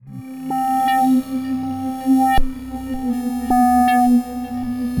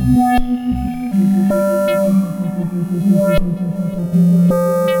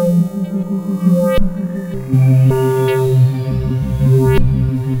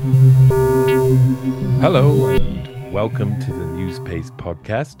Hello and welcome to the Newspaste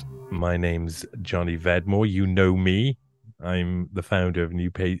podcast. My name's Johnny Vedmore. You know me. I'm the founder of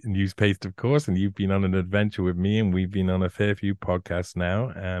Newspaste, of course, and you've been on an adventure with me, and we've been on a fair few podcasts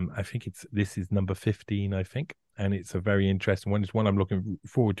now. I think this is number 15, I think, and it's a very interesting one. It's one I'm looking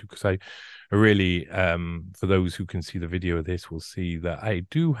forward to because I really, for those who can see the video of this, will see that I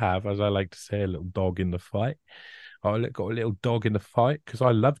do have, as I like to say, a little dog in the fight. I got a little dog in the fight because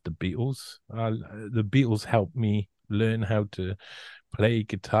I love the Beatles. The Beatles helped me learn how to play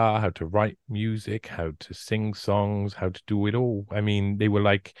guitar, how to write music, how to sing songs, how to do it all. I mean, they were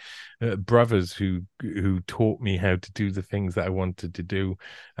like brothers who taught me how to do the things that I wanted to do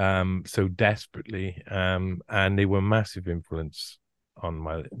so desperately, and they were massive influence on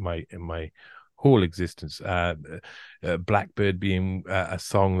my whole existence. Blackbird being a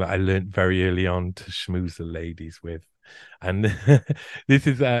song that I learned very early on to schmooze the ladies with. And this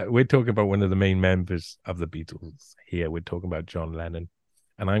is we're talking about one of the main members of the Beatles here. We're talking about John Lennon.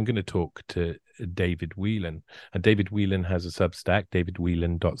 And I'm going to talk to David Whelan. And David Whelan has a Substack,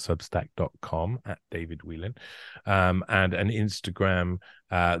 davidwhelan.substack.com, at David Whelan, and an Instagram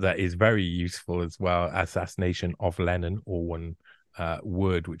that is very useful as well, Assassination of Lennon, or one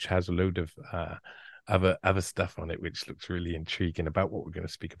word, which has a load of other stuff on it, which looks really intriguing about what we're going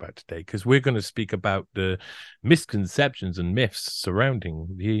to speak about today, because we're going to speak about the misconceptions and myths surrounding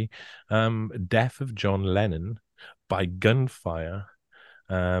the death of John Lennon by gunfire,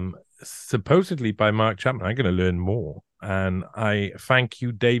 supposedly by Mark Chapman. I'm going to learn more, and I thank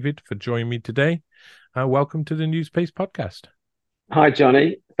you, David, for joining me today. Welcome to the Newspace podcast. Hi,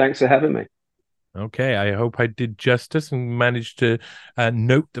 Johnny. Thanks for having me. Okay, I hope I did justice and managed to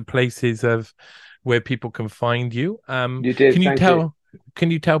note the places of where people can find you. You did. Thank you.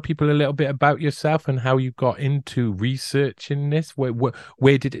 Can you tell people a little bit about yourself and how you got into researching this?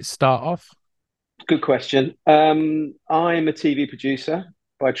 Where did it start off? Good question. I'm a TV producer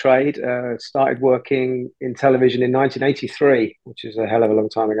by trade. Started working in television in 1983, which is a hell of a long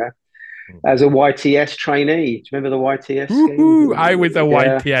time ago, as a YTS trainee. Do you remember the YTS scheme? I was a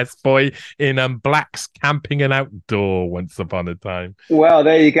YTS boy in Blacks Camping and Outdoor once upon a time. Well,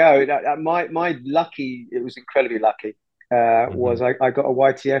 there you go. My lucky, it was incredibly lucky, was I got a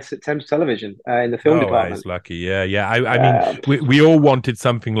YTS at Thames Television in the film department. It's lucky. Yeah. I mean, we all wanted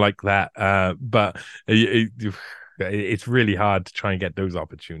something like that, but it's really hard to try and get those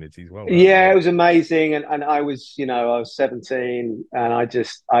opportunities. Yeah, it was amazing, and I was, I was 17, and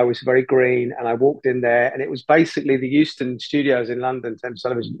I was very green, and I walked in there, and it was basically the Euston Studios in London, Thames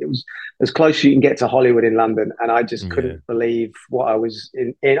Television. It was as close as you can get to Hollywood in London, and I just couldn't believe what I was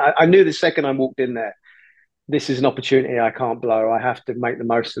in. I knew the second I walked in there, this is an opportunity I can't blow. I have to make the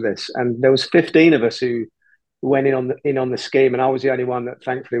most of this. And there was 15 of us who went in on the scheme, and I was the only one that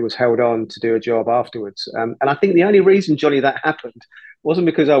thankfully was held on to do a job afterwards. And I think the only reason, Johnny, that happened wasn't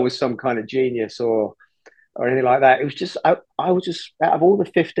because I was some kind of genius or anything like that. It was just I was just, out of all the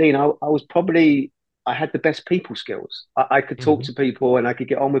 15, I was probably, I had the best people skills. I could talk to people and I could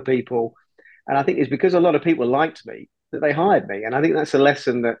get on with people. And I think it's because a lot of people liked me that they hired me. And I think that's a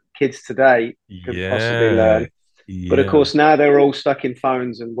lesson that kids today could possibly learn. Yeah. But of course, now they're all stuck in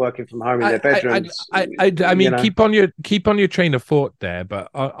phones and working from home in their bedrooms. I mean, keep on your train of thought there,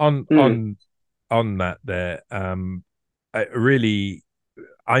 but on that there, I'm a really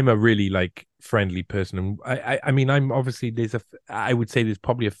like friendly person, and I mean, I'm obviously I would say there's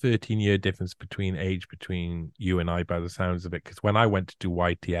probably a 13-year difference between you and I by the sounds of it, because when I went to do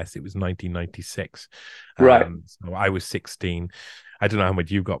YTS, it was 1996, right? So I was 16. I don't know how much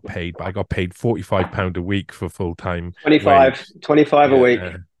you got paid, but I got paid £45 a week for full time. 25 a week.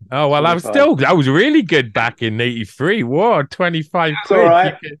 Oh, well, 25. I was really good back in 83. Whoa, 25 quid. All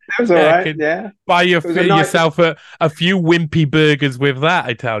right. That was all right. Yeah. Buy yourself a few wimpy burgers with that,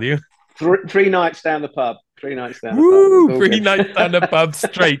 I tell you. Three nights down the pub. 3 nights down the pub. 3 nights down the pub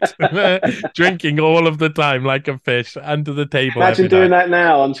straight. Drinking all of the time like a fish under the table. Imagine doing that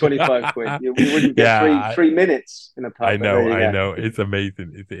now on 25 quid. You wouldn't get 3 minutes in a pub. I know. It's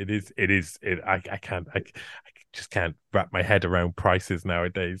amazing. I just can't wrap my head around prices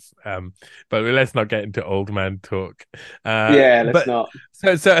nowadays. But let's not get into old man talk. Let's not.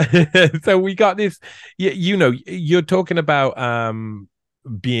 So we got this. You're talking about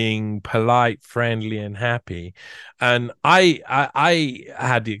being polite, friendly, and happy. And I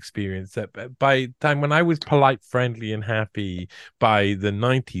had the experience that by the time when I was polite, friendly, and happy by the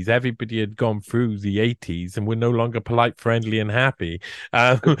 90s, everybody had gone through the 80s and were no longer polite, friendly, and happy.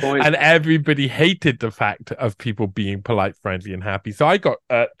 Good point. And everybody hated the fact of people being polite, friendly, and happy. So I got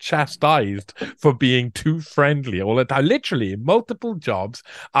chastised for being too friendly all the time. Literally, in multiple jobs,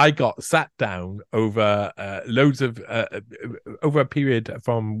 I got sat down over loads of over a period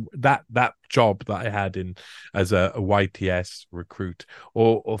from that job that I had in as a YTS recruit,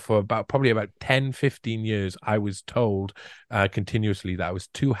 or for probably about 10, 15 years, I was told continuously that I was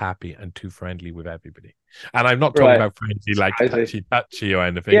too happy and too friendly with everybody. And I'm not talking Right. about friendly It's like crazy. touchy or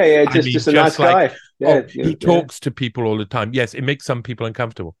anything. Yeah, I just mean, a nice just like, guy. Yeah, oh, he yeah. talks to people all the time. Yes, it makes some people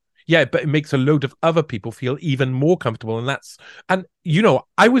uncomfortable. Yeah, but it makes a load of other people feel even more comfortable. And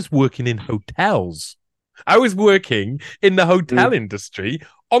I was working in hotels. I was working in the hotel Mm. industry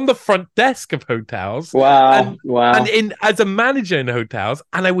on the front desk of hotels Wow, and wow. in as a manager in hotels,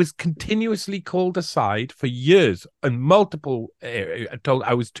 and I was continuously called aside for years and multiple told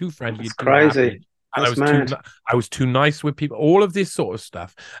I was too friendly That's and too happy, crazy. and That's mad. I was too nice with people, all of this sort of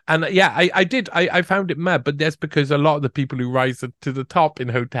stuff. And yeah, I found it mad, but that's because a lot of the people who rise to the top in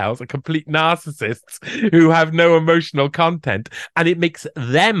hotels are complete narcissists who have no emotional content, and it makes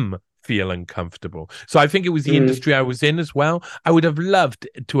them feel uncomfortable. So I think it was the Mm. industry I was in as well. I would have loved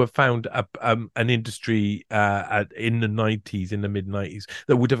to have found an industry in the 90s, in the mid 90s,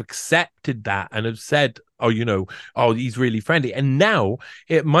 that would have accepted that and have said, oh, oh, he's really friendly. And now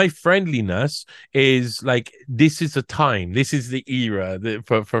my friendliness is like, this is a time, this is the era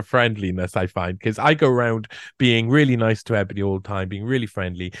for friendliness, I find, because I go around being really nice to everybody all the time, being really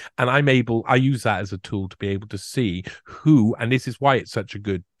friendly. And I use that as a tool to be able to see who, and this is why it's such a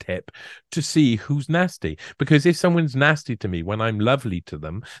good tip, to see who's nasty. Because if someone's nasty to me when I'm lovely to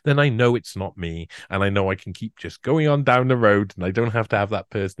them, then I know it's not me. And I know I can keep just going on down the road and I don't have to have that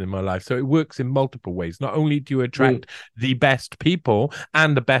person in my life. So it works in multiple ways. Not only do you Mm. attract the best people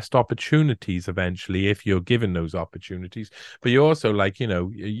and the best opportunities eventually, if you're given those opportunities, but you're also like,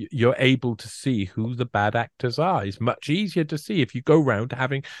 you're able to see who the bad actors are. It's much easier to see if you go around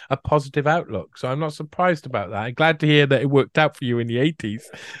having a positive outlook. So I'm not surprised about that. I'm glad to hear that it worked out for you in the 80s.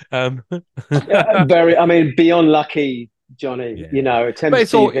 Um, Very, I mean, beyond lucky, Johnny. yeah, but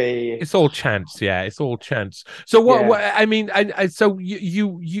Thames TV. it's all chance. Yeah, it's all chance. So what Yeah, I mean, so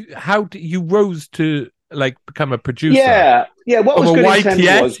how do you rose to like become a producer yeah. What from was a good in Thames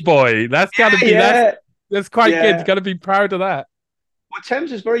YTS was, boy? That's got to yeah, be that's quite good. You yeah. got to be proud of that. Well,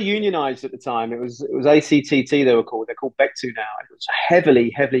 Thames was very unionised at the time. It was ACTT they were called. They're called Beck2 now. It was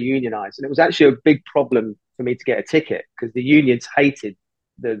heavily unionised, and it was actually a big problem for me to get a ticket because the unions hated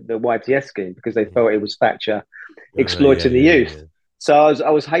the YTS scheme because they felt it was Thatcher Yeah, exploiting the yeah, youth. yeah. So I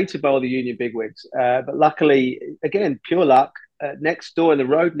was hated by all the union bigwigs. But luckily, again, pure luck. Next door in the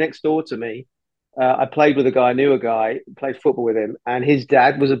road next door to me, I played with a guy, knew a guy, played football with him, and his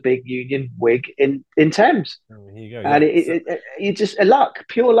dad was a big union wig in Thames. Here you go. And Yeah. So, you just luck,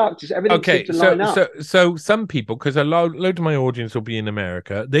 pure luck. Just everything seemed okay, to line up. so some people, because a load of my audience will be in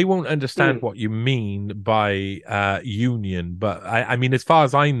America, they won't understand Mm. what you mean by union. But I mean, as far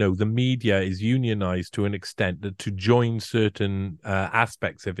as I know, the media is unionized to an extent that to join certain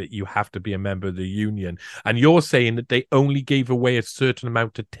aspects of it, you have to be a member of the union. And you're saying that they only gave away a certain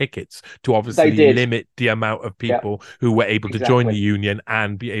amount of tickets to They obviously did. limit the amount of Yeah, people who were able to join the exactly. union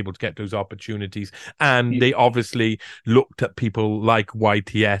and be able to get those opportunities. And You, they obviously looked at people like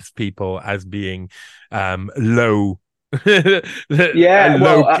YTS people as being low, yeah,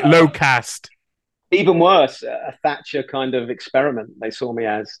 well, low caste. even worse, a Thatcher kind of experiment. They saw me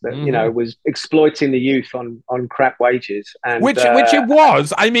as that, Mm-hmm. was exploiting the youth on crap wages, and Which it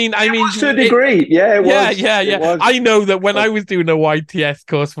was. I mean, to a degree, yeah, it yeah, was, yeah, it yeah. was, I know that it when I was. was doing a YTS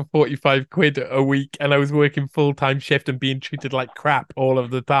course for 45 quid a week and I was working full-time shift and being treated like crap all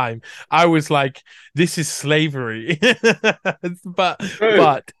of the time, I was like, this is slavery. but True.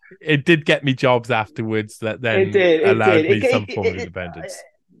 but it did get me jobs afterwards that It then did. It did. allowed me some form of independence.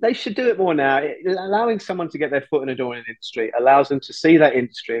 They should do it more now. Allowing someone to get their foot in the door in an industry allows them to see that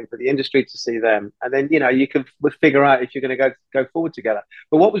industry and for the industry to see them, and then you can figure out if you're going to go forward together.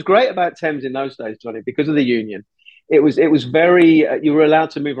 But what was great about Thames in those days, Johnny, because of the union, it was very you were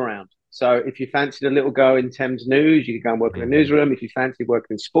allowed to move around. So if you fancied a little go in Thames News, you could go and work in the Mhm. newsroom. If you fancied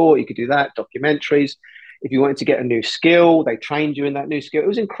working in sport, you could do that. Documentaries. If you wanted to get a new skill, they trained you in that new skill. It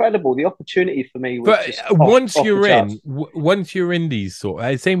was incredible. The opportunity for me was But just once off the you're in, charts. once you're in these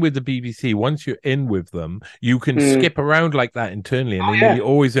same with the BBC. Once you're in with them, you can Mm. skip around like that internally, and Oh they nearly yeah.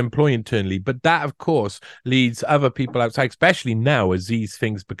 always employ internally. But that, of course, leads other people outside, especially now as these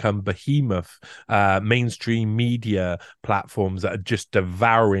things become behemoth mainstream media platforms that are just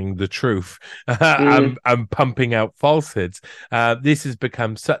devouring the truth Mm. and pumping out falsehoods. This has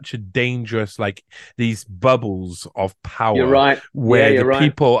become such a dangerous, like these bubbles of You're power right. Yeah, where the you're right.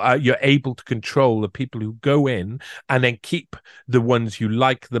 people you're able to control the people who go in and then keep the ones you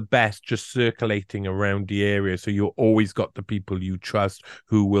like the best just circulating around the area. So you've always got the people you trust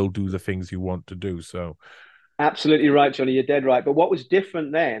who will do the things you want to do. So, Absolutely right, Johnny. You're dead right. But what was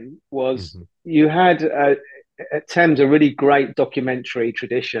different then was mhm. you had at Thames a really great documentary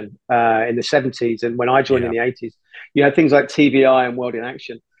tradition in the 70s. And when I joined in Yeah. the 80s, you had things like TVI and World in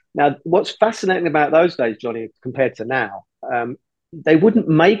Action. Now, what's fascinating about those days, Johnny, compared to now, they wouldn't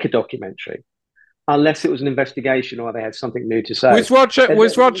make a documentary unless it was an investigation or they had something new to say. Was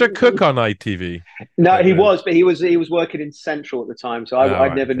Roger Cook on ITV No, back he then? was, but he was working in Central at the time, so Oh, I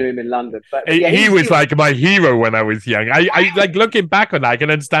right, never okay. knew him in Okay. London. But yeah, He was like my hero when I was young. I like looking back on that, I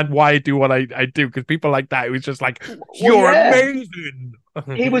can understand why I do what I do because people like that, it was just like, well, you're yeah, amazing.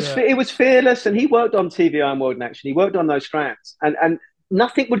 Yeah. he was fearless, and he worked on TVI and World in Action. He worked on those strands, and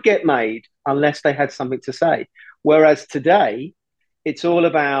nothing would get made unless they had something to say. Whereas today, it's all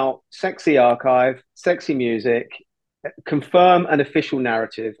about sexy archive, sexy music, confirm an official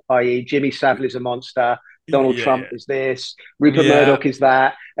narrative, i.e., Jimmy Savile is a monster, Donald Yeah, Trump yeah. is this, Rupert Yeah. Murdoch is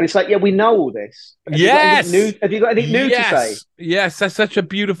that, and it's like, yeah, we know all this. But have you got anything new? Yes. Have you got anything new to say? Yes, that's such a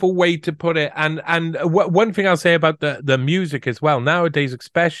beautiful way to put it. And one thing I'll say about the music as well. Nowadays,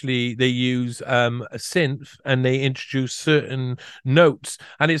 especially, they use a synth and they introduce certain notes.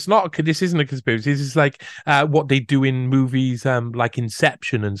 And it's not this isn't a conspiracy. This is like what they do in movies, like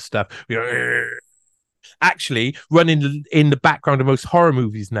Inception and stuff. Actually running in the background of most horror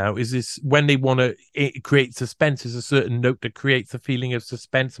movies now is this when they want to create suspense. There's a certain note that creates a feeling of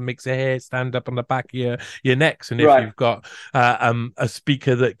suspense and makes the hair stand up on the back of your necks. And if Right. you've got a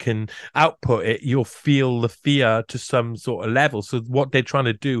speaker that can output it, you'll feel the fear to some sort of level. So what they're trying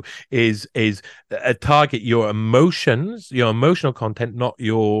to do is target your emotions, your emotional content, not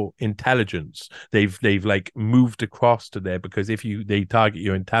your intelligence. They've like moved across to there because if they target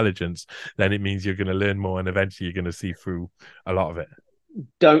your intelligence, then it means you're going to learn more and eventually you're going to see through a lot of it.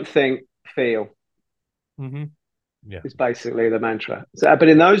 Don't think, feel. Mm-hmm. Yeah. Is basically the mantra. So, but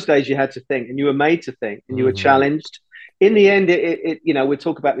in those days, you had to think, and you were made to think, and you were Mm-hmm. challenged. In the end, we'll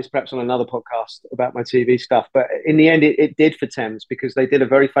talk about this perhaps on another podcast about my TV stuff. But in the end, it did for Thames because they did a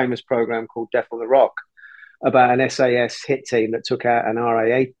very famous program called Death on the Rock about an SAS hit team that took out an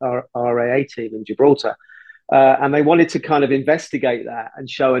RAA team in Gibraltar. And they wanted to kind of investigate that and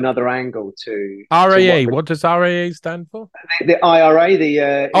show another angle to what RAA, what does RAA stand for? the IRA, the Oh,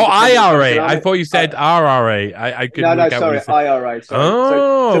 Independent American IRA. I Army. thought you said RRA. I couldn't No, no, work out what sorry, you said. IRA, sorry.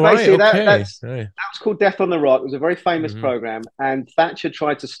 So Oh, right. basically Okay. that's Right. that was called Death on the Rock. It was a very famous Mm-hmm. program, and Thatcher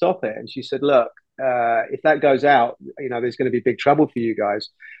tried to stop it, and she said, "Look, if that goes out, there's going to be big trouble for you guys."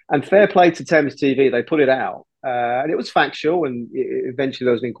 And fair play to Thames TV, they put it out, and it was factual, and eventually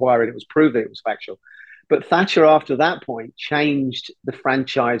there was an inquiry, and it was proved that it was factual. But Thatcher, after that point, changed the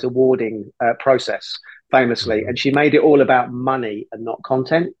franchise awarding process famously, Mm-hmm. and she made it all about money and not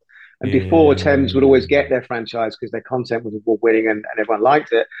content. And before, Thames would always get Yeah. their franchise because their content was award winning and everyone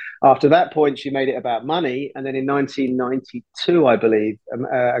liked it. After that point, she made it about money. And then in 1992, I believe,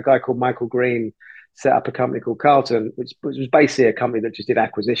 a guy called Michael Green set up a company called Carlton, which was basically a company that just did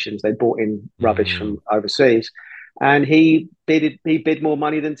acquisitions. They bought in rubbish Mm. from overseas. And he bid more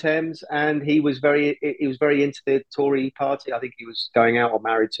money than Thames, and he was very into the Tory party. I think he was going out or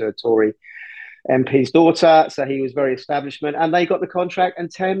married to a Tory MP's daughter, so he was very establishment, and they got the contract,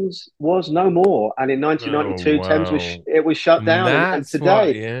 and Thames was no more. And in Oh, 1992, Thames was wow. it was shut And down, and, and that's what,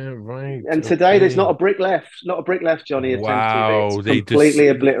 today, yeah, right. and today, there's not Okay. a brick left, not a brick left, Johnny, of Thames TV. It's Wow, they just completely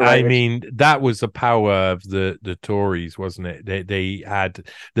I obliterated. mean, that was the power of the Tories, wasn't it? They had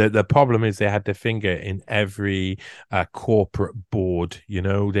the problem is they had their finger in every corporate board,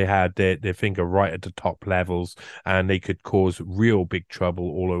 they had their finger right at the top levels and they could cause real big trouble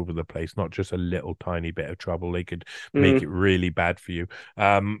all over the place, not just a little tiny bit of trouble. They could make it Mm, really bad for you.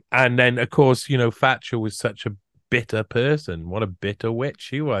 And then of course, Thatcher was such a bitter person. What a bitter witch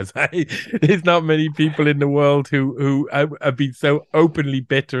she was. There's not many people in the world who have been so openly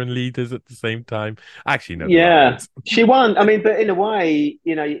bitter and leaders at the same time. Actually, no, there are Yeah, loads. she won. I mean, but in a way,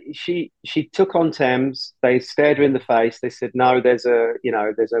 she took on Thames. They stared her in the face. They said, "No, there's a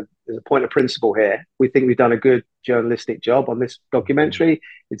point of principle here. We think we've done a good journalistic job on this Mhm. documentary.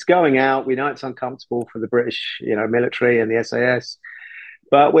 It's going out. We know it's uncomfortable for the British, military and the SAS,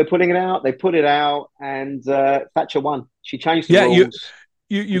 but we're putting it out." They put it out, and Thatcher won. She changed the Yeah, rules,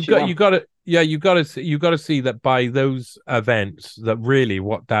 you and you she got won. you got to yeah you got to see that by those events that really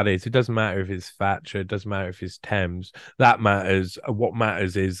what that is. It doesn't matter if it's Thatcher, it doesn't matter if it's Thames. That matters. What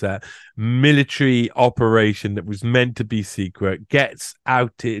matters is that military operation that was meant to be secret gets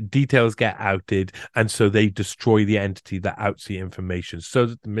outed, details get outed, and so they destroy the entity that outs the information so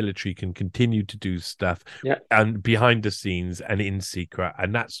that the military can continue to do stuff Yeah, and behind the scenes and in secret.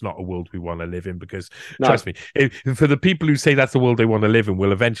 And that's not a world we want to live in, because no. trust me, for the people who say that's the world they want to live in,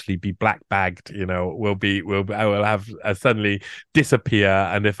 will eventually be black bagged. Will have suddenly disappear,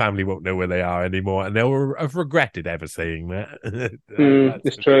 and their family won't know where they are anymore, and they'll have regretted ever saying that. That's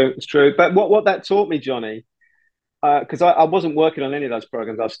It's true. It's true. But what that taught me, Johnny, because I wasn't working on any of those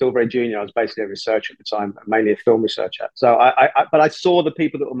programs. I was still very junior. I was basically a researcher at the time, mainly a film researcher. So but I saw the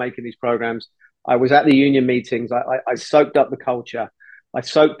people that were making these programs. I was at the union meetings. I soaked up the culture. I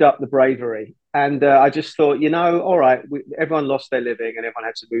soaked up the bravery. And I just thought, all right, everyone lost their living and everyone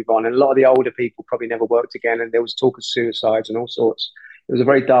had to move on. And a lot of the older people probably never worked again. And there was talk of suicides and all sorts. It was a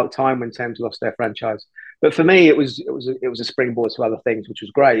very dark time when Thames lost their franchise. But for me, it was a springboard to other things, which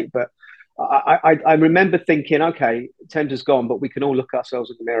was great. But I remember thinking, okay, Thames is gone, but we can all look ourselves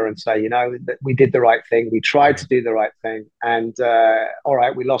in the mirror and say, that we did the right thing. We tried yeah. to do the right thing, and all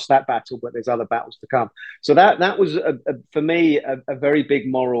right, we lost that battle, but there's other battles to come. So that was for me a very big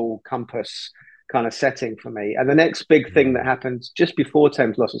moral compass kind of setting for me. And the next big thing that Mm. happened just before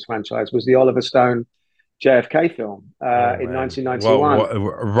Thames lost his franchise was the Oliver Stone JFK film Oh in man! Well, 1991.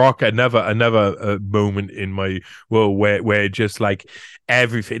 Rock another moment in my world where just like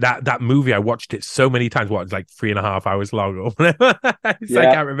everything that movie I watched it so many times. What, it's like 3.5 hours long or whatever. I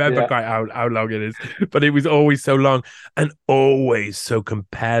Yeah, can't remember yeah. quite how long it is, but it was always so long and always so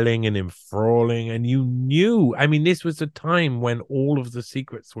compelling and enthralling. And you knew, I mean, this was a time when all of the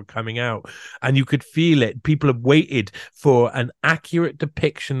secrets were coming out, and you could feel it. People have waited for an accurate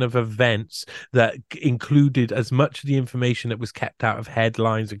depiction of events that included as much of the information that was kept out of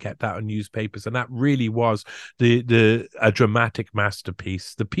headlines and kept out of newspapers, and that really was the a dramatic masterpiece.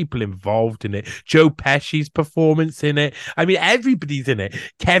 The people involved in it, Joe Pesci's performance in it. I mean, everybody's in it.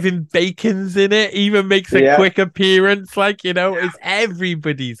 Kevin Bacon's in it. Even makes a Yeah, quick appearance. Like, it's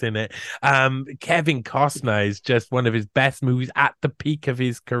everybody's in it. Kevin Costner is just one of his best movies at the peak of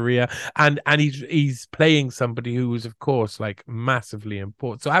his career, and he's playing somebody who was, of course, like massively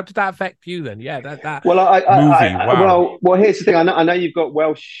important. So how did that affect you then? Yeah, that well, movie. Wow. Here's the thing. I know you've got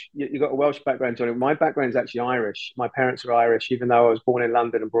Welsh. You've got a Welsh background, Johnny. My background is actually Irish. My parents are Irish, even though I was born in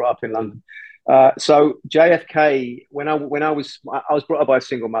London and brought up in London. So JFK, when I was brought up by a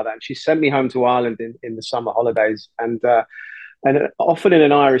single mother, and she sent me home to Ireland in the summer holidays, and often in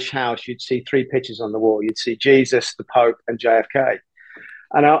an Irish house, you'd see three pictures on the wall. You'd see Jesus, the Pope, and JFK.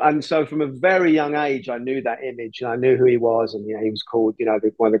 And so from a very young age, I knew that image and I knew who he was. And, he was called,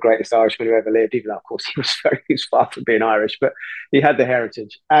 one of the greatest Irishmen who ever lived, even though, of course, he was far from being Irish, but he had the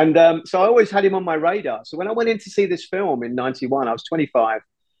heritage. And so I always had him on my radar. So when I went in to see this film in 91, I was 25.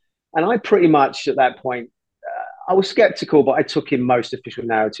 And I pretty much at that point, I was skeptical, but I took in most official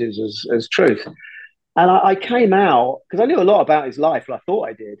narratives as truth. And I came out because I knew a lot about his life, and I thought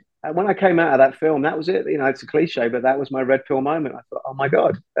I did. And when I came out of that film, that was it. It's a cliche, but that was my red pill moment. I thought, oh my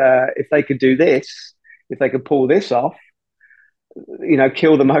God, if they could do this, if they could pull this off,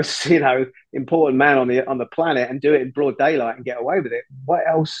 kill the most, important man on the planet and do it in broad daylight and get away with it, what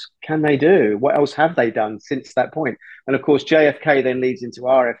else can they do? What else have they done since that point? And of course, JFK then leads into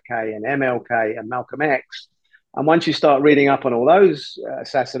RFK and MLK and Malcolm X. And once you start reading up on all those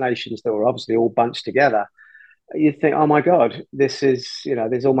assassinations that were obviously all bunched together, you think, oh my God, this is,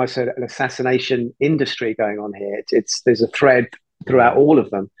 there's almost an assassination industry going on here. There's a thread throughout Mm. all of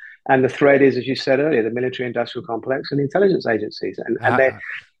them. And the thread is, as you said earlier, the military industrial complex and the intelligence agencies. And they're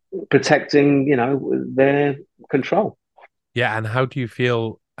Uh, protecting, their control. yeah, and how do you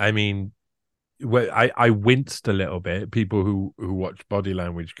feel? I mean, I winced a little bit. People who watch body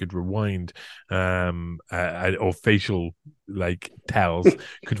language could rewind, or facial like tells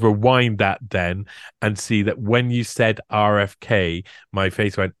could rewind that then and see that when you said RFK, my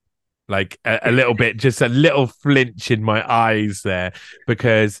face went like a little bit, just a little flinch in my eyes there,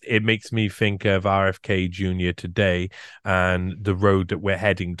 because it makes me think of RFK Jr. today and the road that we're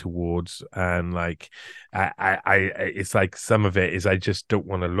heading towards. And like, it's like some of it is I just don't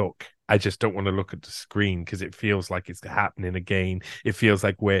want to look. I just don't want to look at the screen because it feels like it's happening again. It feels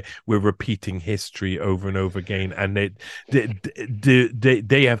like we're repeating history over and over again. And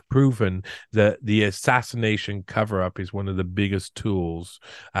they have proven that the assassination cover up is one of the biggest tools.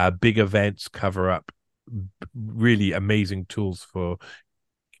 Big events cover up, really amazing tools for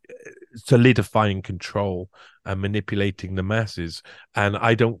solidifying control and manipulating the masses. And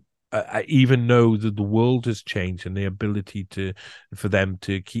I don't I even know that the world has changed, and the ability for them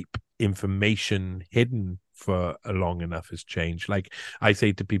to keep information hidden for long enough has changed. Like I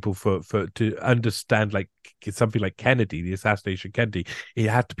say to people, for to understand like something like Kennedy, the assassination of Kennedy, it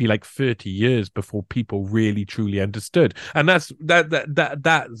had to be like 30 years before people really truly understood. And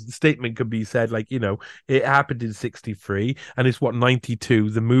that statement could be said, like, you know, it happened in 63, and it's what,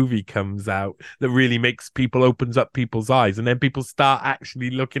 92 the movie comes out that really opens up people's eyes, and then people start actually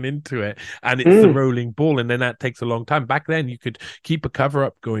looking into it, and it's the rolling ball. And then that takes a long time. Back then you could keep a cover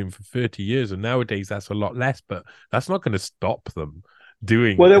up going for 30 years, and nowadays that's a lot less, but that's not going to stop them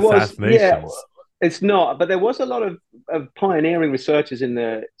doing Well, there was, yeah, assassinations. it's not, but there was a lot of pioneering researchers in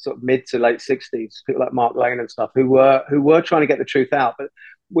the sort of mid to late 60s, people like Mark Lane and stuff, who were trying to get the truth out. But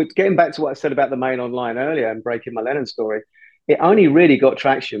with getting back to what I said about the main online earlier and breaking my Lennon story, it only really got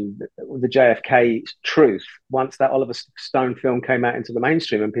traction with the JFK truth once that Oliver Stone film came out into the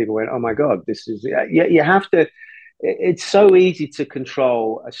mainstream, and people went, "Oh my God, this is." Yeah, you have to. It's so easy to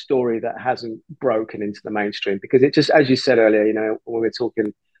control a story that hasn't broken into the mainstream, because it just, as you said earlier, you know, when we were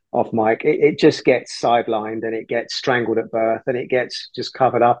talking off mic, it just gets sidelined, and it gets strangled at birth, and it gets just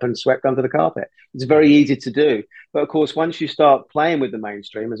covered up and swept under the carpet. It's very easy to do. But of course, once you start playing with the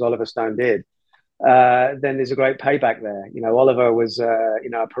mainstream, as Oliver Stone did, then there's a great payback there. You know, Oliver was, a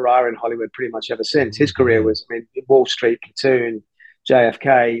pariah in Hollywood pretty much ever since. His career was, I mean, Wall Street, Platoon,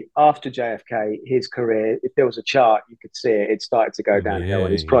 JFK. After JFK, his career, if there was a chart, you could see it. It started to go downhill,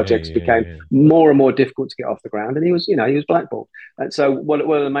 and his projects became more and more difficult to get off the ground. And he was, he was blackballed. And so, what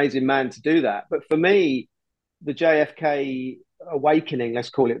an amazing man to do that. But for me, the JFK awakening, let's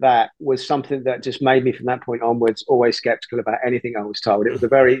call it that, was something that just made me from that point onwards always skeptical about anything I was told. It was a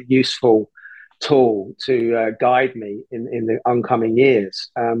very useful tool to guide me in the oncoming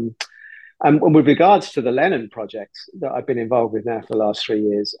years. And with regards to the Lennon project that I've been involved with now for the last 3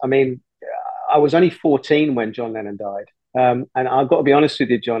 years, I mean, I was only 14 when John Lennon died. And I've got to be honest with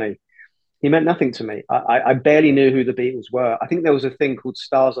you, Johnny, he meant nothing to me. I barely knew who the Beatles were. I think there was a thing called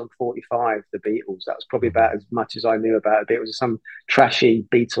Stars on 45, the Beatles. That was probably about as much as I knew about it. It was some trashy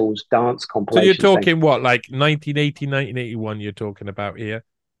Beatles dance So you're compilation thing. talking what, like 1980, 1981 you're talking about here?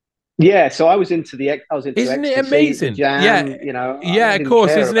 Yeah, so I was into Isn't it ecstasy, the amazing? Yeah, Jam. yeah, I of didn't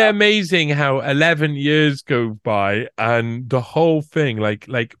course. care Isn't it about. amazing how 11 years go by and the whole thing, like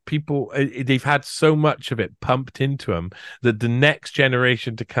people, they've had so much of it pumped into them that the next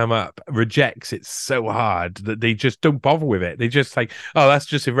generation to come up rejects it so hard that they just don't bother with it. They just like, oh, that's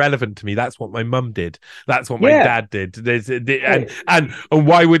just irrelevant to me. That's what my mum did. That's what my Yeah, dad did. And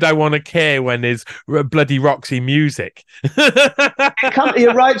why would I want to care when there's bloody Roxy music?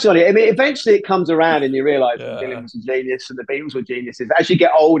 you're right, Johnny. I mean, eventually it comes around, and you realise that Dylan Yeah. was a genius and the Beatles were geniuses. As you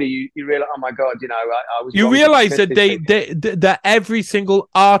get older, you realise, oh my God, I was You wrong to realize dismiss that these people. that every single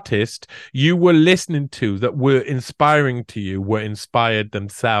artist you were listening to that were inspiring to you were inspired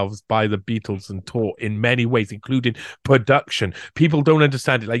themselves by the Beatles and taught in many ways, including production. People don't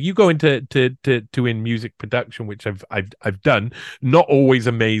understand it. Like you go into in music production, which I've done, not always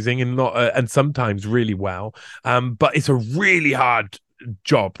amazing and not and sometimes really well. But it's a really hard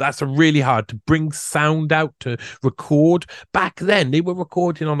job. That's a really hard to bring sound out, to record. Back then they were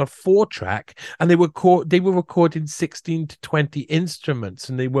recording on a 4-track, and they were recording 16 to 20 instruments,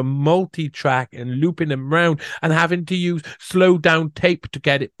 and they were multi-track and looping them around and having to use slow down tape to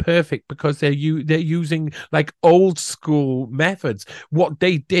get it perfect, because they're using like old school methods. What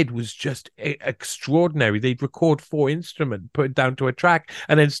they did was just extraordinary. They'd record 4 instruments, put it down to a track,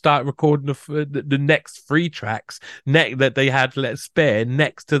 and then start recording the next 3 tracks that they had spare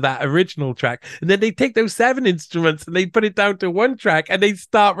next to that original track, and then they take those 7 instruments and they put it down to 1 track, and they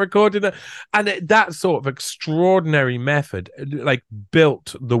start recording it. And that sort of extraordinary method like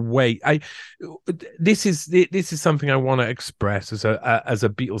built the way this is something I want to express as a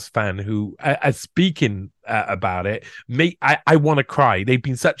Beatles fan who, as speaking about it. Me, I want to cry. They've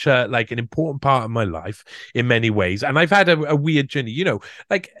been such a like an important part of my life in many ways, and I've had a weird journey.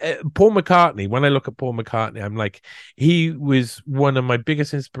 Like Paul McCartney. When I look at Paul McCartney, I'm like, he was one of my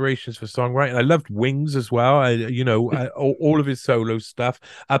biggest inspirations for songwriting. I loved Wings as well. All of his solo stuff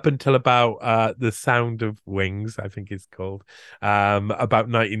up until about the Sound of Wings, I think it's called, about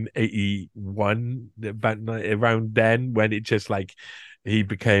 1981, around then when it just like he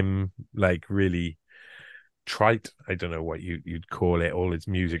became like really trite. I don't know what you'd call it. All his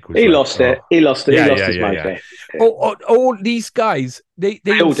music was He like, lost oh, it. He lost it. He yeah, lost yeah, his yeah, yeah. mojo. Yeah. All these guys, They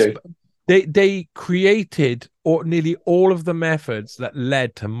all do. they created nearly all of the methods that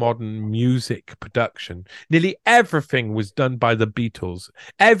led to modern music production. Nearly everything was done by the Beatles.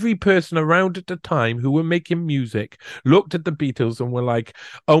 Every person around at the time who were making music looked at the Beatles and were like,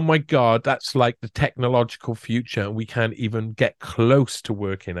 oh my God, that's like the technological future. And we can't even get close to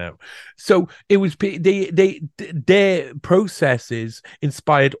working out. So it was their processes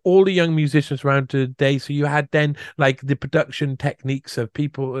inspired all the young musicians around today. So you had then like the production techniques of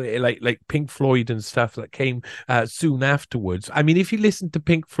people like Pink Floyd and stuff that came soon afterwards. I mean, if you listen to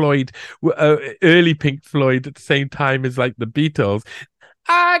Pink Floyd, early Pink Floyd at the same time as like the Beatles,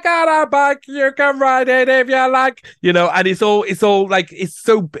 I got a bike, you can ride it if you like, and it's all like,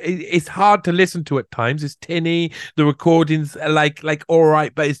 it's hard to listen to at times. It's tinny. The recordings are like all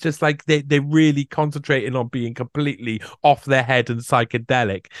right, but it's just like they're really concentrating on being completely off their head and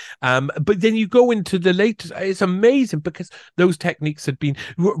psychedelic. But then you go into the latest, it's amazing because those techniques had been,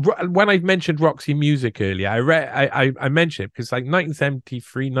 when I mentioned Roxy Music earlier, I mentioned it because like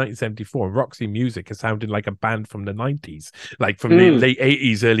 1973, 1974, Roxy Music has sounded like a band from the 90s, like from the late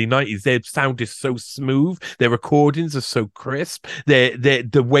 80s, early 90s. Their sound is so smooth. Their recordings are so crisp.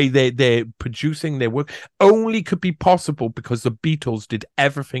 The way they're producing their work only could be possible because the Beatles did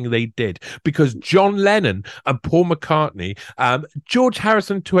everything they did. Because John Lennon and Paul McCartney, George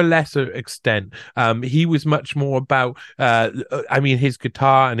Harrison to a lesser extent, he was much more about, his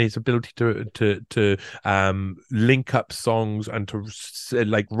guitar and his ability to link up songs and to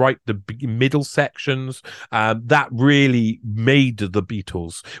like write the middle sections. That really made the Beatles.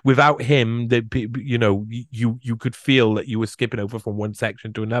 Without him, you could feel that you were skipping over from one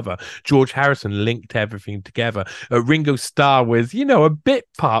section to another. George Harrison linked everything together. Ringo Starr was, a bit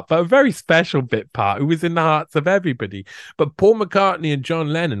part, but a very special bit part who was in the hearts of everybody. But Paul McCartney and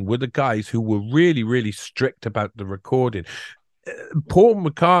John Lennon were the guys who were really, really strict about the recording. Paul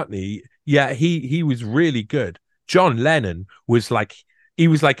McCartney, yeah, he was really good. John Lennon was like, he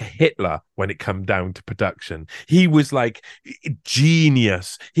was like Hitler when it come down to production. He was like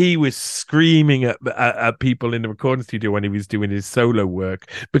genius. He was screaming at people in the recording studio when he was doing his solo work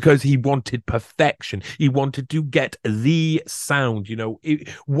because he wanted perfection. He wanted to get the sound,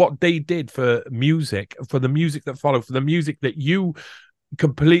 what they did for music, for the music that followed, for the music that you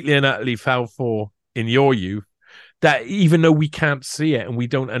completely and utterly fell for in your youth, that even though we can't see it and we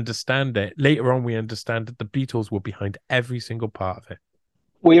don't understand it, later on we understand that the Beatles were behind every single part of it.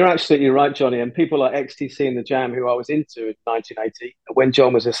 Well, you're absolutely right, Johnny. And people like XTC and the Jam, who I was into in 1980 when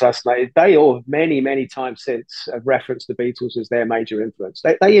John was assassinated, they all many, many times since have referenced the Beatles as their major influence.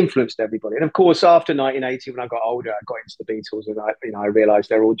 They influenced everybody. And of course, after 1980, when I got older, I got into the Beatles, and I realized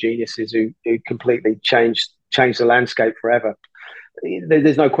they're all geniuses who completely changed the landscape forever.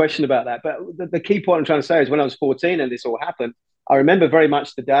 There's no question about that. But the key point I'm trying to say is when I was 14 and this all happened, I remember very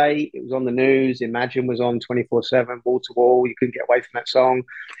much the day. It was on the news. Imagine was on 24/7, wall to wall. You couldn't get away from that song.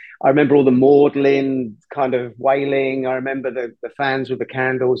 I remember all the maudlin kind of wailing. I remember the fans with the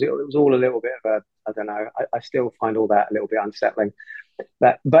candles. It was all a little bit of a, I don't know. I still find all that a little bit unsettling.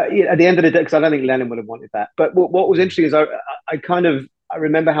 But at the end of the day, because I don't think Lennon would have wanted that. But what was interesting is I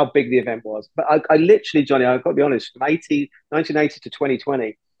remember how big the event was. But I literally, Johnny, I've got to be honest, from 1980 to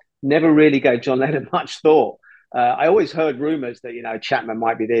 2020, never really gave John Lennon much thought. I always heard rumors that, Chapman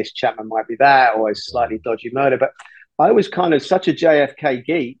might be this, Chapman might be that, or a slightly dodgy murder. But I was kind of such a JFK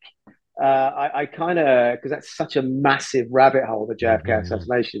geek. I kind of, because that's such a massive rabbit hole, the JFK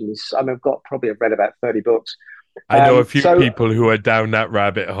assassination. I've read about 30 books. I know a few So people who are down that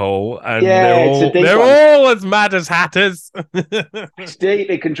rabbit hole, and yeah, it's a deep they're one. all as mad as hatters. It's deep.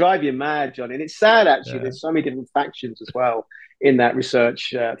 It can drive you mad, John. And it's sad, actually. Yeah. There's so many different factions as well in that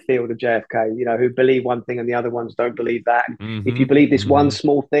research field of JFK, who believe one thing and the other ones don't believe that. And if you believe this one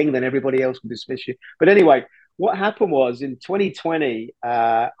small thing, then everybody else will dismiss you. But anyway, what happened was in 2020,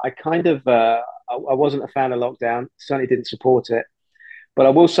 I wasn't a fan of lockdown, certainly didn't support it. But I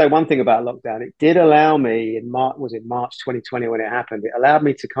will say one thing about lockdown. It did allow me was it March 2020 when it happened? It allowed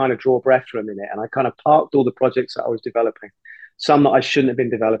me to kind of draw breath for a minute, and I kind of parked all the projects that I was developing. some that I shouldn't have been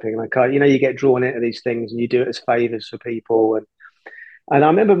developing. And I kind, you get drawn into these things and you do it as favors for people. And I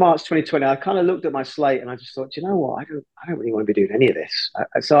remember March 2020, I kind of looked at my slate and I just thought, you know what, I don't really want to be doing any of this.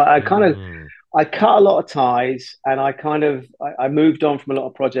 So I kind of Mm. I cut a lot of ties and I moved on from a lot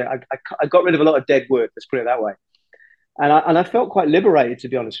of projects. I got rid of a lot of dead wood. Let's put it that way. And I felt quite liberated, to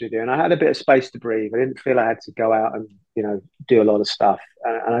be honest with you. And I had a bit of space to breathe. I didn't feel I had to go out and do a lot of stuff.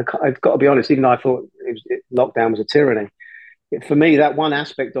 And I've got to be honest, even though I thought lockdown was a tyranny, for me that one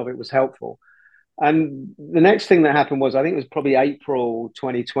aspect of it was helpful. And the next thing that happened was, I think it was probably April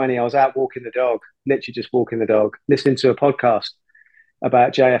 2020. I was out walking the dog, literally just walking the dog, listening to a podcast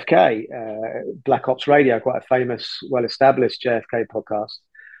about JFK, Black Ops Radio, quite a famous, well-established JFK podcast.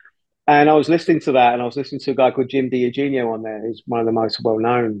 And I was listening to that, and I was listening to a guy called Jim DiEugenio on there, who's one of the most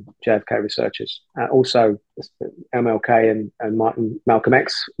well-known JFK researchers, also MLK and Malcolm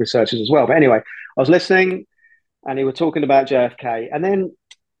X researchers as well. But anyway, I was listening, and he was talking about JFK. And then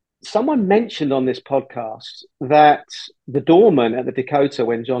someone mentioned on this podcast that the doorman at the Dakota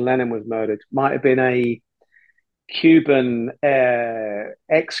when John Lennon was murdered might have been a Cuban,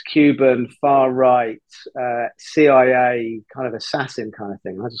 ex-Cuban, far-right CIA kind of assassin kind of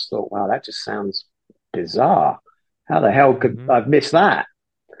thing. I just thought, wow, that just sounds bizarre. How the hell could I've missed that?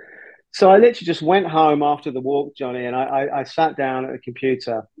 So I literally just went home after the walk, Johnny, and I sat down at the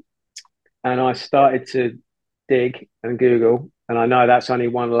computer and I started to dig and Google. And I know that's only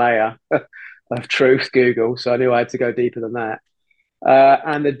one layer of truth, Google. So I knew I had to go deeper than that.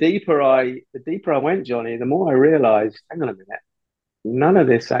 And the deeper I went, Johnny, the more I realized, hang on a minute, none of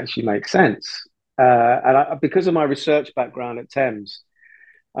this actually makes sense. Because of my research background at Thames,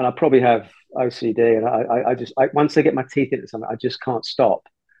 and I probably have OCD, and I just once I get my teeth into something, I just can't stop.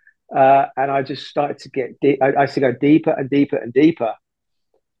 And I just started to get I used to go deeper and deeper and deeper.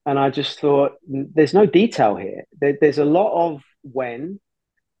 And I just thought, there's no detail here. There's a lot of when,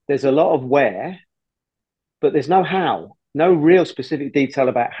 there's a lot of where, but there's no how. No real specific detail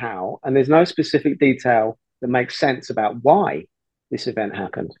about how, and there's no specific detail that makes sense about why this event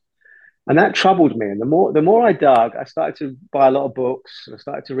happened. And that troubled me. And the more I dug, I started to buy a lot of books. I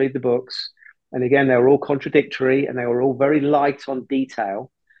started to read the books. And again, they were all contradictory and they were all very light on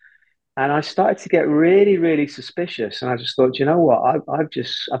detail. And I started to get really, really suspicious. And I just thought, you know what?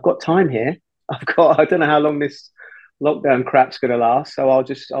 I've got time here. I don't know how long this lockdown crap's going to last. So I'll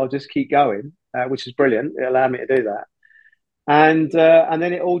just keep going, which is brilliant. It allowed me to do that. And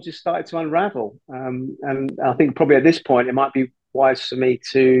then it all just started to unravel. And I think probably at this point, it might be wise for me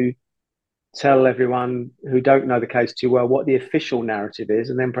to tell everyone who don't know the case too well what the official narrative is,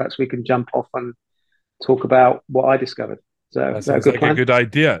 and then perhaps we can jump off and talk about what I discovered. So That is that a sounds good like a plan? good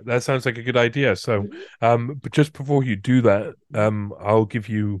idea. That sounds like a good idea. So, but just before you do that, I'll give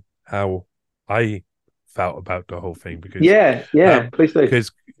you how I felt about the whole thing because, Yeah, please do.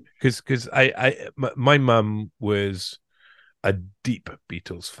 because my mum was a deep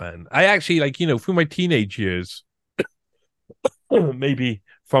Beatles fan. I actually through my teenage years, maybe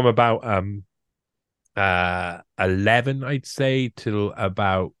from about 11, I'd say, till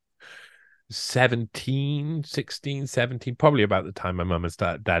about 17, 16, 17, probably about the time my mum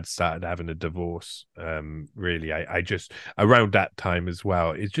and dad started having a divorce. Really, I just around that time as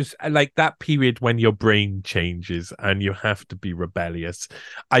well. It's just like that period when your brain changes and you have to be rebellious.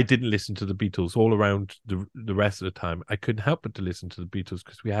 I didn't listen to the Beatles all around the rest of the time. I couldn't help but to listen to the Beatles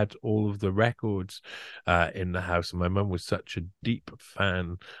because we had all of the records in the house, and my mum was such a deep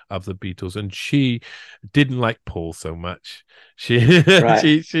fan of the Beatles, and she didn't like Paul so much. She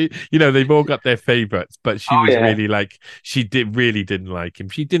Right. she they've all got their favorites, but she Oh was yeah. really like really didn't like him.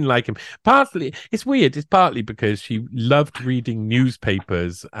 She didn't like him. Partly it's weird. It's partly because she loved reading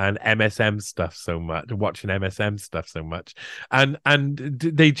newspapers and MSM stuff so much, watching MSM stuff so much, and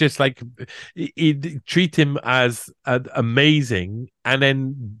they just treat him as amazing, and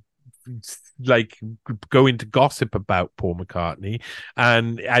then like go into gossip about Paul McCartney,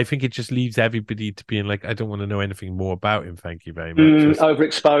 and I think it just leaves everybody to being like, I don't want to know anything more about him. Thank you very much.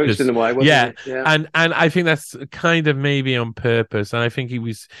 Overexposed in a way, wasn't Yeah, he? Yeah. and I think that's kind of maybe on purpose, and I think he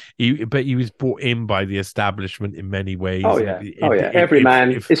was brought in by the establishment in many Oh ways, and yeah. Oh yeah. Every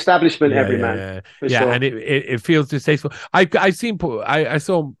man, if establishment, yeah, every yeah, man, yeah, for yeah, and sure. it feels distasteful. I saw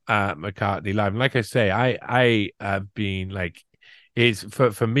McCartney live, and like I say, I have been like, it's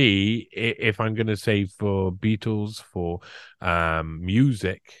for me, if I'm going to say for Beatles, for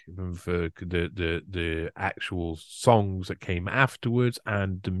music for the actual songs that came afterwards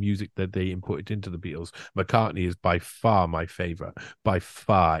and the music that they imported into the Beatles. McCartney is by far my favorite. By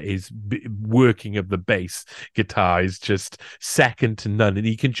far, his working of the bass guitar is just second to none, and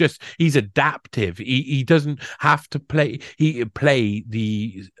he's adaptive. He doesn't have to play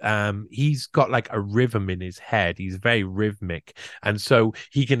the he's got like a rhythm in his head. He's very rhythmic, and so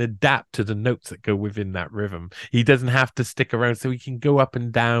he can adapt to the notes that go within that rhythm. He doesn't have to stick around, so he can go up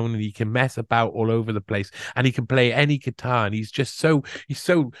and down, and he can mess about all over the place, and he can play any guitar, and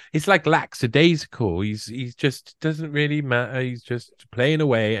it's like lackadaisical. He's just doesn't really matter. He's just playing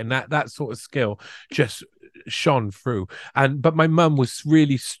away, and that sort of skill just shone through. But my mum was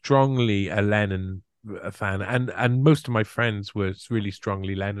really strongly a Lennon fan, and most of my friends were really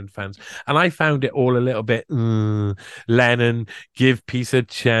strongly Lennon fans, and I found it all a little bit Lennon, give peace a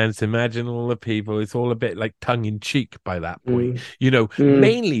chance, imagine all the people. It's all a bit like tongue-in-cheek by that point, Mm.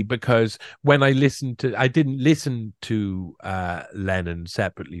 mainly because when I didn't listen to Lennon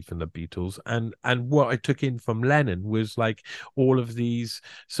separately from the Beatles, and what I took in from Lennon was like all of these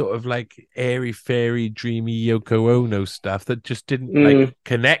sort of like airy fairy dreamy Yoko Ono stuff that just didn't like Mm.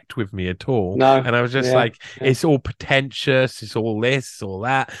 connect with me at all. No. And I was just Yeah. like, Yeah. it's all pretentious, it's all this, all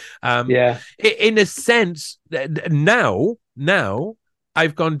that. Yeah. In a sense, now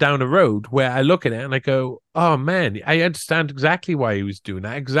I've gone down a road where I look at it and I go, oh man, I understand exactly why he was doing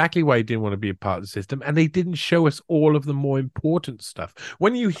that, exactly why he didn't want to be a part of the system. And they didn't show us all of the more important stuff.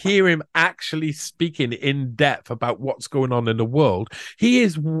 When you hear him actually speaking in depth about what's going on in the world, he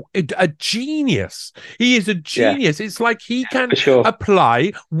is a genius. He is a Yeah. genius. It's like he can For sure.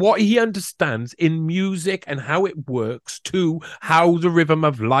 apply what he understands in music and how it works to how the rhythm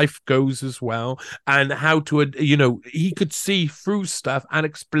of life goes as well, and how to, he could see through stuff and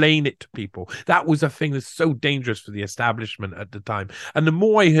explain it to people. That was a thing that's so dangerous for the establishment at the time. And the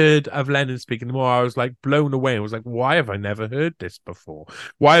more I heard of Lennon speaking, the more I was like blown away. I was like, why have I never heard this before?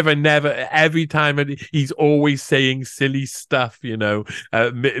 Why have I never, every time he's always saying silly stuff,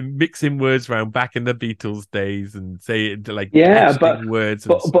 mixing words around back in the Beatles days and saying like Yeah, testing words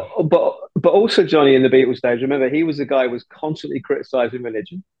and but stuff. also Johnny in the Beatles days. Remember, he was a guy who was constantly criticizing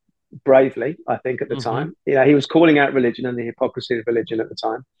religion bravely. I think at the Mm-hmm. time, he was calling out religion and the hypocrisy of religion at the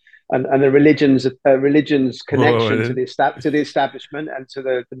time, and the religion's connection to Oh, the establishment and to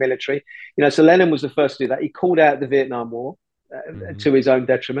the military. So Lennon was the first to do that. He called out the Vietnam War. mm-hmm. To his own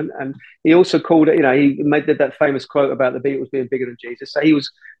detriment, and he also called it. He made that famous quote about the Beatles being bigger than Jesus. So he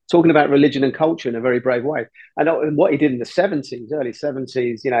was talking about religion and culture in a very brave way. And what he did in the '70s, early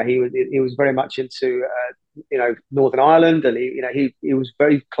 '70s, he was very much into Northern Ireland, and he was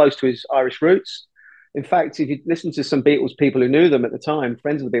very close to his Irish roots. In fact, if you listen to some Beatles people who knew them at the time,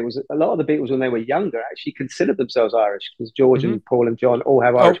 friends of the Beatles, a lot of the Beatles when they were younger actually considered themselves Irish because George Mm-hmm. and Paul and John all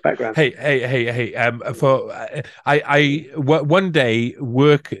have Irish Oh, backgrounds. hey. For one day,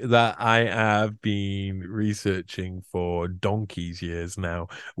 work that I have been researching for donkey's years now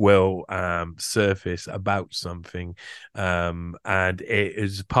will surface about something, and it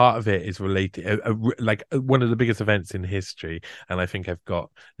is part of it is related, like one of the biggest events in history, and I think I've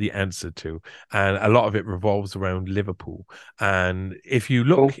got the answer to, and a lot of it revolves around Liverpool. And if you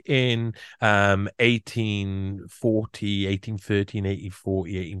look Cool. in 1840, 1813,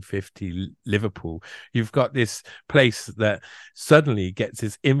 1840, 1850 Liverpool, you've got this place that suddenly gets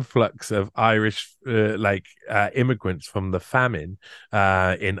this influx of Irish immigrants from the famine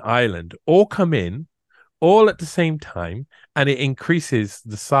in Ireland, all come in all at the same time, and it increases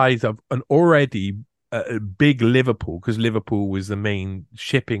the size of an already big Liverpool, because Liverpool was the main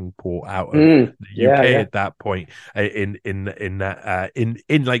shipping port out of the Yeah, UK yeah. at that point, in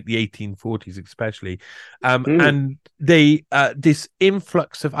like the 1840s especially, Mm, and they this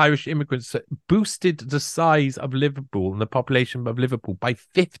influx of Irish immigrants boosted the size of Liverpool and the population of Liverpool by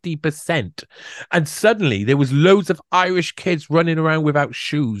 50%, and suddenly there was loads of Irish kids running around without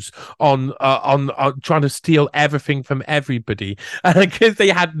shoes on trying to steal everything from everybody because they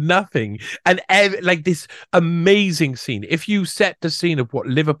had nothing, and like this amazing scene. If you set the scene of what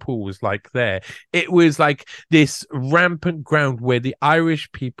Liverpool was like there, it was like this rampant ground where the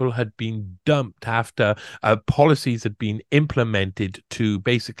Irish people had been dumped after policies had been implemented to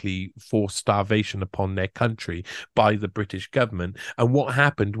basically force starvation upon their country by the British government. And what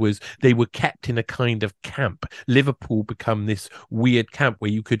happened was they were kept in a kind of camp. Liverpool become this weird camp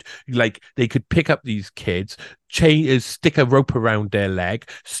where you could, like, they could pick up these kids, stick a rope around their leg,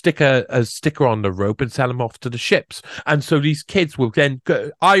 stick a sticker on the rope, and sell them off to the ships. And so these kids will then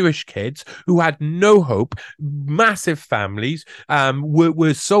go, Irish kids who had no hope, massive families,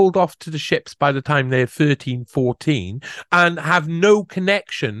 were sold off to the ships by the time they're 13, 14, and have no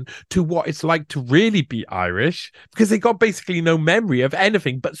connection to what it's like to really be Irish because they got basically no memory of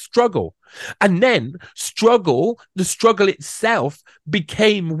anything but struggle. And then the struggle itself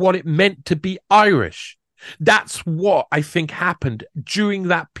became what it meant to be Irish. That's what I think happened during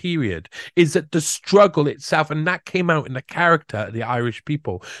that period, is that the struggle itself, and that came out in the character of the Irish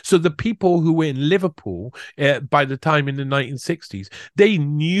people. So the people who were in Liverpool by the time in the 1960s, they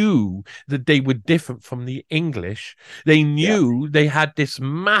knew that they were different from the English. They knew they had this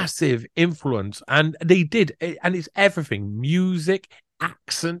massive influence, and they did. And it's everything: music,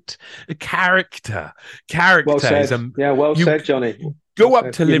 accent, character. Well Character said. is Well you said, Johnny. go Well up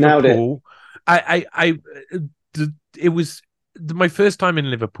said. to You've nailed it. Liverpool. It was my first time in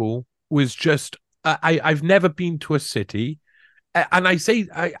Liverpool was just I've never been to a city, and I say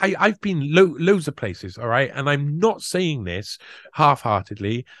I've been loads of places, all right, and I'm not saying this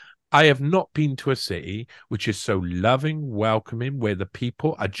half-heartedly. I have not been to a city which is so loving, welcoming, where the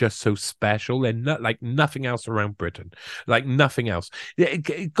people are just so special. They're not like nothing else around Britain, like nothing else.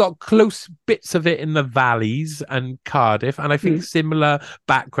 It got close bits of it in the valleys and Cardiff, and I think similar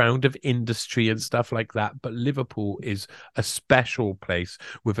background of industry and stuff like that. But Liverpool is a special place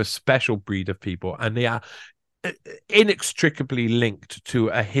with a special breed of people, and they are inextricably linked to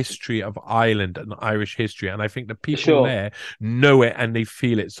a history of Ireland and Irish history, and I think the people there know it and they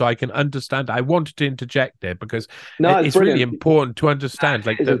feel it. So I can understand. I wanted to interject there because No, it's it's really brilliant. important to understand,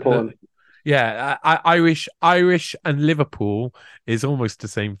 like It's important. Irish and Liverpool is almost the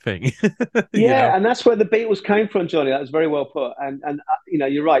same thing. Yeah, and that's where the Beatles came from, Johnny. That was very well put. And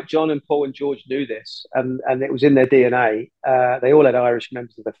you're right. John and Paul and George knew this, and it was in their DNA. They all had Irish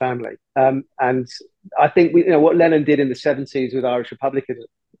members of the family. And I think what Lennon did in the '70s with Irish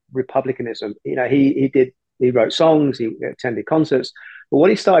republicanism. He wrote songs, he attended concerts. But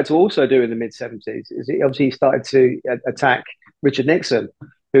what he started to also do in the mid '70s is he started to attack Richard Nixon,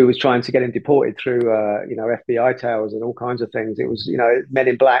 who was trying to get him deported through, FBI tails and all kinds of things. It was, Men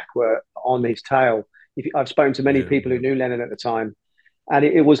in Black were on his tail. I've spoken to many people who knew Lennon at the time, and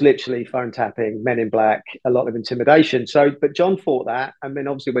it was literally phone tapping, Men in Black, a lot of intimidation. So, but John fought that, and then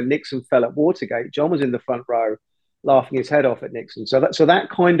obviously when Nixon fell at Watergate, John was in the front row, laughing his head off at Nixon.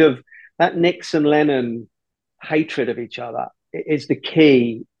 That Nixon Lennon hatred of each other is the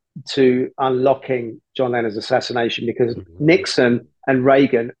key to unlocking John Lennon's assassination, because Nixon and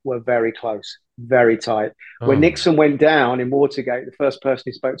Reagan were very close, very tight. When Nixon went down in Watergate, the first person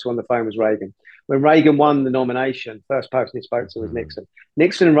he spoke to on the phone was Reagan. When Reagan won the nomination, first person he spoke to was Nixon.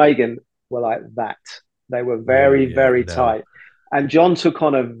 Nixon and Reagan were like that. They were very, very tight. And John took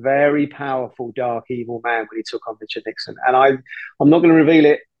on a very powerful, dark, evil man when he took on Richard Nixon. And I'm not going to reveal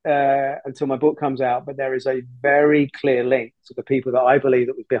it until my book comes out, but there is a very clear link to the people that I believe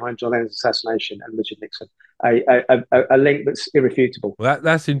that was behind John Lennon's assassination and Richard Nixon. A link that's irrefutable. Well,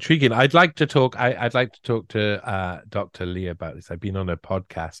 that's intriguing. I'd like to talk. I'd like to talk to Dr. Lee about this. I've been on a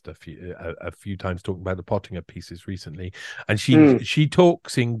podcast a few times talking about the Pottinger pieces recently, and she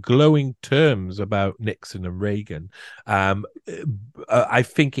talks in glowing terms about Nixon and Reagan. I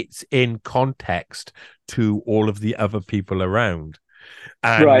think it's in context to all of the other people around,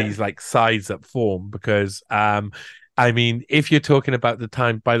 and these like sides that form, because I mean, if you're talking about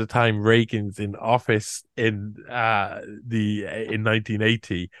by the time Reagan's in office in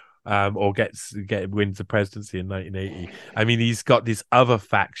 1980, or wins the presidency in 1980, I mean, he's got this other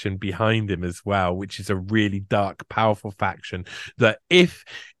faction behind him as well, which is a really dark, powerful faction that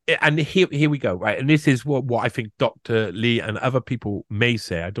and here we go, right? And this is what I think Dr. Lee and other people may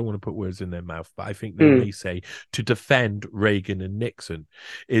say. I don't want to put words in their mouth, but I think they may say to defend Reagan and Nixon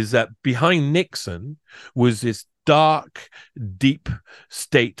is that behind Nixon was this dark, deep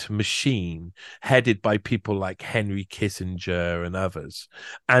state machine headed by people like Henry Kissinger and others.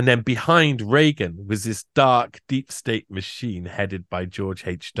 And then behind Reagan was this dark, deep state machine headed by George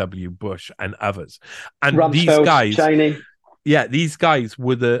H.W. Bush and others. And Rumsfeld, these guys... Cheney. Yeah, these guys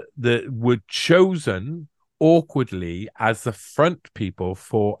were were chosen awkwardly as the front people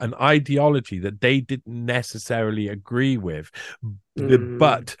for an ideology that they didn't necessarily agree with, the Mm.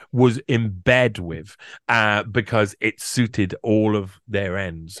 but was in bed with, because it suited all of their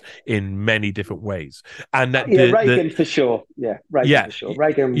ends in many different ways. And that Yeah, the Reagan for sure. Yeah, Reagan yeah, for sure.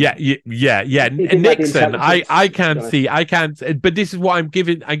 Reagan, yeah. he And didn't have the Nixon, I intelligence, to be can't honest. see, I can't. But this is what I'm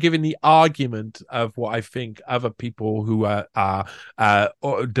giving. I'm giving the argument of what I think other people who are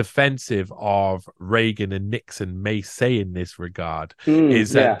defensive of Reagan and Nixon may say in this regard Mm,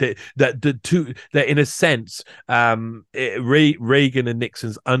 is that yeah. the two that in a sense, Reagan and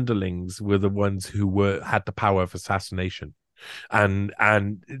Nixon's underlings were the ones who had the power of assassination, and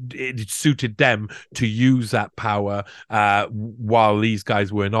it suited them to use that power while these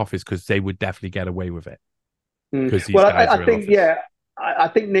guys were in office, because they would definitely get away with it Mm. because these Well, guys I are in think, office. yeah, I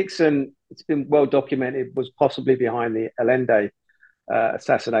think Nixon, it's been well documented, was possibly behind the Allende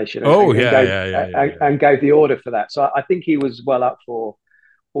assassination, Oh yeah, yeah, yeah, yeah, yeah. and gave the order for that. So I think he was well up for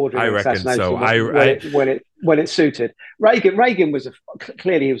ordering I an reckon so. assassination when it suited. Reagan was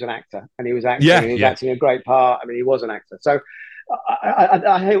clearly he was an actor, and he was acting, Yeah, and he was yeah, acting a great part. I mean, he was an actor. So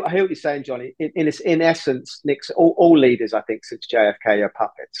I hear what you're saying, Johnny. In essence, Nixon, all leaders, I think, since JFK are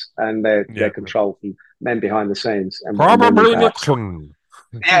puppets, and they're yeah. controlled from men behind the scenes and women, Probably perhaps. Nixon.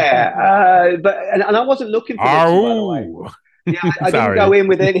 Yeah, and I wasn't looking for Nixon, by the way. Oh, Yeah, I didn't go sorry. in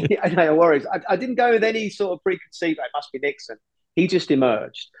with any no worries. I didn't go with any sort of preconceived. It must be Nixon. He just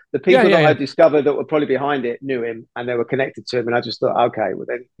emerged. The Yeah, people yeah, that I yeah. discovered that were probably behind it knew him, and they were connected to him. And I just thought, okay, well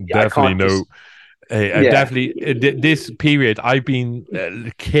then, yeah, I Definitely can't no. just, I yeah, definitely this period. I've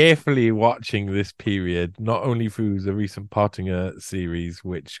been carefully watching this period, not only through the recent Pottinger series,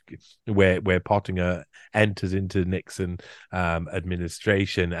 which where Pottinger enters into Nixon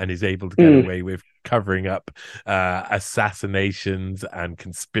administration and is able to get mm, away with covering up assassinations and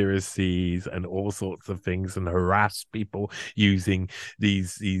conspiracies and all sorts of things, and harass people using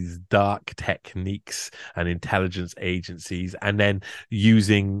these dark techniques and intelligence agencies, and then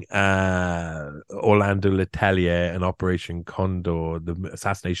using Orlando Letelier and Operation Condor, the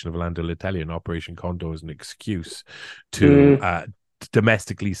assassination of Orlando Letelier and Operation Condor, as an excuse to mm,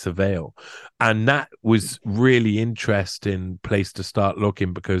 domestically surveil. And that was really interesting place to start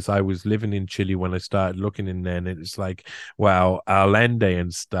looking, because I was living in Chile when I started looking in there, and it's like, well, Allende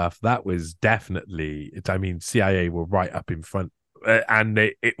and stuff, that was definitely, I mean, CIA were right up in front, and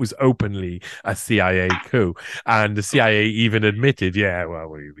it was openly a CIA coup, and the CIA even admitted, yeah, well,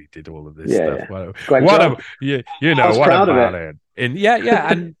 we did all of this yeah, stuff. yeah, great What job. a, I was what proud of about it. it? And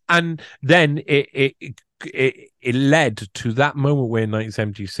yeah, and then it led to that moment where in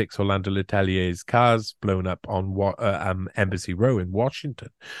 1976 Orlando Letelier's car's blown up on what Embassy Row in Washington,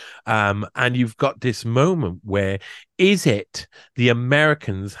 and you've got this moment where, is it the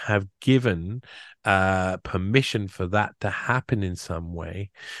Americans have given permission for that to happen in some way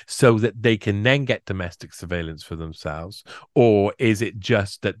so that they can then get domestic surveillance for themselves, or is it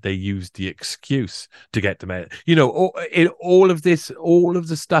just that they use the excuse to get domestic, all of this, all of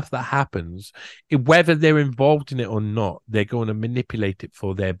the stuff that happens, whether they're involved in it or not, they're going to manipulate it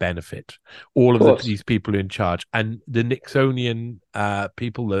for their benefit, all Of of course. these people in charge. And the Nixonian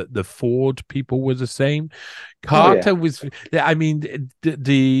people, the Ford people, were the same. Oh yeah, Carter was, I mean,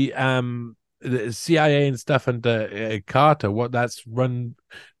 the CIA and stuff under Carter, what that's run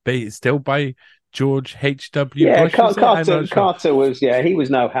still by George H.W. yeah. Bush, is it? I'm not sure. Carter was, yeah, he was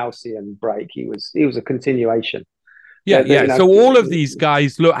no halcyon break. He was a continuation. Yeah, You yeah. know, So all of these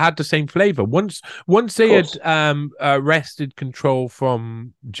guys had the same flavor. Once of they had course. wrested control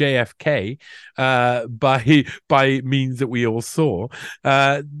from JFK by means that we all saw,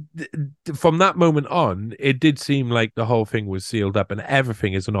 from that moment on, it did seem like the whole thing was sealed up, and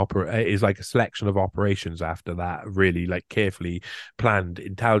everything is like a selection of operations after that, really like carefully planned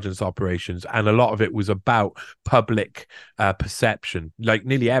intelligence operations, and a lot of it was about public perception. Like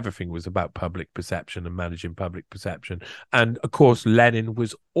nearly everything was about public perception and managing public perception. And of course, Lennon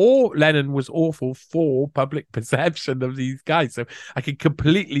was awful for public perception of these guys. So I can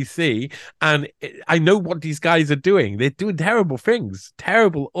completely see, and I know what these guys are doing. They're doing terrible things,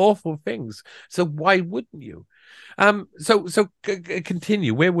 terrible, awful things. So why wouldn't you?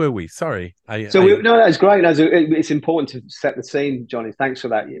 Continue. Where were we? Sorry, No, that's great. It's important to set the scene, Johnny. Thanks for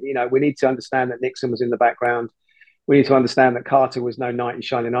that. We need to understand that Nixon was in the background. We need to understand that Carter was no knight in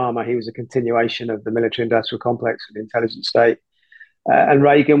shining armor. He was a continuation of the military-industrial complex of the intelligence state. And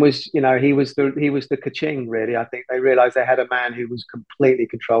Reagan was, he was the ka-ching. Really, I think they realized they had a man who was completely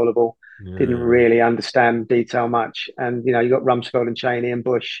controllable, didn't yeah, really understand detail much, and you got Rumsfeld and Cheney and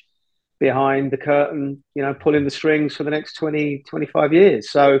Bush behind the curtain, pulling the strings for the next 20, 25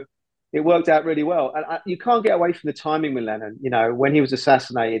 years. So it worked out really well. And you can't get away from the timing with Lennon. When he was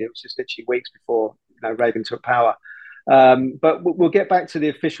assassinated, it was just literally weeks before Reagan took power. But we'll get back to the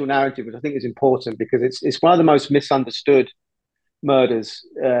official narrative, which I think is important because it's one of the most misunderstood murders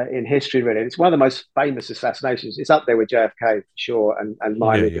in history. Really, it's one of the most famous assassinations. It's up there with JFK for sure, and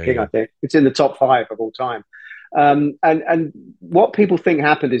Martin Yeah, Luther yeah, King. yeah. I think it's in the top five of all time. And what people think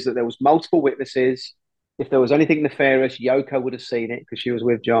happened is that there was multiple witnesses. If there was anything nefarious, Yoko would have seen it because she was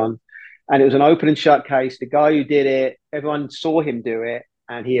with John, and it was an open and shut case. The guy who did it, everyone saw him do it,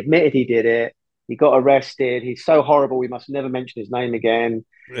 and he admitted he did it. He got arrested. He's so horrible. We must never mention his name again.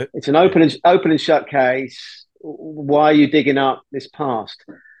 It's an Yeah. open and shut case. Why are you digging up this past?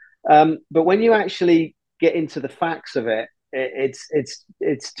 But when you actually get into the facts of it,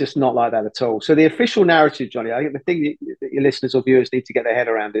 it's just not like that at all. So the official narrative, Johnny, I think the thing that your listeners or viewers need to get their head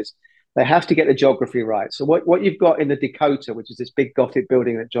around is they have to get the geography right. So what you've got in the Dakota, which is this big Gothic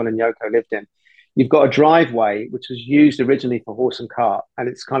building that John and Yoko lived in, you've got a driveway which was used originally for horse and cart, and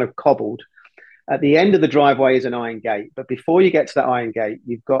it's kind of cobbled. At the end of the driveway is an iron gate, but before you get to that iron gate,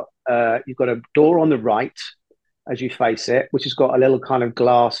 you've got a door on the right as you face it, which has got a little kind of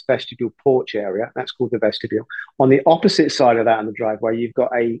glass vestibule porch area. That's called the vestibule. On the opposite side of that in the driveway, you've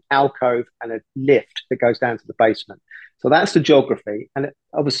got a alcove and a lift that goes down to the basement. So that's the geography. And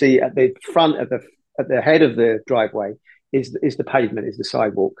obviously at the front of at the head of the driveway is the pavement, is the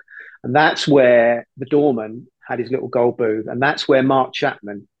sidewalk. And that's where the doorman had his little gold booth. And that's where Mark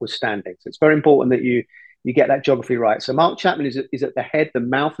Chapman was standing. So it's very important that you get that geography right. So Mark Chapman is at the head, the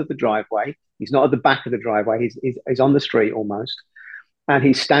mouth of the driveway. He's not at the back of the driveway. He's on the street almost. And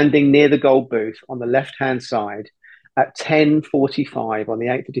he's standing near the gold booth on the left-hand side at 10:45 on the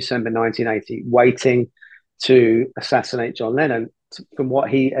 8th of December, 1980, waiting to assassinate John Lennon from what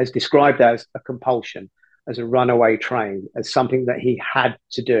he has described as a compulsion, as a runaway train, as something that he had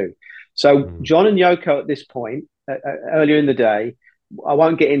to do. So Mm. John and Yoko at this point, earlier in the day, I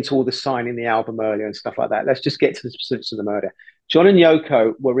won't get into all the signing the album earlier and stuff like that. Let's just get to the specifics of the murder. John and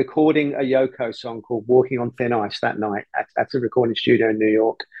Yoko were recording a Yoko song called Walking on Thin Ice that night at a recording studio in New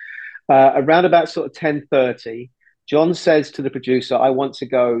York. Around about sort of 10:30, John says to the producer, I want to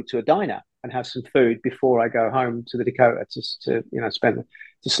go to a diner and have some food before I go home to the Dakota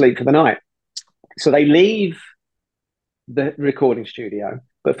to sleep for the night. So they leave the recording studio,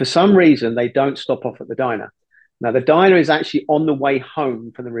 but for some reason they don't stop off at the diner. Now, the diner is actually on the way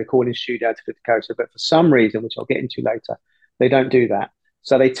home from the recording studio to the Dakota, but for some reason, which I'll get into later, they don't do that.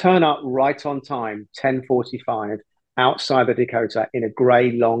 So they turn up right on time, 10:45, outside the Dakota in a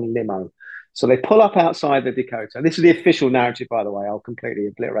grey long limo. So they pull up outside the Dakota. This is the official narrative, by the way. I'll completely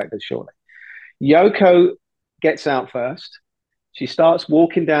obliterate this shortly. Yoko gets out first. She starts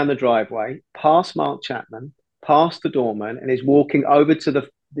walking down the driveway, past Mark Chapman, past the doorman, and is walking over to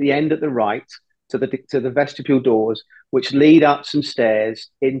the end at the right to the vestibule doors, which lead up some stairs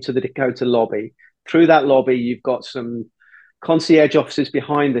into the Dakota lobby. Through that lobby, you've got some concierge offices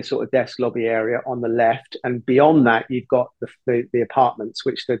behind the sort of desk lobby area on the left, and beyond that, you've got the apartments,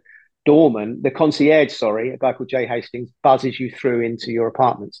 which the concierge, sorry, a guy called Jay Hastings, buzzes you through into your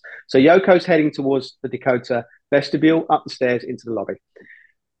apartments. So Yoko's heading towards the Dakota vestibule, up the stairs into the lobby.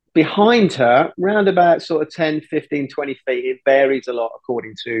 Behind her, round about sort of 10, 15, 20 feet, it varies a lot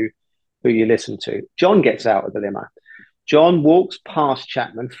according to who you listen to. John gets out of the limo. John walks past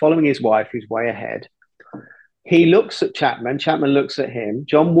Chapman, following his wife, who's way ahead. He looks at Chapman. Chapman looks at him.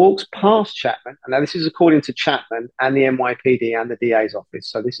 John walks past Chapman. And now this is according to Chapman and the NYPD and the DA's office.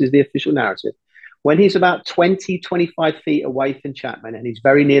 So this is the official narrative. When he's about 20, 25 feet away from Chapman and he's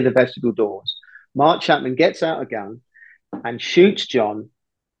very near the vestibule doors, Mark Chapman gets out a gun and shoots John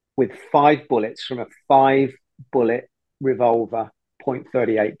with 5 bullets from a 5-bullet revolver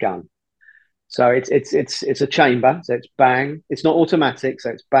 .38 gun. So it's a chamber. So it's bang. It's not automatic. So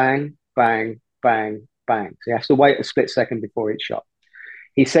it's bang, bang, bang, bang. So he has to wait a split second before each shot.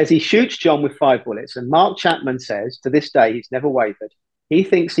 He says he shoots John with 5 bullets, and Mark Chapman says to this day he's never wavered. He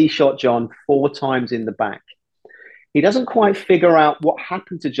thinks he shot John 4 times in the back. He doesn't quite figure out what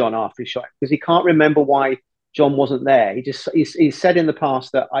happened to John after he shot him because he can't remember why John wasn't there. He's said in the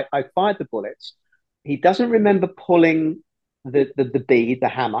past that I fired the bullets. He doesn't remember pulling the bead, the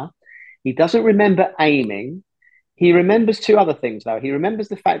hammer. He doesn't remember aiming. He remembers 2 other things, though. He remembers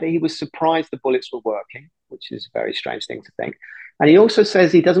the fact that he was surprised the bullets were working, which is a very strange thing to think. And he also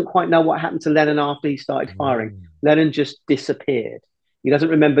says he doesn't quite know what happened to Lennon after he started firing. Mm. Lennon just disappeared. He doesn't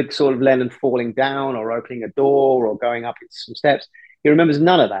remember sort of Lennon falling down or opening a door or going up some steps. He remembers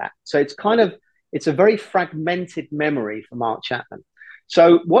none of that. So it's a very fragmented memory for Mark Chapman.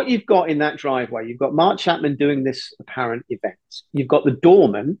 So what you've got in that driveway, you've got Mark Chapman doing this apparent event. You've got the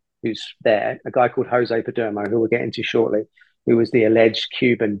doorman who's there, a guy called Jose Padermo, who we'll get into shortly, who was the alleged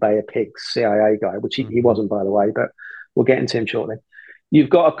Cuban Bay of Pigs CIA guy, which he wasn't, by the way. But We'll get into him shortly. You've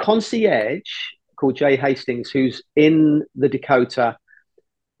got a concierge called Jay Hastings who's in the Dakota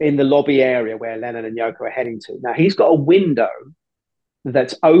in the lobby area where Lennon and Yoko are heading to. Now, he's got a window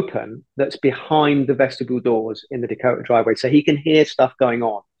that's open that's behind the vestibule doors in the Dakota driveway. So he can hear stuff going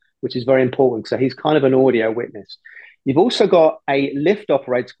on, which is very important. So he's kind of an audio witness. You've also got a lift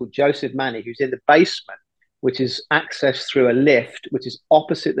operator called Joseph Manny, who's in the basement, which is accessed through a lift, which is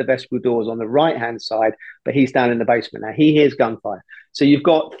opposite the vestibule doors on the right-hand side, but he's down in the basement. Now, he hears gunfire. So you've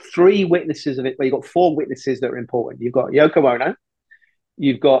got three witnesses of it, well, you've got four witnesses that are important. You've got Yoko Ono,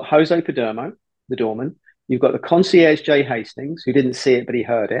 you've got Jose Padermo, the doorman, you've got the concierge Jay Hastings, who didn't see it, but he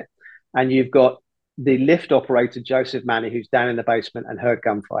heard it, and you've got the lift operator Joseph Manny, who's down in the basement and heard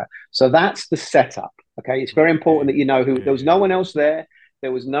gunfire. So that's the setup. Okay, it's very important that you know who. There was no one else there.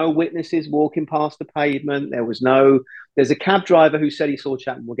 There was no witnesses walking past the pavement. There's a cab driver who said he saw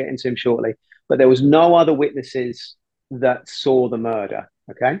Chapman. We'll get into him shortly. But there was no other witnesses that saw the murder.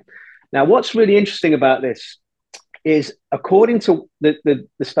 Okay. Now, what's really interesting about this is, according to the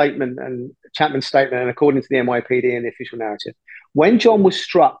statement and Chapman's statement, and according to the NYPD and the official narrative, when John was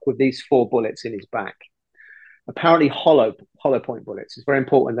struck with these four bullets in his back, apparently hollow point bullets. It's very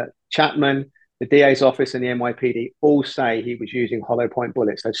important that Chapman, the DA's office, and the NYPD all say he was using hollow point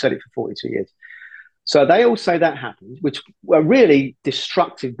bullets. They've said it for 42 years. So they all say that happened, which were really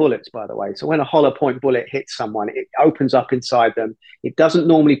destructive bullets, by the way. So when a hollow point bullet hits someone, it opens up inside them. It doesn't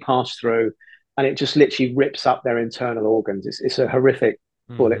normally pass through, and it just literally rips up their internal organs. It's a horrific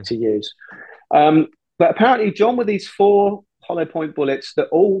bullet to use. But apparently, John, with these four hollow point bullets that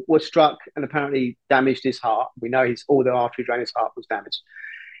all were struck and apparently damaged his heart. We know all the artery drain in his heart was damaged.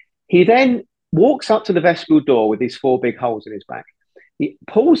 He then walks up to the vestibule door with these four big holes in his back. He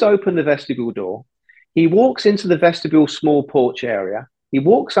pulls open the vestibule door. He walks into the vestibule small porch area. He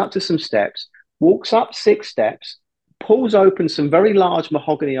walks up to some steps, walks up 6 steps, pulls open some very large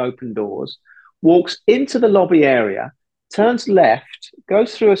mahogany open doors, walks into the lobby area, turns left,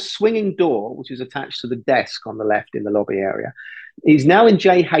 goes through a swinging door, which is attached to the desk on the left in the lobby area. He's now in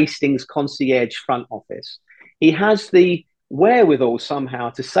Jay Hastings' concierge front office. He has the wherewithal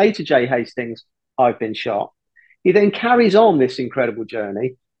somehow to say to Jay Hastings, "I've been shot." He then carries on this incredible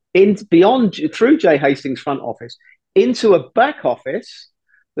journey through Jay Hastings' front office into a back office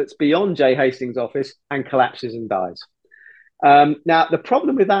that's beyond Jay Hastings' office and collapses and dies. Now, the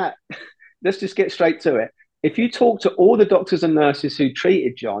problem with that, let's just get straight to it. If you talk to all the doctors and nurses who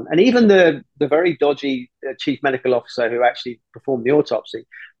treated John, and even the very dodgy chief medical officer who actually performed the autopsy,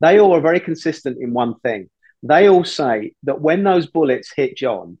 they all are very consistent in one thing. They all say that when those bullets hit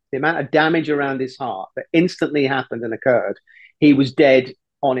John, the amount of damage around his heart that instantly happened and occurred, he was dead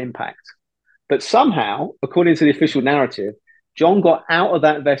on impact. But somehow, according to the official narrative, John got out of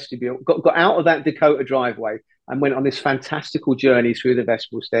that vestibule, got out of that Dakota driveway, and went on this fantastical journey through the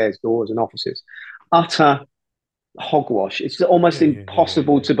vestibule stairs, doors, and offices. Utter hogwash. It's almost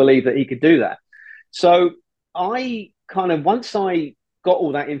impossible to believe that he could do that. So once I got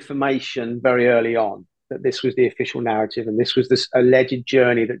all that information very early on, that this was the official narrative and this was this alleged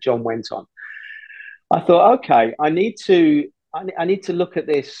journey that John went on, I thought, okay, I need to look at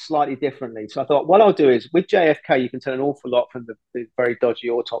this slightly differently. So I thought, what I'll do is, with JFK, you can tell an awful lot from the very dodgy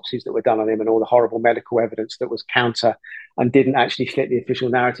autopsies that were done on him and all the horrible medical evidence that was counter and didn't actually fit the official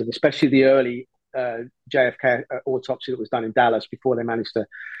narrative, especially the early JFK autopsy that was done in Dallas before they managed to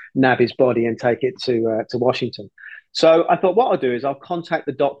nab his body and take it to Washington. So I thought, what I'll do is I'll contact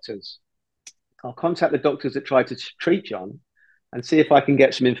the doctors. I'll contact the doctors that tried to treat John and see if I can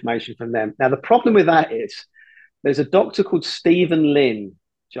get some information from them. Now, the problem with that is there's a doctor called Stephen Lynn,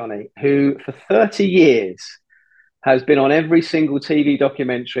 Johnny, who for 30 years has been on every single TV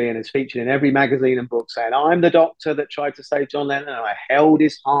documentary and is featured in every magazine and book saying, "I'm the doctor that tried to save John Lennon, and I held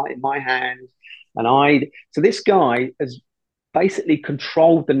his heart in my hands." So this guy has basically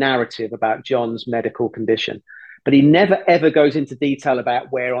controlled the narrative about John's medical condition, but he never ever goes into detail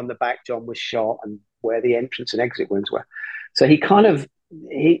about where on the back John was shot and where the entrance and exit wounds were. So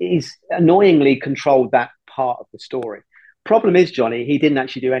he's annoyingly controlled that part of the story. Problem is, Johnny, he didn't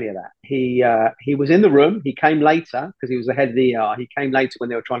actually do any of that. He was in the room. He came later because he was the head of the ER. He came later when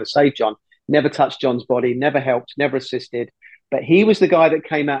they were trying to save John. Never touched John's body, never helped, never assisted. But he was the guy that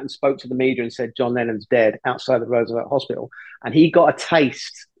came out and spoke to the media and said John Lennon's dead outside the Roosevelt Hospital. And he got a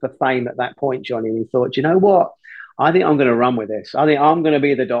taste for fame at that point, Johnny. And he thought, you know what? I think I'm going to run with this. I think I'm going to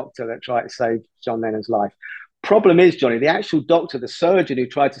be the doctor that tried to save John Lennon's life. Problem is, Johnny, the actual doctor, the surgeon who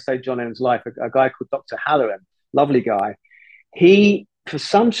tried to save John Lennon's life, a guy called Dr. Halloran, lovely guy, he, for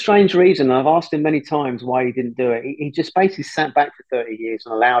some strange reason, I've asked him many times why he didn't do it, he just basically sat back for 30 years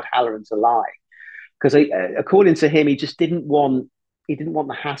and allowed Halloran to lie. because according to him, he didn't want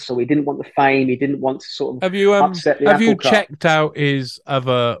the hassle, he didn't want the fame, he didn't want to sort of upset the have you apple cart. checked out his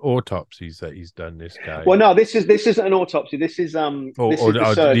other autopsies that he's done, this guy? Well, no, this isn't an autopsy. This is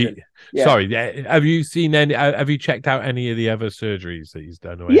the surgeon. Yeah, Sorry, have you seen any? Have you checked out any of the other surgeries that he's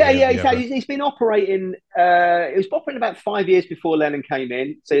done, or yeah, any of yeah. the other? He's been operating. He was operating about 5 years before Lennon came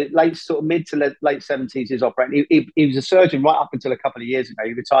in. So late, sort of mid to late 70s, he was operating. He was a surgeon right up until a couple of years ago.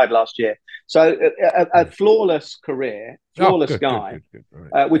 He retired last year. So a flawless career, Oh, flawless good, good, guy, good, good.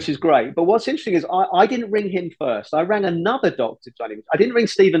 All right, which is excellent. great. But what's interesting is I didn't ring him first. I rang another doctor, Johnny. I didn't ring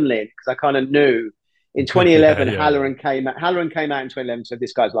Stephen Lynn because I kind of knew. In Yeah, 2011, yeah. Halloran came out. Halloran came out in 2011 and said,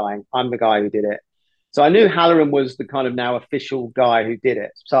 "This guy's lying. I'm the guy who did it." So I knew Halloran was the kind of now official guy who did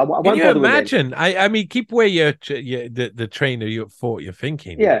it. So I Can won't you bother with him. imagine? I mean, keep away the trainer you thought you're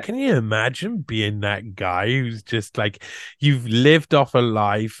thinking. But Yeah, can you imagine being that guy who's just like you've lived off a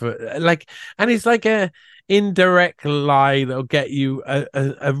life, like, and it's like a indirect lie that'll get you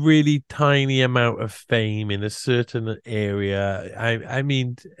a really tiny amount of fame in a certain area. I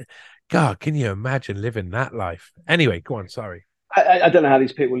mean, God, can you imagine living that life? Anyway, go on. Sorry. I don't know how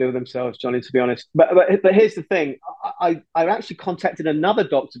these people live with themselves, Johnny. To be honest, but here's the thing: I actually contacted another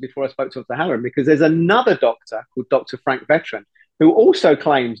doctor before I spoke to Dr. Halloran because there's another doctor called Dr. Frank Veteran who also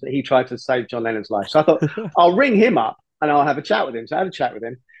claims that he tried to save John Lennon's life. So I thought I'll ring him up and I'll have a chat with him. So I had a chat with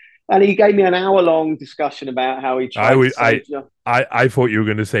him, and he gave me an hour-long discussion about how he I tried to would save John. I thought you were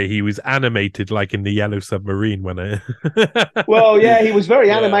going to say he was animated like in the Yellow Submarine when I Well, yeah, he was very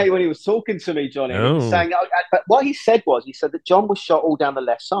yeah. animated when he was talking to me, Johnny. And he was Oh. saying, but what he said that John was shot all down the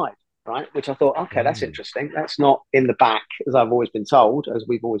left side, right? Which I thought, okay, that's Mm. interesting. That's not in the back, as I've always been told, as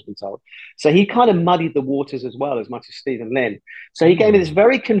we've always been told. So he kind of muddied the waters as well, as much as Stephen Lynn. So he gave me this Mm.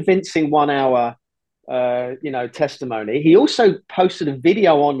 very convincing 1 hour, testimony. He also posted a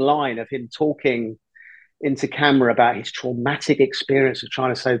video online of him talking into camera about his traumatic experience of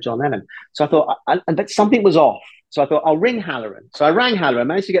trying to save John Lennon. So I thought, but something was off. So I thought, I'll ring Halloran. So I rang Halloran,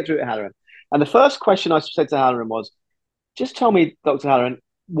 managed to get through to Halloran. And the first question I said to Halloran was, just tell me, Dr. Halloran,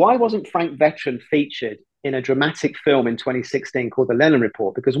 why wasn't Frank Veteran featured in a dramatic film in 2016 called The Lennon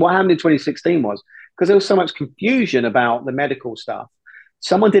Report? Because what happened in 2016 was, because there was so much confusion about the medical stuff,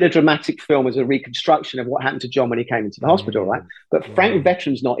 someone did a dramatic film as a reconstruction of what happened to John when he came into the hospital, right? Mm. But Frank Mm.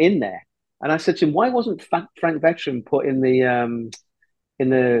 Veteran's not in there. And I said to him, why wasn't Frank Veteran put in the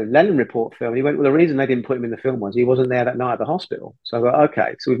Lennon Report film? He went, well, the reason they didn't put him in the film was he wasn't there that night at the hospital. So I thought,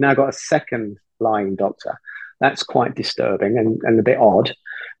 okay, so we've now got a second lying doctor. That's quite disturbing and a bit odd.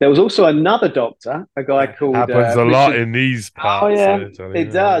 There was also another doctor, a guy called Happens a lot Richard. in these Oh parts. yeah, Tony.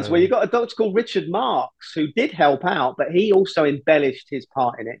 it does. Well, you got a doctor called Richard Marks who did help out, but he also embellished his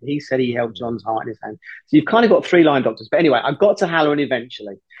part in it. He said he held John's heart in his hand. So you've kind of got three line doctors. But anyway, I got to Halloran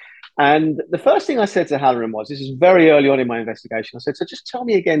eventually. And the first thing I said to Halloran was, this is very early on in my investigation. I said, so just tell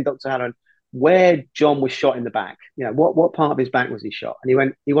me again, Dr. Halloran, where John was shot in the back. You know, what part of his back was he shot? And he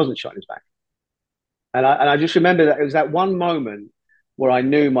went, he wasn't shot in his back. And I just remember that it was that one moment where I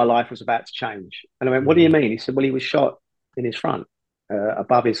knew my life was about to change. And I went, what do you Mm. mean? He said, well, he was shot in his front,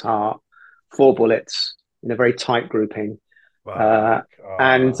 above his heart, 4 bullets in a very tight grouping. Fuck. Uh,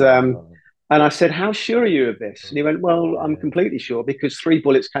 and and I said, how sure are you of this? And he went, well, I'm completely sure because 3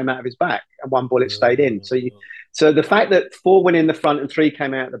 bullets came out of his back and 1 bullet stayed in. So the fact that 4 went in the front and 3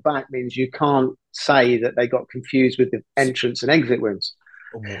 came out the back means you can't say that they got confused with the entrance and exit wounds.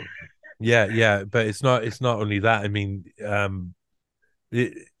 Yeah, yeah, but it's not only that. I mean,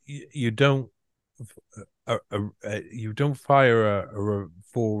 you don't you don't fire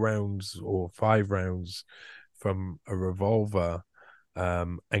 4 rounds or 5 rounds from a revolver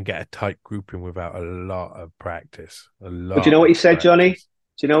and get a tight grouping without a lot of practice. A But do you lot know what he of said, Johnny? practice.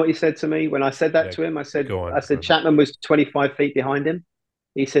 Do you know what he said to me when I said that Yeah, to him? go I on. Go said on. Chapman was 25 feet behind him.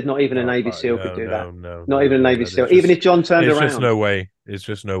 He said not even a Oh Navy fuck! SEAL could No, do that. no, no, Not no, even a no, Navy no. SEAL. Even if John turned There's just around, no way. There's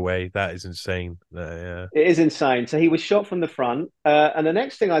just no way. That is insane. Yeah. it is insane. So he was shot from the front. And the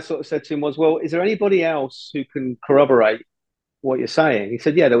next thing I sort of said to him was, well, is there anybody else who can corroborate what you're saying? He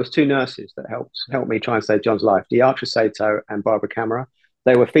said, yeah, there was 2 nurses that helped me try and save John's life, Deatra Sato and Barbara Camera.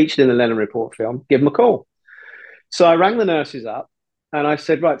 They were featured in the Lennon Report film. Give them a call. So I rang the nurses up and I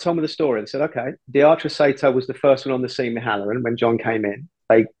said, right, tell me the story. They said, okay, Deatra Sato was the first one on the scene with Halloran when John came in.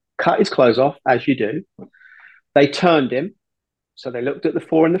 They cut his clothes off, as you do. They turned him. So they looked at the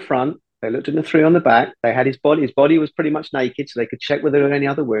 4 in the front. They looked at the 3 on the back. They had his body. His body was pretty much naked, so they could check whether there were any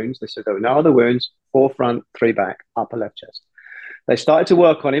other wounds. They said there were no other wounds. 4 front, 3 back, upper left chest. They started to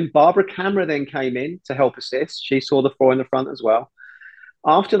work on him. Barbara Camera then came in to help assist. She saw the 4 in the front as well.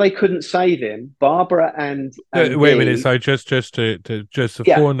 After they couldn't save him, Barbara and Wait a minute. Dee, So just the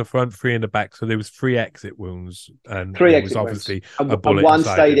yeah, four in the front, three in the back. So there was three exit wounds, and three there was exit wounds, obviously and, a and bullet one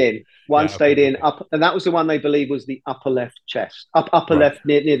inside stayed him. in. One Yeah. Okay. stayed in Okay. up, and that was the one they believe was the upper left chest, upper Right. left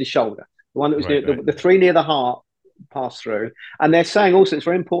near the shoulder. The one that was near Right. Right. the three near the heart passed through. And they're saying also it's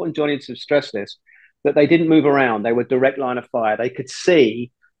very important, Johnny, to stress this, that they didn't move around. They were direct line of fire. They could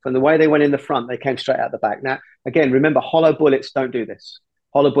see from the way they went in the front, they came straight out the back. Now, again, remember, hollow bullets don't do this.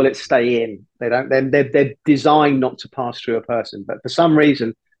 Hollow bullets stay in. They don't. They're designed not to pass through a person. But for some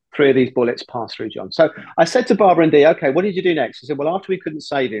reason, three of these bullets passed through John. So I said to Barbara and Dee, okay, what did you do next? He said, well, after we couldn't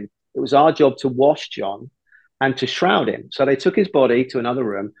save him, it was our job to wash John and to shroud him. So they took his body to another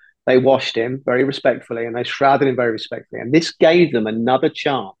room. They washed him very respectfully and they shrouded him very respectfully. And this gave them another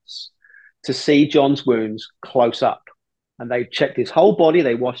chance to see John's wounds close up. And they checked his whole body.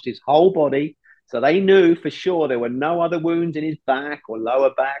 They washed his whole body. So they knew for sure there were no other wounds in his back or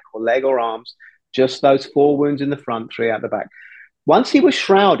lower back or leg or arms, just those four wounds in the front, three out the back. Once he was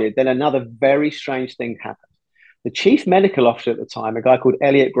shrouded, then another very strange thing happened. The chief medical officer at the time, a guy called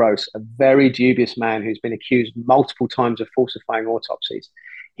Elliot Gross, a very dubious man who's been accused multiple times of falsifying autopsies,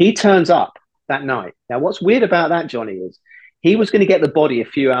 he turns up that night. Now, what's weird about that, Johnny, is he was going to get the body a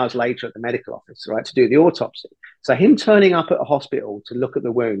few hours later at the medical office, right, to do the autopsy. So him turning up at a hospital to look at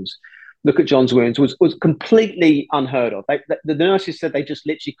the wounds, look at John's wounds, was completely unheard of. The nurses said they just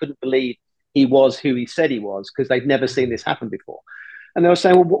literally couldn't believe he was who he said he was because they'd never seen this happen before. And they were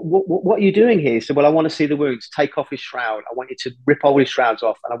saying, well, what are you doing here? He said, well, I want to see the wounds. Take off his shroud. I want you to rip all his shrouds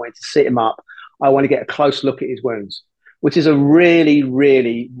off and I want you to sit him up. I want to get a close look at his wounds, which is a really,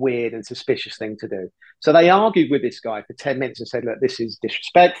 really weird and suspicious thing to do. So they argued with this guy for 10 minutes and said, look, this is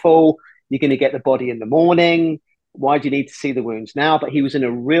disrespectful. You're going to get the body in the morning. Why do you need to see the wounds now? But he was in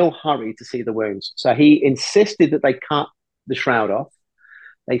a real hurry to see the wounds. So he insisted that they cut the shroud off.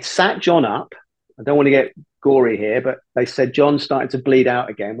 They sat John up. I don't want to get gory here, but they said John started to bleed out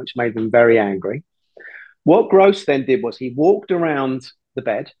again, which made them very angry. What Gross then did was he walked around the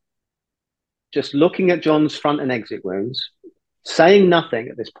bed, just looking at John's front and exit wounds, saying nothing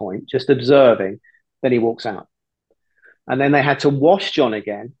at this point, just observing. Then he walks out. And then they had to wash John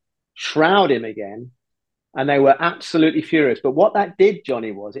again, shroud him again, and they were absolutely furious. But what that did,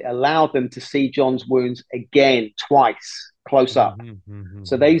 Johnny, was it allowed them to see John's wounds again, twice, close up.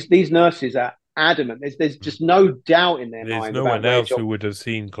 So these nurses are adamant. There's just no doubt in their There's mind no about one where else John. who would have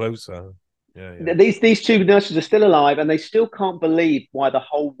seen closer. Yeah. Yeah. These two nurses are still alive, and they still can't believe why the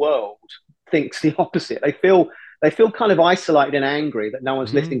whole world thinks the opposite. They feel kind of isolated and angry that no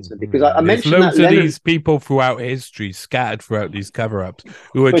one's listening to them because I There's mentioned that loads of Lennon these people throughout history, scattered throughout these cover-ups,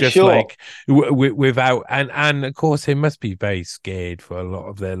 who are for just sure. like without, and of course they must be very scared for a lot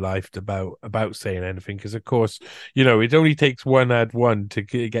of their life about saying anything, because of course it only takes one add one to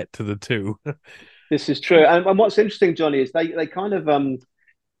get to the two. This is true, and what's interesting, Johnny, is they kind of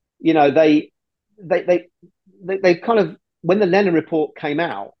you know they they, they kind of when the Lennon report came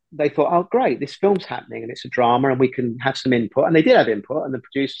out, they thought, oh great, this film's happening and it's a drama and we can have some input, and they did have input, and the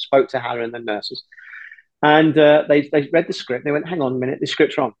producer spoke to Hannah and the nurses, and they read the script. They went, hang on a minute, the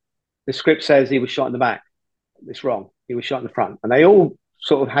script's wrong. The script says he was shot in the back. It's wrong. He was shot in the front, and they all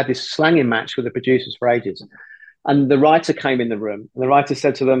sort of had this slanging match with the producers for ages. And the writer came in the room, and the writer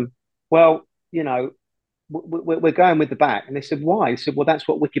said to them, well, we're going with the back. And they said, why? He said, well, that's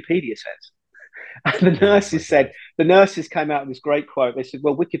what Wikipedia says. And Oh my god. the nurses came out with this great quote. They said,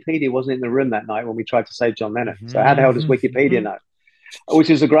 well, Wikipedia wasn't in the room that night when we tried to save John Lennon. So how the hell does Wikipedia know? Which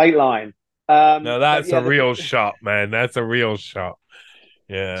is a great line. No, But that's a yeah, real shot, man. That's a real shot.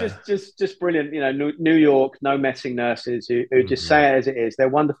 Yeah. just brilliant. New York, no messing nurses who just Hmm. say it as it is. They're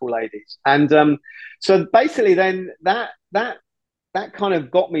wonderful ladies. And so basically, then that kind of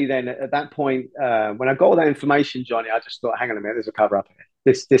got me then at that point when I got all that information, Johnny. I just thought, hang on a minute, there's a cover up here.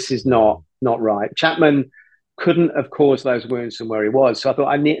 This is not right. Chapman couldn't have caused those wounds from where he was. So I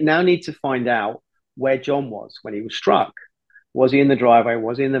thought now need to find out where John was when he was struck. Was he in the driveway?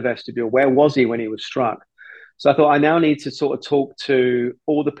 Was he in the vestibule? Where was he when he was struck? So I thought I now need to sort of talk to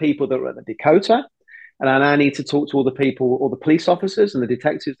all the people that were at the Dakota, and I now need to talk to all the people, all the police officers and the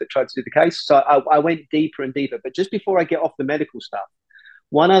detectives that tried to do the case. So I went deeper and deeper. But just before I get off the medical stuff,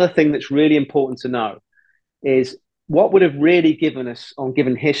 one other thing that's really important to know is what would have really given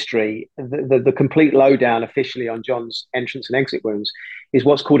history the complete lowdown officially on John's entrance and exit wounds is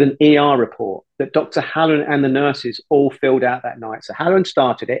what's called an ER report that Dr. Halloran and the nurses all filled out that night. So Halloran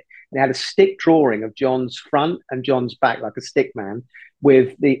started it and it had a stick drawing of John's front and John's back, like a stick man,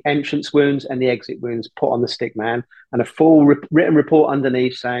 with the entrance wounds and the exit wounds put on the stick man, and a full written report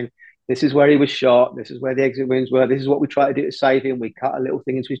underneath saying This is where he was shot. This is where the exit wounds were. This is what we try to do to save him. We cut a little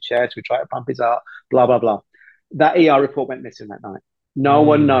thing into his chest. We try to pump his heart, blah, blah, blah. That ER report went missing that night. No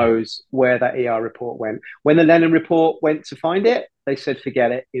one Mm. knows where that ER report went. When the Lennon report went to find it, they said,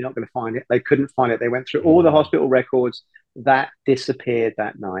 forget it. You're not going to find it. They couldn't find it. They went through all the Mm. hospital records. That disappeared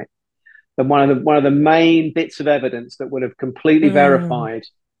that night. And one of the main bits of evidence that would have completely verified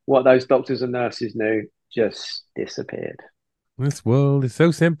what those doctors and nurses knew just disappeared. This world is so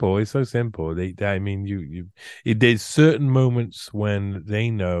simple. It's so simple. I mean, there's certain moments when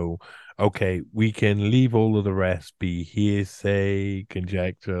they know, okay, we can leave all of the rest be hearsay,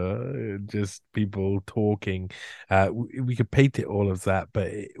 conjecture, just people talking. We could paint it all as that,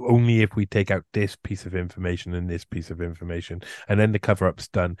 but only if we take out this piece of information and this piece of information, and then the cover up's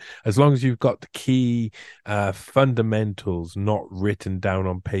done. As long as you've got the key fundamentals not written down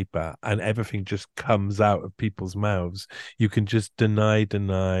on paper, and everything just comes out of people's mouths, you can just deny,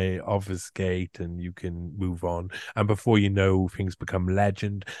 obfuscate, and you can move on. And before you know, things become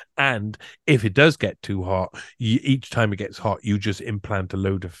legend. And if it does get too hot, each time it gets hot, you just implant a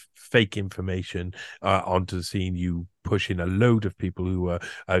load of fake information onto the scene. You push in a load of people who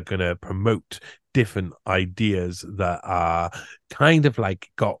are going to promote different ideas that are kind of like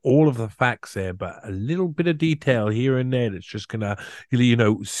got all of the facts there, but a little bit of detail here and there that's just gonna,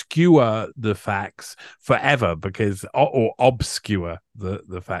 skewer the facts forever, because or obscure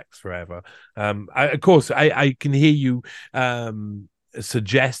the facts forever. Of course, I can hear you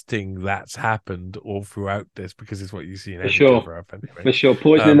suggesting that's happened all throughout this, because it's what you see in For every sure. cover up anyway. For sure.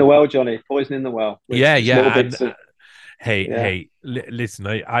 Poison in the Um, well, Johnny. Poison in the well with yeah, just little yeah, and bits of, hey, yeah. listen,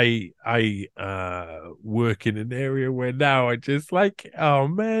 I work in an area where now I just like, oh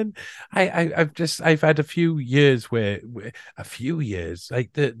man, I've had a few years where a few years,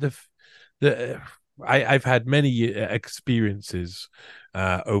 like the I've had many experiences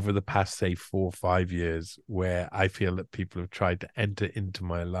over the past, say, 4 or 5 years, where I feel that people have tried to enter into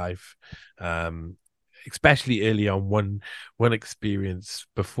my life, especially early on. One experience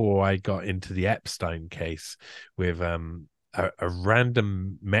before I got into the Epstein case with a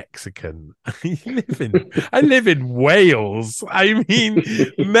random Mexican. I live in Wales. I mean,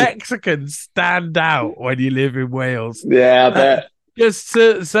 Mexicans stand out when you live in Wales. Yeah, I bet. Just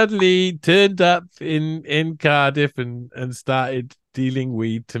suddenly turned up in Cardiff and started dealing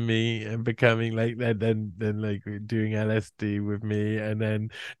weed to me, and becoming like that, then like doing LSD with me, and then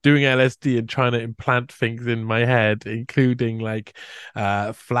doing LSD and trying to implant things in my head, including like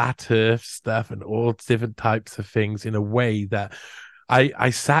flat earth stuff and all different types of things, in a way that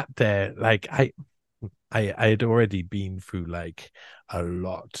I sat there like I had already been through like a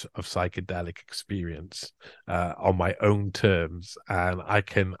lot of psychedelic experience on my own terms, and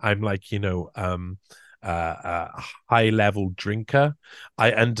I'm like, a high level drinker.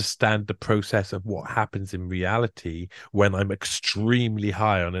 I understand the process of what happens in reality when I'm extremely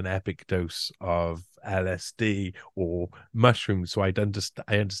high on an epic dose of LSD or mushrooms. So I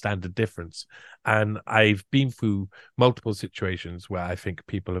understand the difference. And I've been through multiple situations where I think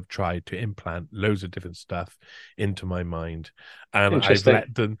people have tried to implant loads of different stuff into my mind, and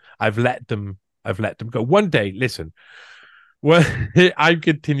Interesting. I've let them go. One day, listen, well, I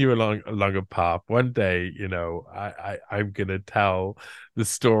continue along a path. One day, I'm gonna tell the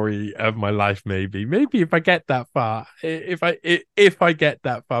story of my life. Maybe if I get that far, if I get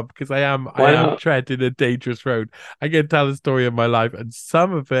that far, because I Why am not? treading a dangerous road. I can tell the story of my life, and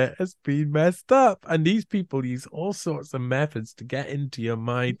some of it has been messed up. And these people use all sorts of methods to get into your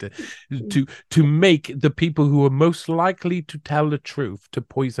mind, to make the people who are most likely to tell the truth to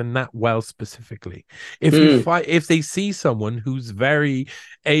poison that well specifically. Mm. If they see someone who's very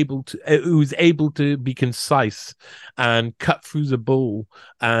who's able to be concise and cut through the bull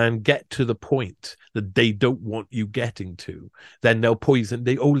and get to the point that they don't want you getting to, then they'll poison.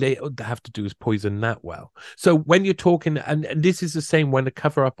 All they have to do is poison that well. So when you're talking, and this is the same when the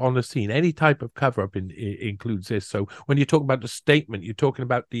cover up on the scene, any type of cover up includes this. So when you talk about the statement, you're talking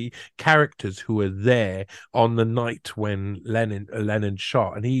about the characters who are there on the night when Lennon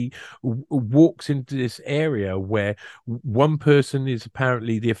shot, and he walks into this area where one person is,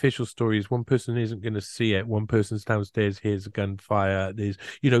 apparently the official story is, one person isn't going to see it, one person's downstairs, hears a gunfire, there's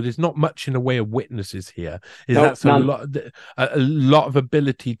not much in the way of witnesses here. Is Nope, that's none. a lot of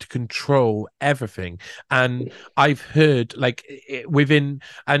ability to control everything. And I've heard, like, within,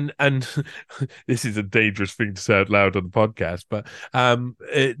 and this is a dangerous thing to say out loud on the podcast, but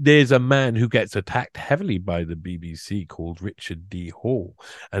there's a man who gets attacked heavily by the BBC called Richard D. Hall,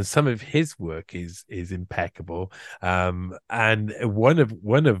 and some of his work is impeccable. And one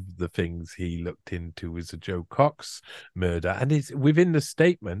of the things he looked into was the Joe Cox murder, and it's within the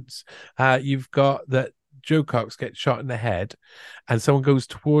statements, you've got that Joe Cox gets shot in the head, and someone goes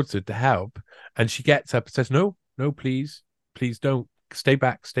towards her to help, and she gets up and says, "No, no, please, please don't. Stay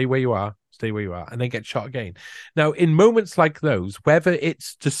back. Stay where you are. Stay where you are," and then get shot again. Now, in moments like those, whether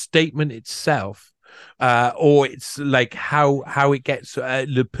it's the statement itself, or it's like how it gets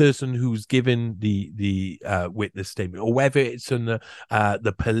the person who's given the witness statement, or whether it's in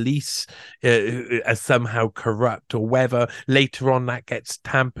the police are somehow corrupt, or whether later on that gets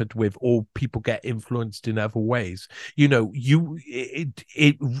tampered with, or people get influenced in other ways. It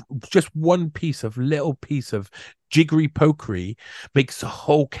just one little piece of jiggery pokery makes the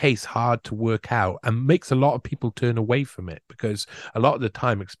whole case hard to work out, and makes a lot of people turn away from it, because a lot of the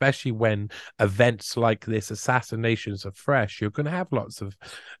time, especially when events like this, assassinations, are fresh, you're going to have lots of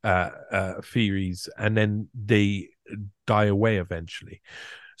theories, and then they die away eventually.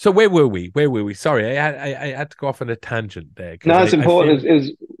 So where were we? Sorry, I had to go off on a tangent there, because No, it's I feel, important.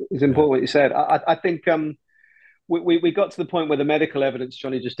 It's yeah. important what you said. I think we got to the point where the medical evidence,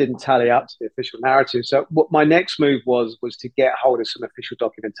 Johnny, just didn't tally up to the official narrative. So what my next move was to get hold of some official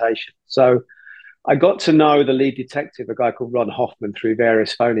documentation. So I got to know the lead detective, a guy called Ron Hoffman, through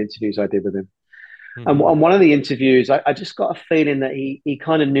various phone interviews I did with him. And Mm-hmm. on one of the interviews, I just got a feeling that he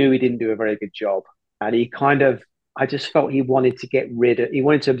kind of knew he didn't do a very good job. And I just felt he wanted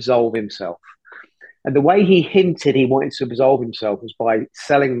to absolve himself. And the way he hinted he wanted to absolve himself was by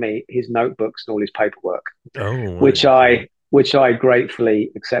selling me his notebooks and all his paperwork, Oh, right, okay. which I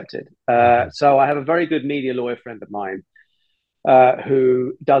gratefully accepted. Mm-hmm. So I have a very good media lawyer friend of mine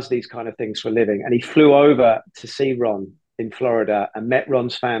who does these kind of things for a living, and he flew over to see Ron in Florida and met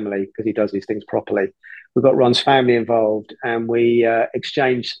Ron's family because he does these things properly. We got Ron's family involved, and we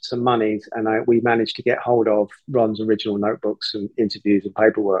exchanged some monies, and we managed to get hold of Ron's original notebooks and interviews and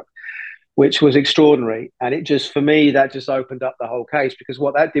paperwork, which was extraordinary. And it just, for me, that just opened up the whole case, because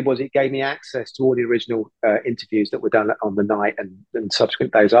what that did was it gave me access to all the original interviews that were done on the night and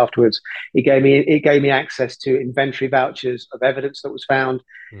subsequent days afterwards. It gave me access to inventory vouchers of evidence that was found.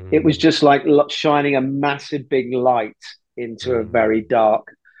 It was Mm-hmm. just like shining a massive big light into a very dark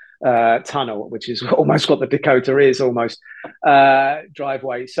tunnel, which is almost what the Dakota is, almost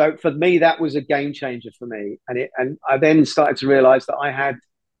driveway. So for me, that was a game changer for me, and I then started to realize that I had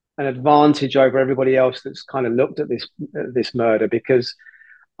an advantage over everybody else that's kind of looked at this murder, because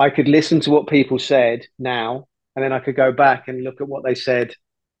I could listen to what people said now, and then I could go back and look at what they said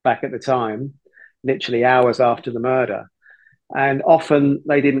back at the time, literally hours after the murder. And often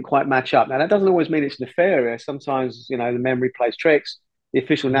they didn't quite match up. Now, that doesn't always mean it's nefarious. Sometimes, the memory plays tricks. The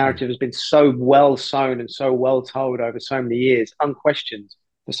official Mm-hmm. narrative has been so well sewn and so well told over so many years, unquestioned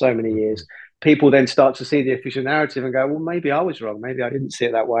for so many Mm-hmm. years. People then start to see the official narrative and go, well, maybe I was wrong. Maybe I didn't see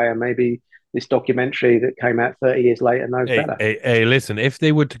it that way. And maybe this documentary that came out 30 years later knows Hey, better. hey, hey, listen, if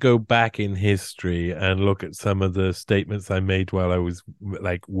they were to go back in history and look at some of the statements I made while I was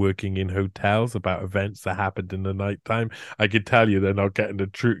like working in hotels about events that happened in the nighttime, I could tell you they're not getting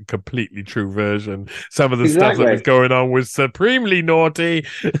the completely true version. Some of the stuff that was Exactly. going on was supremely naughty,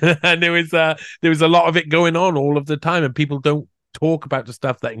 and there was a lot of it going on all of the time, and people don't talk about the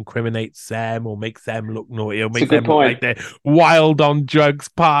stuff that incriminates them or makes them look naughty or It's a makes good them look point. like they're wild on drugs,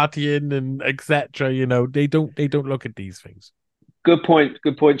 partying and etc. They don't look at these things. Good point.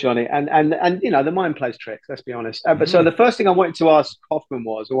 Good point, Johnny. And the mind plays tricks. Let's be honest. But so the Mm. first thing I wanted to ask Hoffman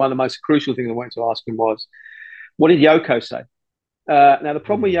was, or one of the most crucial things I wanted to ask him was, what did Yoko say? Now the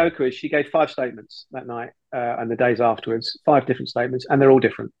problem with Mm. Yoko is she gave 5 statements that night and the days afterwards, 5 different statements, and they're all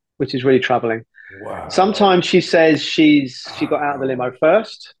different, which is really troubling. Wow. Sometimes she says she got out of the limo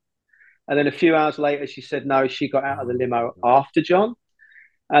first, and then a few hours later she said no, she got out of the limo after John,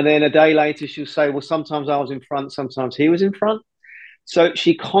 and then a day later she'll say, well, sometimes I was in front, sometimes he was in front. So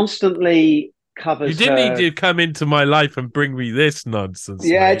she constantly You covers didn't need her. to come into my life and bring me this nonsense,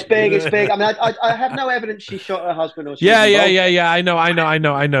 Yeah, it's mate. big. It's big. I mean, I have no evidence she shot her husband or she was Yeah, yeah, involved. yeah, yeah. I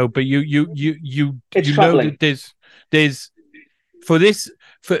know. But It's you know troubling. that there's for this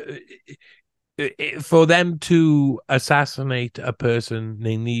for them to assassinate a person,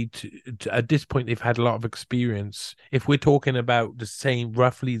 they need at this point, they've had a lot of experience. If we're talking about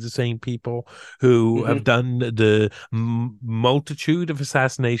roughly the same people who have Mm-hmm. done the multitude of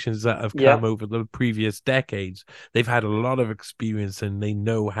assassinations that have come Yeah. over the previous decades, they've had a lot of experience, and they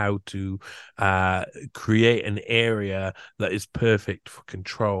know how to create an area that is perfect for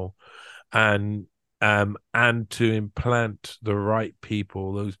control. And to implant the right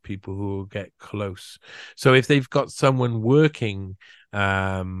people, those people who will get close. So if they've got someone working,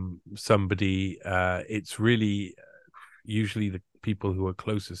 somebody, it's really usually people who are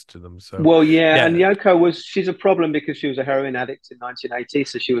closest to them. So Well, yeah, and yeah. she's a problem because she was a heroin addict in 1980,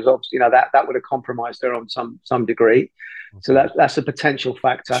 so she was obviously, that would have compromised her on some degree. So Mhm. that's a potential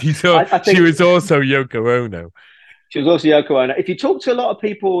factor. I She think was also Yoko Ono. she was also Yoko Ono. If you talk to a lot of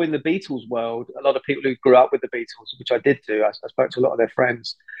people in the Beatles world, a lot of people who grew up with the Beatles, which I did do, I spoke to a lot of their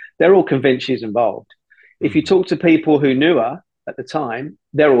friends, they're all convinced she's involved. If you Mhm. talk to people who knew her at the time,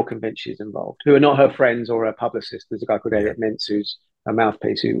 they're all convinced she's involved, who are not her friends or her publicist. There's a guy called Yeah. Elliot Mintz who's a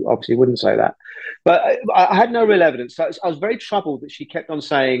mouthpiece who obviously wouldn't say that. But I had no real evidence. So I was very troubled that she kept on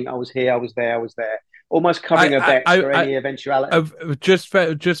saying, I was here, I was there, I was there, almost covering her bets for any eventuality. Just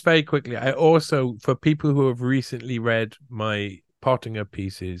very quickly, I also, for people who have recently read my Pottinger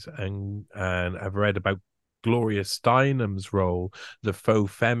pieces and have read about Gloria Steinem's role, the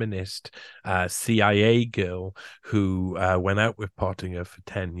faux feminist CIA girl who went out with Pottinger for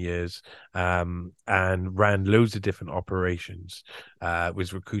 10 years and ran loads of different operations,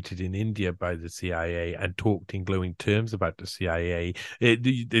 was recruited in India by the CIA and talked in glowing terms about the CIA.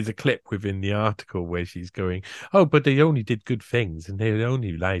 There's a clip within the article where she's going, oh, but they only did good things and they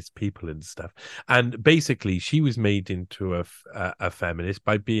only nice people and stuff. And basically, she was made into a feminist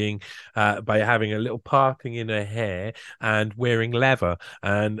by being by having a little parting in her hair and wearing leather,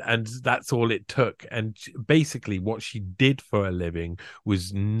 and that's all it took. And basically, what she did for a living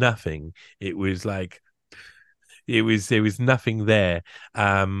was nothing. It was like there was nothing there.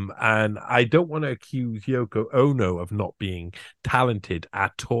 And I don't want to accuse Yoko Ono of not being talented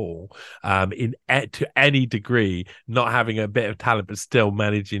at all, to any degree, not having a bit of talent, but still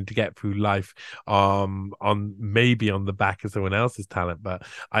managing to get through life, on maybe on the back of someone else's talent. But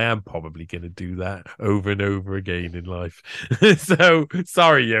I am probably going to do that over and over again in life. So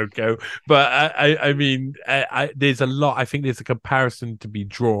sorry, Yoko, but I mean, there's a lot. I think there's a comparison to be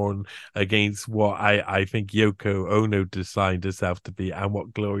drawn against what I think Yoko Ono designed herself to be and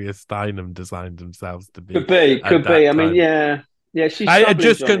what Gloria Steinem designed themselves to be Could be, at could be. that I mean, time. yeah, yeah, she's I struggling,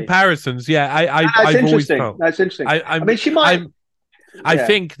 just Johnny. comparisons. Yeah, That's I've always interesting. felt That's interesting. I I'm mean, she might, I'm I yeah.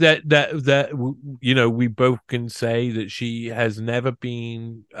 think that we both can say that she has never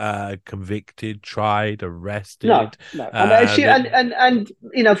been convicted, tried, No, arrested. no. I mean, she That and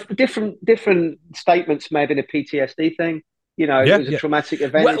different statements may have been a PTSD thing. It Yeah, was a yeah. traumatic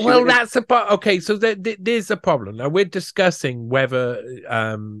event that she Well, witnessed. that's a okay. So there's a problem. Now we're discussing whether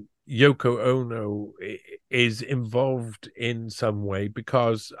Yoko Ono is involved in some way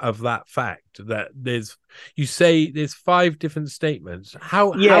because of that fact that you say there's five different statements. Yeah,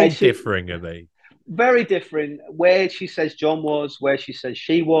 How differing are they? very different. Where she says John was, where she says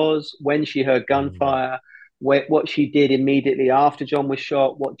she was, when she heard Mm. gunfire, what she did immediately after John was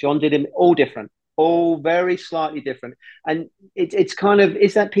shot, what John did, all different, all very slightly different. And it's kind of,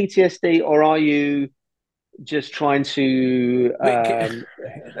 is that PTSD or are you just trying to?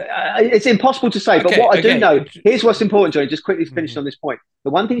 It's impossible to say. But Okay, what I do okay. know, here's what's important, Johnny. Just quickly finish Mhm. on this point.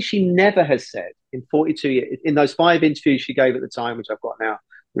 The one thing she never has said in 42 years, in those 5 interviews she gave at the time, which I've got now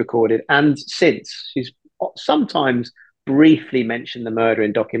recorded, and since she's sometimes briefly mentioned the murder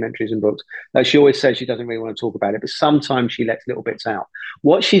in documentaries and books. She always says she doesn't really want to talk about it, but sometimes she lets little bits out.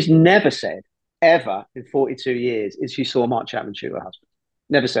 What she's never said ever in 42 years is she saw Mark Chapman shoot her husband.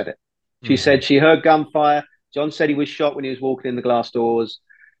 Never said it. She Mhm. said she heard gunfire. John said he was shot when he was walking in the glass doors.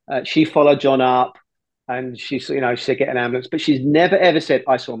 She followed John up and she said, get an ambulance. But she's never, ever said,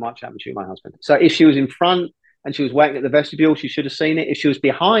 I saw Mark Chapman shoot my husband. So if she was in front and she was waiting at the vestibule, she should have seen it. If she was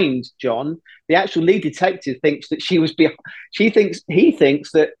behind John, the actual lead detective thinks that she was behind. He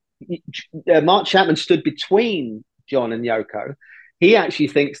thinks that Mark Chapman stood between John and Yoko. He actually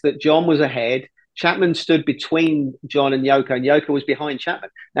thinks that John was ahead. Chapman stood between John and Yoko was behind Chapman.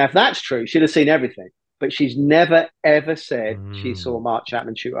 Now, if that's true, she'd have seen everything. But she's never, ever said she saw Mm. Mark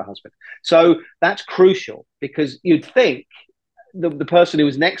Chapman shoot her husband. So that's crucial because you'd think the person who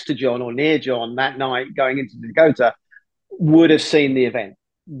was next to John or near John that night going into the Dakota would have seen the event.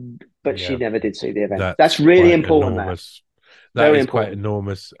 But she Yeah, never did see the event. That's that's really quite important, that. enormous. That Very is quite important.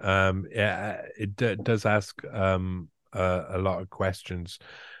 enormous. Yeah, does ask a lot of questions.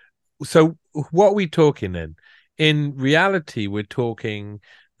 So, what are we talking then? In reality, we're talking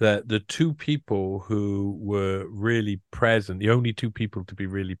that the two people who were really present, the only two people to be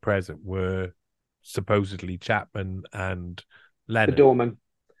really present, were supposedly Chapman and The Lennon doorman.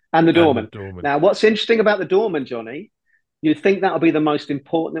 And the and the doorman. doorman. Now, what's interesting about the doorman, Johnny, you'd think that'll be the most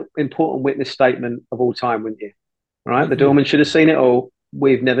important witness statement of all time, wouldn't you? All right, the Mm-hmm. doorman should have seen it all.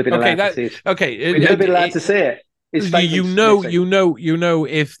 We've never been Okay, allowed to that see it. We've okay. never been allowed to see it. His statement's missing. You know,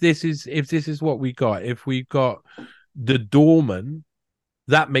 if this is what we got, if we got the doorman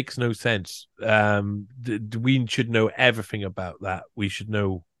That makes no sense. We should know everything about that. We should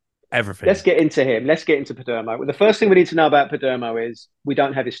know Let's everything. get into him. Let's get into Padermo. Well, the first thing we need to know about Padermo is we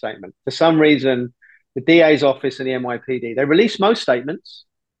don't have his statement. For some reason, the DA's office and the NYPD, they release most statements,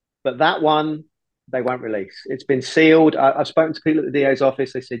 but that one they won't release. It's been sealed. I've spoken to people at the DA's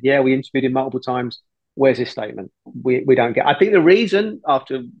office. They said, yeah, we interviewed him multiple times. Where's his statement? We don't get. I think the reason,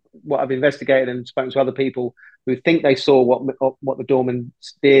 after what I've investigated and spoken to other people who think they saw what the doorman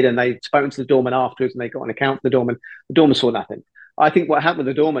did, and they've spoken to the doorman afterwards, and they got an account for the doorman saw nothing. I think what happened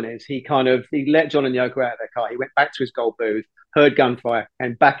with the doorman is he let John and Yoko out of their car. He went back to his gold booth, heard gunfire,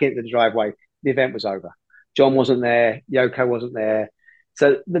 and back into the driveway. The event was over. John wasn't there. Yoko wasn't there.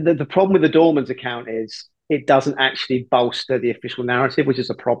 So the problem with the doorman's account is it doesn't actually bolster the official narrative, which is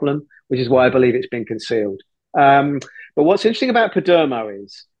a problem, which is why I believe it's been concealed. But what's interesting about Padermo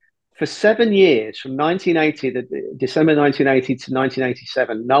is for 7 years, from 1980, December 1980 to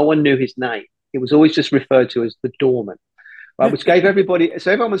 1987, no one knew his name. It was always just referred to as the doorman, right? Which gave everybody,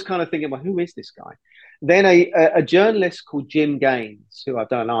 so everyone was kind of thinking, well, who is this guy? Then a journalist called Jim Gaines, who I've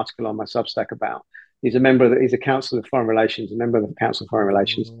done an article on my Substack about, he's a council of foreign relations, a member of the council of foreign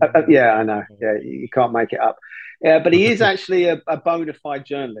relations. Yeah, I know. Yeah, you can't make it up. Yeah, but he is actually a bona fide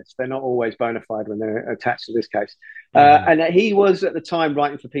journalist. They're not always bona fide when they're attached to this case. And he was at the time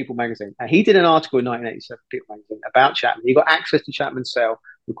writing for People magazine. And he did an article in 1987 for People magazine about Chapman. He got access to Chapman's cell,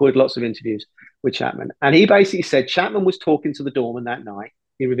 recorded lots of interviews with Chapman. And he basically said Chapman was talking to the doorman that night.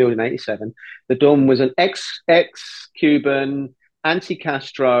 He revealed in 87. The doorman was an ex-Cuban,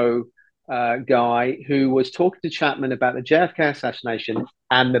 anti-Castro guy who was talking to Chapman about the JFK assassination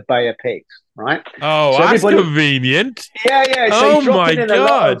and the Bay of Pigs, right? Oh, So that's everybody, convenient. yeah. So Oh he's my dropping in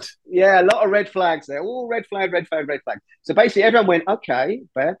God. a lot of red flags there. All red flag, red flag, red flag. So basically, everyone went, okay,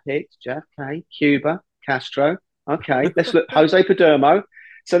 Bay of Pigs, JFK, Cuba, Castro. Okay, let's look, Jose Padermo.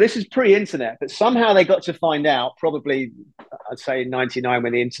 So this is pre-internet, but somehow they got to find out, probably, I'd say in 99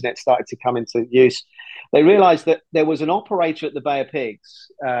 when the internet started to come into use, they realized that there was an operator at the Bay of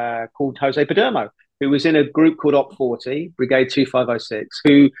Pigs called Jose Padermo, who was in a group called Op 40, Brigade 2506,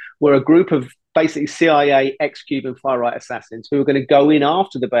 who were a group of basically CIA ex-Cuban far-right assassins who were going to go in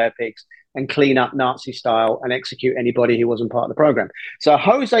after the Bay of Pigs and clean up Nazi style and execute anybody who wasn't part of the program. So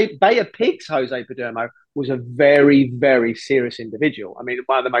Bay of Pigs Jose Padermo was a very, very serious individual. I mean,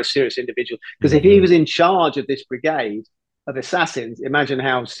 one of the most serious individuals, because if he was in charge of this brigade of assassins, imagine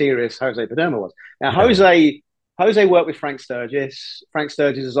how serious Jose Padermo was. Now, Yeah. Jose worked with Frank Sturgis. Frank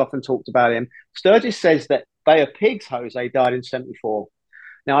Sturgis has often talked about him. Sturgis says that Bay of Pigs Jose died in 74.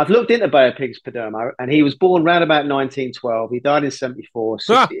 Now, I've looked into Bay of Pigs Padermo, and he was born around about 1912. He died in 74.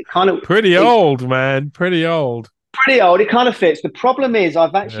 So Ah, it kind of, pretty it, old, man. Pretty old. pretty old. It kind of fits. The problem is,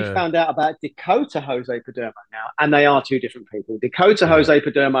 I've actually Yeah. found out about Dakota Jose Padermo now, and they are two different people. Dakota Yeah. Jose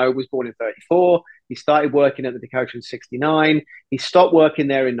Padermo was born in 34. He started working at the Dakota in 69. He stopped working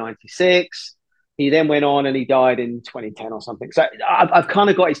there in 96. He then went on and he died in 2010 or something. So I've kind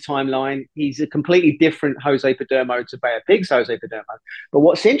of got his timeline. He's a completely different Jose Padermo to Bay of Pigs Jose Padermo. But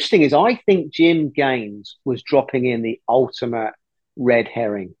what's interesting is I think Jim Gaines was dropping in the ultimate red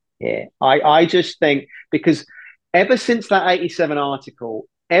herring here. I just think because ever since that 87 article,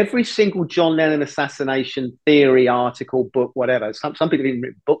 every single John Lennon assassination theory article, book, whatever, some people have even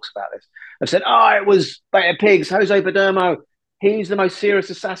written books about this, have said, oh, it was Bay of Pigs, Jose Padermo. He's the most serious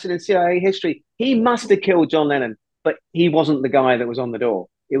assassin in CIA history. He must have killed John Lennon, but he wasn't the guy that was on the door.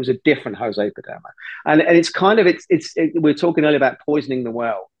 It was a different Jose Padermo. And it's kind of, we were talking earlier about poisoning the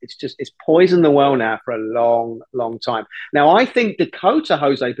well. It's poisoned the well now for a long, long time. Now, I think Dakota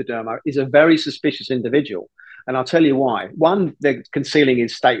Jose Padermo is a very suspicious individual. And I'll tell you why. One, they're concealing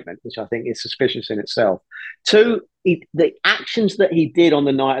his statement, which I think is suspicious in itself. Two, the actions that he did on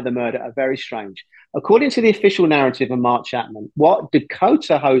the night of the murder are very strange. According to the official narrative of Mark Chapman, what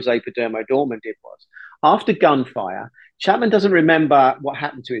Dakota Jose Padermo Dorman did was, after gunfire, Chapman doesn't remember what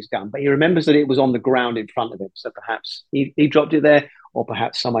happened to his gun, but he remembers that it was on the ground in front of him. So perhaps he dropped it there, or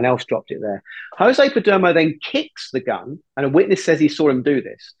perhaps someone else dropped it there. Jose Padermo then kicks the gun, and a witness says he saw him do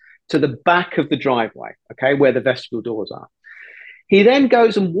this, to the back of the driveway, okay, where the vestibule doors are. He then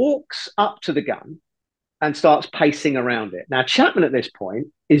goes and walks up to the gun and starts pacing around it. Now, Chapman at this point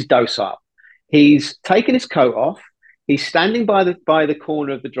is docile. He's taken his coat off. He's standing by the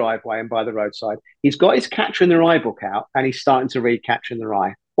corner of the driveway and by the roadside. He's got his Catcher in the Rye book out, and he's starting to read Catcher in the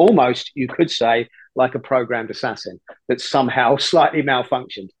Rye. Almost, you could say, like a programmed assassin that somehow slightly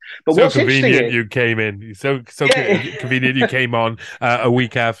malfunctioned. But So what's interesting convenient is, you came in. yeah, Convenient you came on a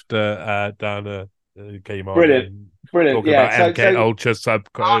week after Dana came on. brilliant. And Brilliant. talking Yeah. about So MK so Ultra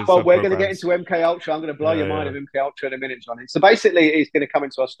well, we're going to get subprograms. into MK Ultra. I'm going to blow your Yeah, mind yeah. of MK Ultra in a minute, Johnny. So basically, it's going to come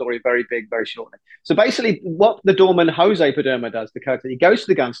into our story very big, very shortly. So basically, what the doorman Jose Padermo does, Dakota, he goes to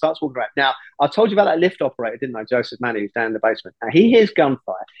the gun, starts walking around. Now, I told you about that lift operator, didn't I, Joseph Manny, who's down in the basement. Now, he hears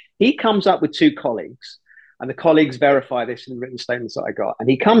gunfire. He comes up with two colleagues, and the colleagues verify this in the written statements that I got. And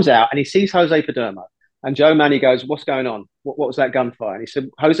he comes out and he sees Jose Padermo. And Joe Manny goes, "What's going on? What was that gunfire?" And he said,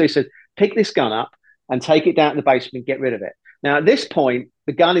 Jose said, "Pick this gun up and take it down to the basement, get rid of it." Now, at this point,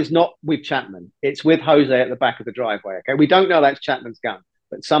 the gun is not with Chapman. It's with Jose at the back of the driveway. Okay. We don't know that's Chapman's gun,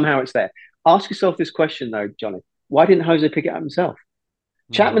 but somehow it's there. Ask yourself this question, though, Johnny. Why didn't Jose pick it up himself?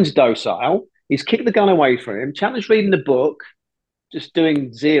 Mm. Chapman's docile. He's kicked the gun away from him. Chapman's reading the book, just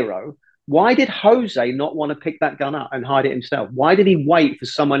doing zero. Why did Jose not want to pick that gun up and hide it himself? Why did he wait for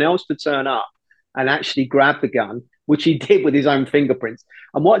someone else to turn up and actually grab the gun, which he did with his own fingerprints?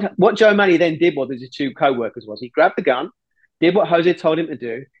 And what Joe Manny then did was his two co-workers was he grabbed the gun, did what Jose told him to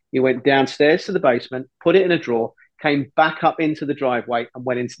do. He went downstairs to the basement, put it in a drawer, came back up into the driveway and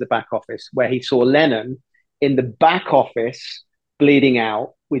went into the back office where he saw Lennon in the back office bleeding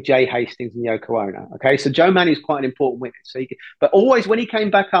out with Jay Hastings and Yoko Ono. Okay, so Joe Manny is quite an important witness. But always when he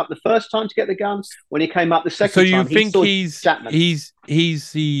came back up the first time to get the gun, when he came up the So second you time, he think saw Chapman.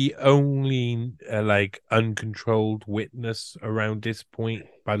 he's the only like uncontrolled witness around this point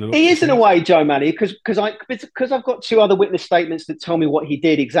by the He looks of is in a things? way, Joe Manny, because I've got two other witness statements that tell me what he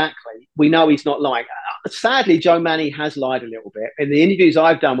did exactly. We know he's not lying. Sadly, Joe Manny has lied a little bit. In the interviews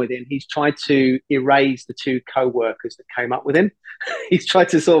I've done with him, he's tried to erase the two co-workers that came up with him. He's tried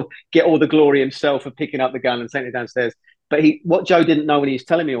to sort of get all the glory himself for picking up the gun and taking it downstairs. But what Joe didn't know when he was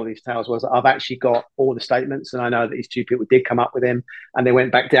telling me all these tales was I've actually got all the statements, and I know that these two people did come up with him, and they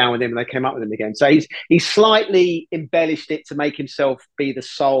went back down with him, and they came up with him again. So he's slightly embellished it to make himself be the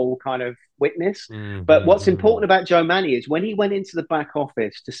sole kind of witness. But what's Mm-hmm. important about Joe Manny is when he went into the back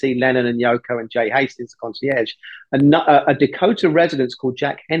office to see Lennon and Yoko and Jay Hastings, the concierge, a Dakota resident called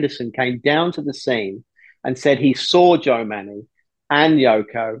Jack Henderson came down to the scene and said he saw Joe Manny and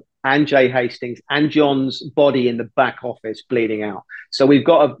Yoko and Jay Hastings and John's body in the back office bleeding out. So we've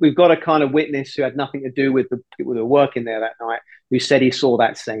got a kind of witness who had nothing to do with the people who were working there that night who said he saw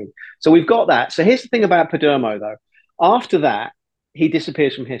that scene. So we've got that. So here's the thing about Padermo though. After that, he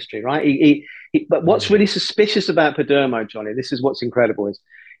disappears from history, right? But what's Mm. really suspicious about Padermo, Johnny, this is what's incredible, is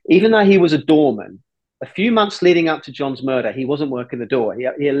even though he was a doorman, a few months leading up to John's murder, he wasn't working the door.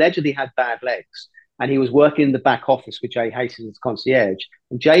 He allegedly had bad legs and he was working in the back office with Jay Hastings as concierge.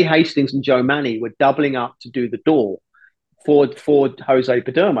 And Jay Hastings and Joe Manny were doubling up to do the door for Jose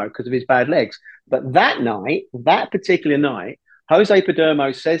Padermo because of his bad legs. But that particular night, Jose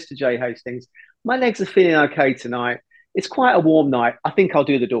Padermo says to Jay Hastings, "My legs are feeling okay tonight. It's quite a warm night. I think I'll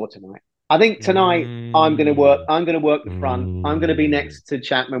do the door tonight. I think tonight I'm going to work. Mm. I'm going to work the front. I'm going to be Mm. next to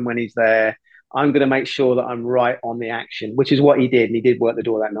Chapman when he's there. I'm going to make sure that I'm right on the action," which is what he did. And he did work the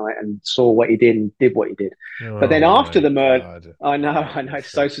door that night and saw what he did and did what he did. But then Oh after my the murder, God. I know, You're it's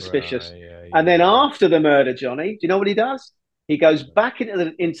so so right. suspicious. Yeah, And then yeah, after the murder, Johnny, do you know what he does? He goes back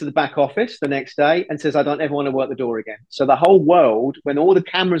into the back office the next day and says, "I don't ever want to work the door again." So the whole world, when all the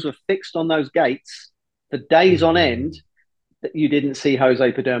cameras were fixed on those gates for yeah. days on end, Mm-hmm. that you didn't see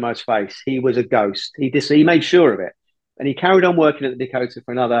Jose Padermo's face. He was a ghost. He made sure of it. And he carried on working at the Dakota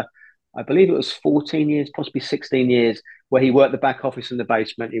for another, I believe it was 14 years, possibly 16 years, where he worked the back office in the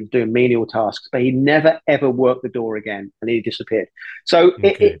basement. He was doing menial tasks, but he never ever worked the door again and he disappeared. So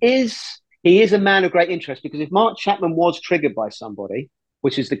it Okay. is, he is a man of great interest because if Mark Chapman was triggered by somebody,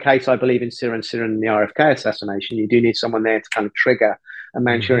 which is the case, I believe, in Syrian and the RFK assassination, you do need someone there to kind of trigger a Mm-hmm.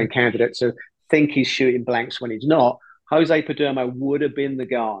 Manchurian candidate to think he's shooting blanks when he's not. Jose Padermo would have been the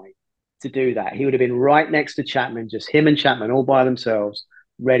guy to do that. He would have been right next to Chapman, just him and Chapman all by themselves,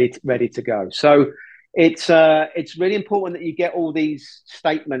 ready to go. So it's really important that you get all these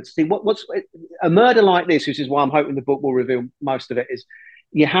statements. See, what's a murder like this, which is why I'm hoping the book will reveal most of it, is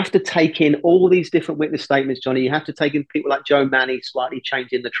you have to take in all these different witness statements, Johnny. You have to take in people like Joe Manny slightly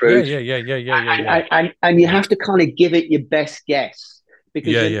changing the Yeah, truth, yeah, yeah, yeah, yeah, yeah, yeah. and you have to kind of give it your best guess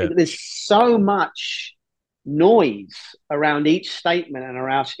because Yeah, yeah. there's so much noise around each statement and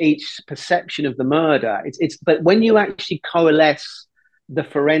around each perception of the murder. It's but when you actually coalesce the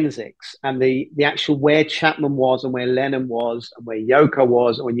forensics and the actual where Chapman was and where Lennon was and where Yoko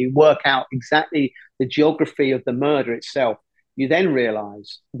was, and when you work out exactly the geography of the murder itself, you then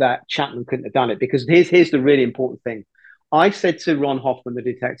realize that Chapman couldn't have done it. Because here's the really important thing. I said to Ron Hoffman, the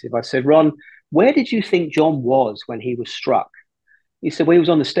detective, I said, "Ron, where did you think John was when he was struck?" He said, "Well, he was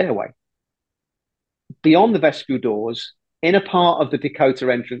on the stairway beyond the vestibule doors in a part of the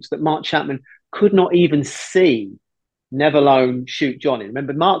Dakota entrance that Mark Chapman could not even see never alone shoot Johnny.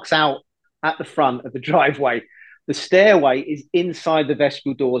 Remember, Mark's out at the front of the driveway. The stairway is inside the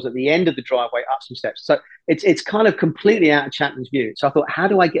vestibule doors at the end of the driveway, up some steps. So it's kind of completely out of Chapman's view. So I thought, how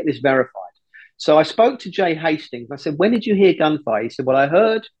do I get this verified? So I spoke to Jay Hastings. I said, when did you hear gunfire? He said, well, I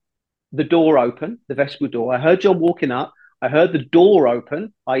heard the door open, the vestibule door. I heard John walking up. I heard the door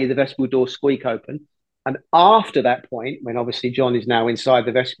open, i.e. the vestibule door squeak open. And after that point, when obviously John is now inside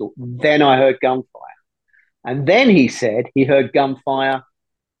the vestibule, then I heard gunfire. And then he said he heard gunfire.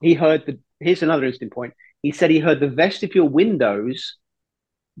 He heard here's another interesting point. He said he heard the vestibule windows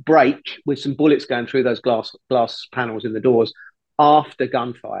break with some bullets going through those glass panels in the doors after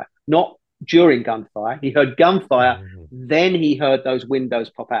gunfire, not during gunfire. He heard gunfire, then he heard those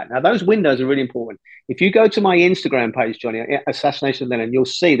windows pop out. Now, those windows are really important. If you go to my Instagram page, Johnny, Assassination of Lennon, you'll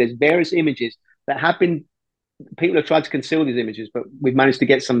see there's various images that have been, people have tried to conceal these images, but we've managed to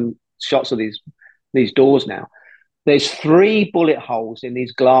get some shots of these doors now. There's 3 bullet holes in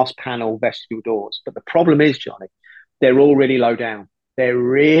these glass panel vestibule doors. But the problem is, Johnny, they're all really low down. They're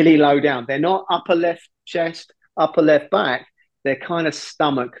really low down. They're not upper left chest, upper left back. They're kind of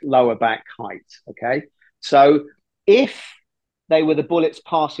stomach, lower back height. Okay. So if they were the bullets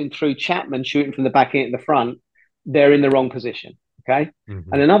passing through Chapman, shooting from the back into the front, they're in the wrong position. Okay.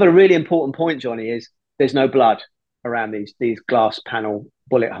 Mm-hmm. And another really important point, Johnny, is there's no blood around these glass panel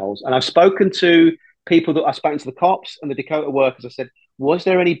bullet holes. And I've spoken to people that I've spoken to, the cops and the Dakota workers. I said, was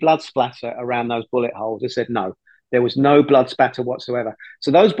there any blood splatter around those bullet holes? They said, no, there was no blood splatter whatsoever. So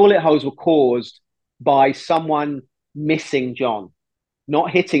those bullet holes were caused by someone missing John,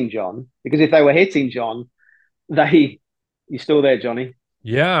 not hitting John, because if they were hitting John, you still there, Johnny?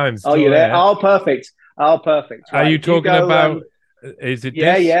 Yeah, I'm still you there. Oh, perfect. Oh, perfect. Right. Are you talking about, is it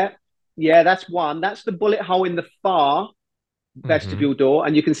this? Yeah, that's one. That's the bullet hole in the far vestibule door,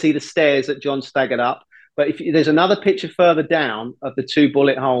 and you can see the stairs that John staggered up. But there's another picture further down of the 2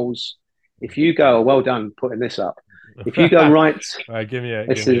 bullet holes. If you go, well done putting this up. If you go right, give me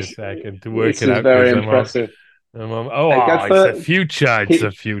a second to work it out. This is very impressive. It's a future. It's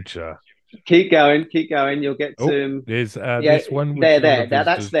a future. Keep going. You'll get to. There's this one. There.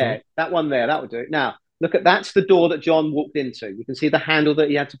 That's there. That one there. That would do it. Now, look at that's the door that John walked into. You can see the handle that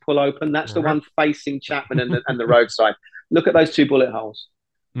he had to pull open. That's the one facing Chapman and the roadside. Look at those 2 bullet holes.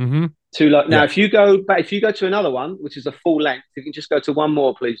 Mm-hmm. Now, if you go to another one, which is a full length, you can just go to one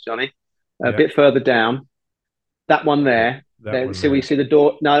more, please, Johnny. A bit further down. That one there. We see the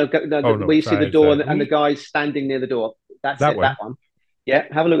door. We see the door and the guys standing near the door. That's it. That one. Yeah,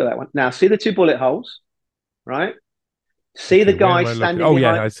 have a look at that one. Now, see the 2 bullet holes, right? See the guy standing. Oh,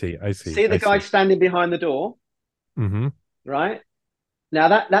 yeah, I see. See the guy standing behind the door. Mm-hmm. Right. Now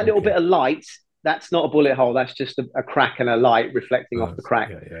that little bit of light. That's not a bullet hole. That's just a crack and a light reflecting off the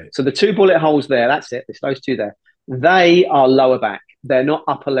crack. Yeah. So the 2 bullet holes there, that's it. It's those 2 there. They are lower back. They're not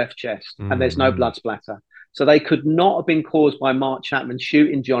upper left chest, and there's no blood splatter. So they could not have been caused by Mark Chapman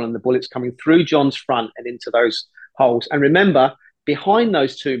shooting John and the bullets coming through John's front and into those holes. And remember, behind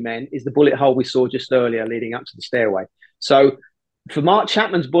those 2 men is the bullet hole we saw just earlier leading up to the stairway. So for Mark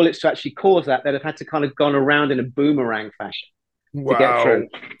Chapman's bullets to actually cause that, they'd have had to kind of gone around in a boomerang fashion. Wow. To get through.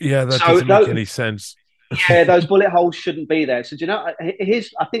 Yeah, that doesn't make any sense. Yeah, those bullet holes shouldn't be there. So, do you know,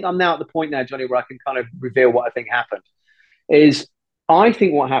 I think I'm now at the point now, Johnny, where I can kind of reveal what I think happened. I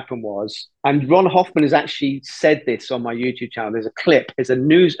think what happened was, and Ron Hoffman has actually said this on my YouTube channel. There's a clip, there's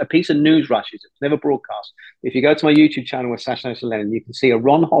a piece of news rushes. It's never broadcast. If you go to my YouTube channel with Assassination of Lennon, you can see a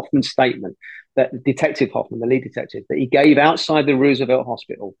Ron Hoffman statement that Detective Hoffman, the lead detective, that he gave outside the Roosevelt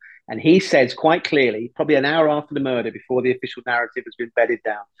Hospital. And he says quite clearly, probably an hour after the murder, before the official narrative has been bedded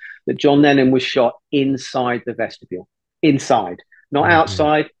down, that John Lennon was shot inside the vestibule. Inside. Not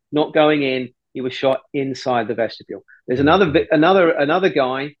outside, not going in. He was shot inside the vestibule. There's another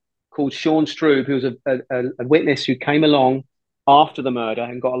guy called Sean Strube, who was a witness who came along after the murder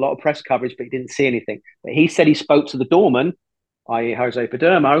and got a lot of press coverage, but he didn't see anything. But he said he spoke to the doorman, i.e. Jose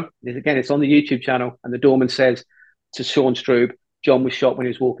Padermo. Again, it's on the YouTube channel. And the doorman says to Sean Strube, John was shot when he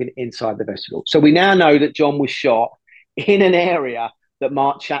was walking inside the vestibule. So we now know that John was shot in an area that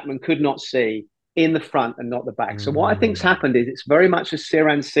Mark Chapman could not see, in the front and not the back. So what I think's happened is it's very much a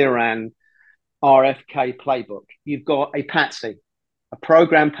Sirhan RFK playbook. You've got a patsy, a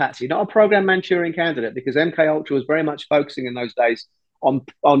program patsy, not a program Manchurian candidate, because MK Ultra was very much focusing in those days on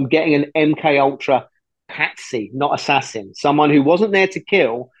getting an MK Ultra patsy, not assassin, someone who wasn't there to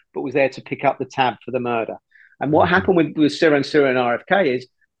kill, but was there to pick up the tab for the murder. And what happened with Sirhan RFK is,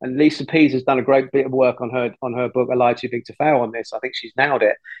 and Lisa Pease has done a great bit of work on her book, A Lie Too Big to Fail, on this. I think she's nailed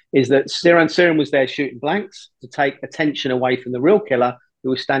it. Is that Sirhan was there shooting blanks to take attention away from the real killer, who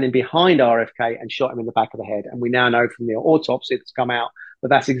was standing behind RFK and shot him in the back of the head. And we now know from the autopsy that's come out that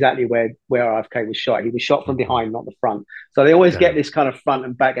that's exactly where RFK was shot. He was shot from behind, not the front. So they always get this kind of front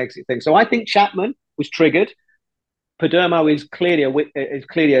and back exit thing. So I think Chapman was triggered. Padermo is clearly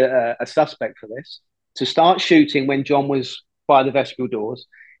a suspect for this. To start shooting when John was by the vestibule doors,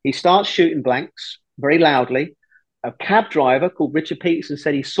 he starts shooting blanks very loudly. A cab driver called Richard Peterson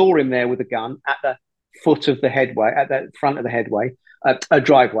said he saw him there with a gun at the foot of the headway, at the front of the headway, a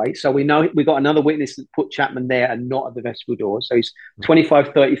driveway. So we know we got another witness that put Chapman there and not at the vestibule doors. So he's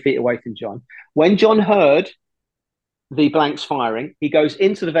 25, 30 feet away from John. When John heard the blanks firing, he goes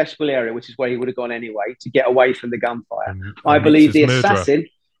into the vestibule area, which is where he would have gone anyway, to get away from the gunfire. I believe the assassin,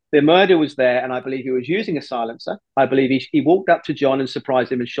 the murderer was there, and I believe he was using a silencer. I believe he walked up to John and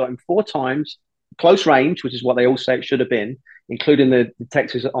surprised him and shot him 4 times, close range, which is what they all say it should have been, including the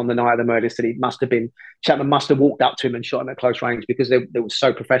detectives on the night of the murder said Chapman must have walked up to him and shot him at close range because they were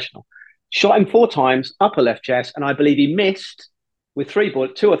so professional. Shot him 4 times, upper left chest, and I believe he missed with 2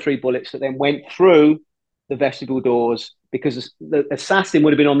 or 3 bullets that then went through the vestibule doors because the assassin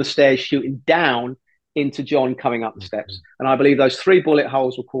would have been on the stairs shooting down into John coming up the steps. And I believe those 3 bullet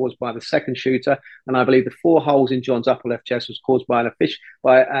holes were caused by the second shooter. And I believe the 4 holes in John's upper left chest was caused by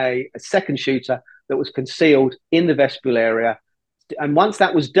a second shooter that was concealed in the vestibule area. And once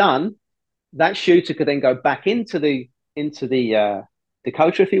that was done, that shooter could then go back into the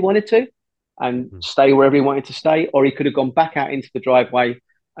Dakota if he wanted to and stay wherever he wanted to stay, or he could have gone back out into the driveway.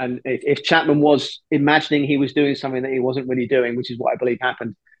 And if Chapman was imagining he was doing something that he wasn't really doing, which is what I believe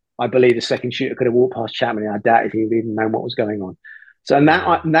happened, I believe the second shooter could have walked past Chapman, and I doubt if he would even known what was going on. So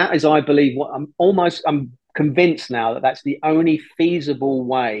that is, I believe, what I'm convinced now that that's the only feasible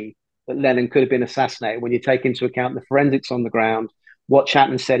way that Lennon could have been assassinated when you take into account the forensics on the ground, what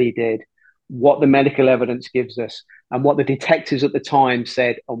Chapman said he did, what the medical evidence gives us, and what the detectives at the time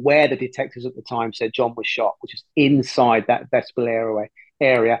said, and where the detectives at the time said John was shot, which is inside that vestibule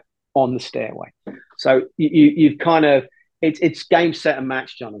area on the stairway. So you've kind of, it's game, set, and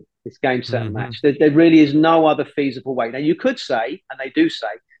match, Johnny. It's game, set, and match. There really is no other feasible way. Now, you could say, and they do say,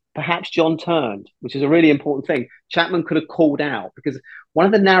 perhaps John turned, which is a really important thing. Chapman could have called out, because one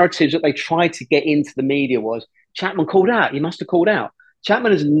of the narratives that they tried to get into the media was Chapman called out. He must have called out.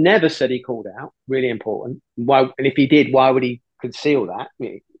 Chapman has never said he called out. Really important. Why? And if he did, why would he conceal that?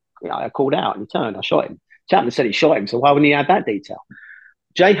 I called out and he turned. I shot him. Chapman said he shot him, so why wouldn't he add that detail?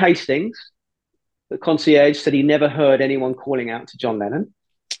 Jay Hastings, the concierge, said he never heard anyone calling out to John Lennon.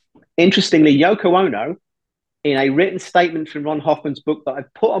 Interestingly, Yoko Ono, in a written statement from Ron Hoffman's book that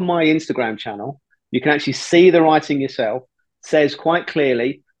I've put on my Instagram channel, you can actually see the writing yourself, says quite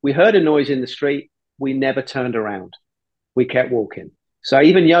clearly, we heard a noise in the street, we never turned around. We kept walking. So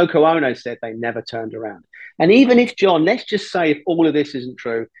even Yoko Ono said they never turned around. And even if John, let's just say if all of this isn't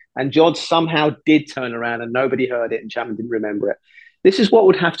true, and John somehow did turn around and nobody heard it and Chapman didn't remember it, this is what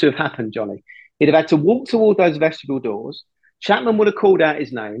would have to have happened, Johnny. He'd have had to walk toward those vestibule doors. Chapman would have called out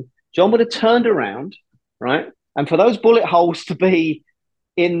his name. John would have turned around, right? And for those bullet holes to be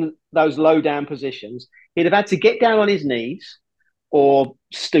in those low down positions, he'd have had to get down on his knees or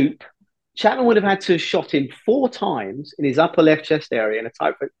stoop. Chapman would have had to have shot him 4 times in his upper left chest area in a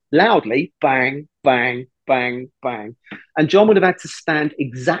type of loudly, bang, bang, bang, bang. And John would have had to stand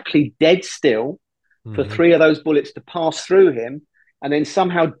exactly dead still for 3 of those bullets to pass through him and then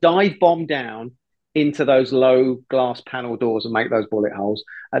somehow dive bomb down into those low glass panel doors and make those bullet holes.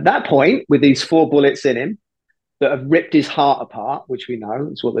 At that point, with these 4 bullets in him that have ripped his heart apart, which we know,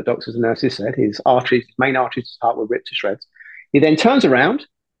 it's what the doctors and nurses said, his main arteries of his heart were ripped to shreds. He then turns around.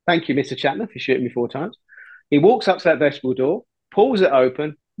 Thank you, Mr. Chapman, for shooting me 4 times. He walks up to that vestibule door, pulls it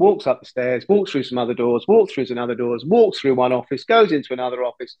open, walks up the stairs, walks through some other doors, walks through some other doors, walks through one office, goes into another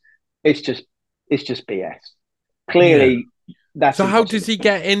office. It's just BS. Clearly, that's so. Impossible. How does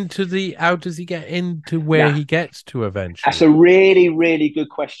he get into where he gets to eventually? That's a really, really good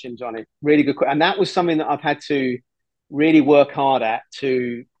question, Johnny. Really good question. And that was something that I've had to really work hard at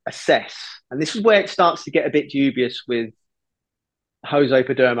to assess. And this is where it starts to get a bit dubious with Jose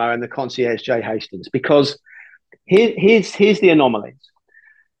Padermo and the concierge Jay Hastings, because here's the anomalies.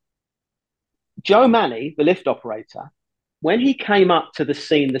 Joe Manny, the lift operator, when he came up to the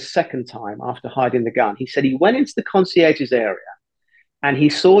scene the second time after hiding the gun, he said he went into the concierge's area and he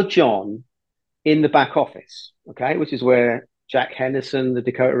saw John in the back office, okay, which is where Jack Henderson, the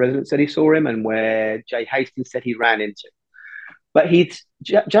Dakota resident, said he saw him and where Jay Hastings said he ran into. But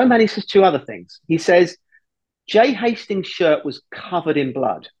Joe Manny says 2 other things. He says Jay Hastings' shirt was covered in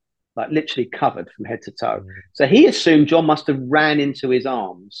blood, like literally covered from head to toe. So he assumed John must have ran into his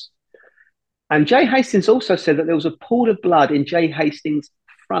arms. And Jay Hastings also said that there was a pool of blood in Jay Hastings'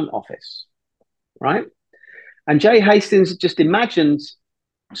 front office, right? And Jay Hastings just imagined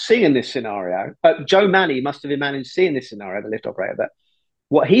seeing this scenario. Joe Manny must have imagined seeing this scenario, the lift operator, that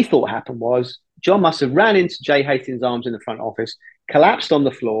what he thought happened was John must have ran into Jay Hastings' arms in the front office, collapsed on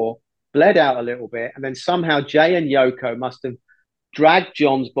the floor, bled out a little bit, and then somehow Jay and Yoko must have dragged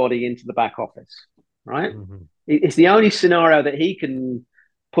John's body into the back office, right? Mm-hmm. It's the only scenario that he can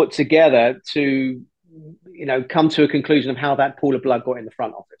put together to, come to a conclusion of how that pool of blood got in the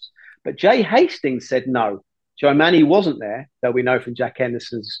front office. But Jay Hastings said no. Joe Manny wasn't there, though we know from Jack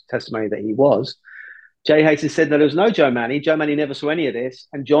Henderson's testimony that he was. Jay Hastings said that there was no Joe Manny. Joe Manny never saw any of this.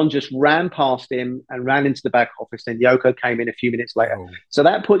 And John just ran past him and ran into the back office. Then Yoko came in a few minutes later. Oh. So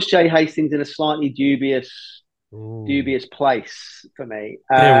that puts Jay Hastings in a slightly dubious place for me.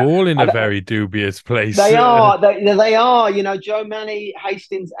 They're all in a very dubious place. They are. They are. Joe Manny,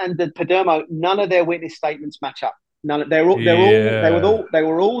 Hastings, and the Perdomo. None of their witness statements match up. They were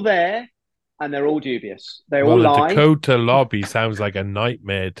all there, and they're all dubious. They all lie. The Dakota lobby sounds like a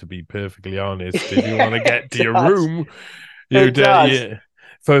nightmare, to be perfectly honest. If you want to get to your room, it does. Yeah.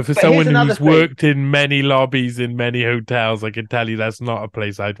 For someone who's worked in many lobbies in many hotels, I can tell you that's not a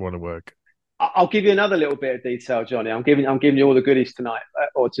place I'd want to work. I'll give you another little bit of detail, Johnny. I'm giving you all the goodies tonight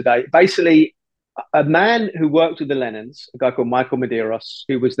or today. Basically, a man who worked with the Lennons, a guy called Michael Medeiros,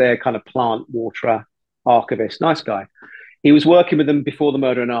 who was their kind of plant waterer, archivist, nice guy. He was working with them before the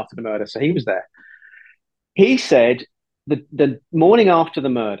murder and after the murder, so he was there. He said the morning after the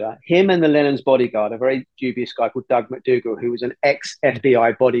murder, him and the Lennons' bodyguard, a very dubious guy called Doug McDougall, who was an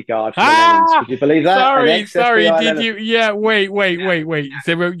ex-FBI bodyguard for the Lennons. Could you believe that? Sorry. Did you? Yeah, wait.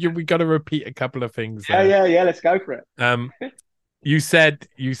 So we got to repeat a couple of things there. Yeah. Let's go for it. You said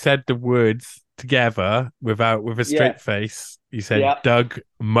the words together with a straight face. You said Doug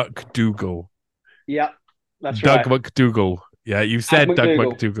McDougall. Yeah, that's Doug right. McDougall. Yeah, you said Doug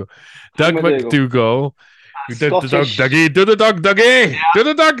McDougall. Doug McDougall. Do the dog, Dougie. Do the dog, Dougie. Do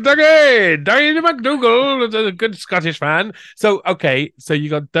the dog, Dougie. Dougie McDougall, a good Scottish fan. So, okay, so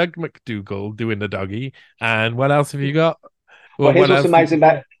you got Doug McDougall doing the doggy. And what else have you got? Well, here's what's amazing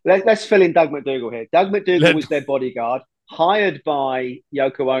about... Let's fill in Doug McDougall here. Doug McDougall was their bodyguard, hired by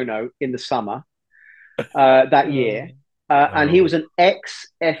Yoko Ono in the summer that year. And he was an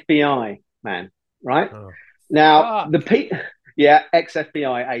ex-FBI man, right? Now,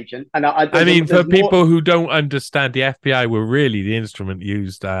 ex-FBI agent. And for people who don't understand, the FBI were really the instrument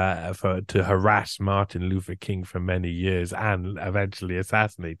used to harass Martin Luther King for many years and eventually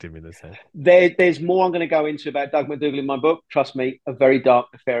assassinate him in a sense. There's more I'm going to go into about Doug McDougall in my book. Trust me, a very dark,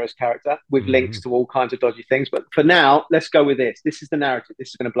 nefarious character with links to all kinds of dodgy things. But for now, let's go with this. This is the narrative. This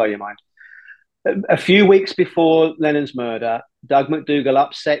is going to blow your mind. A few weeks before Lennon's murder, Doug McDougall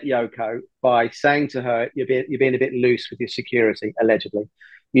upset Yoko by saying to her, you're being a bit loose with your security, allegedly.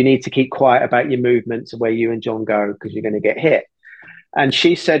 You need to keep quiet about your movements and where you and John go because you're going to get hit. And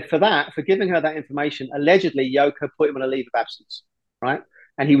she said for giving her that information, allegedly Yoko put him on a leave of absence, right?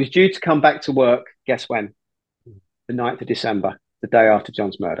 And he was due to come back to work, guess when? The 9th of December, the day after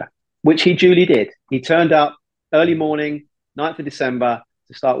John's murder, which he duly did. He turned up early morning, 9th of December,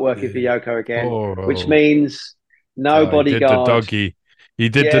 to start working for Yoko again, which means no bodyguard. He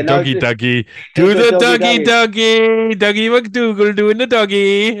did the doggy. Do the doggy. Dougie McDougall doing the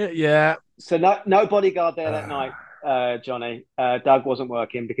doggy. Yeah. So no bodyguard there that night, Johnny. Doug wasn't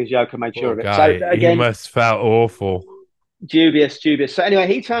working because Yoko made sure of it. So again, he must felt awful. Dubious. So anyway,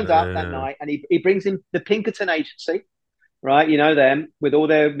 he turns up that night and he brings in the Pinkerton agency. Right, you know them with all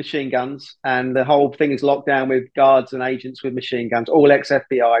their machine guns, and the whole thing is locked down with guards and agents with machine guns, all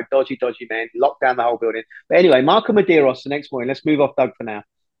ex-FBI, dodgy men, locked down the whole building. But anyway, Michael Medeiros the next morning, let's move off Doug for now.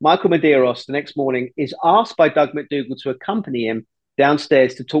 Michael Medeiros the next morning is asked by Doug McDougall to accompany him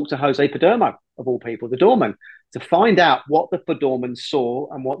downstairs to talk to Jose Perdomo, of all people, the doorman, to find out what the doorman saw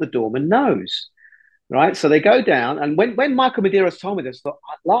and what the doorman knows. Right, so they go down, and when Michael Medeiros told me this, I thought,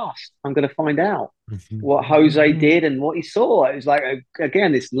 at last, I'm going to find out what Jose did and what he saw. It was like,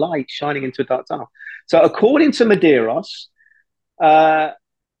 again, this light shining into a dark tunnel. So according to Medeiros,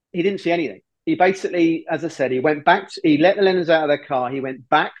 he didn't see anything. He basically, as I said, he went back. He let the Lennons out of their car. He went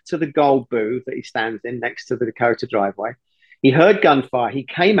back to the gold booth that he stands in next to the Dakota driveway. He heard gunfire. He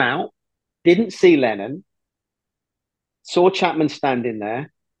came out, didn't see Lennon, saw Chapman standing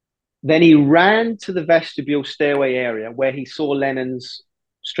there. Then he ran to the vestibule stairway area where he saw Lennon's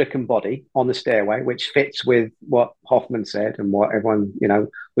stricken body on the stairway, which fits with what Hoffman said and what everyone,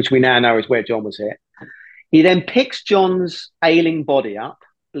 which we now know is where John was hit. He then picks John's ailing body up,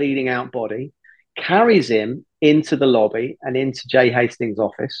 bleeding out body, carries him into the lobby and into Jay Hastings'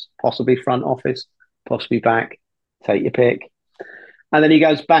 office, possibly front office, possibly back. Take your pick. And then he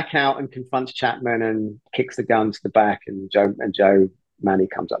goes back out and confronts Chapman and kicks the gun to the back, and Joe Manny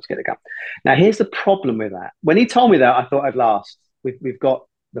comes up to get the gun. Now, here's the problem with that. When he told me that, I thought I'd last. We've got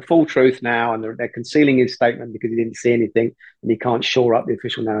the full truth now, and they're concealing his statement because he didn't see anything, and he can't shore up the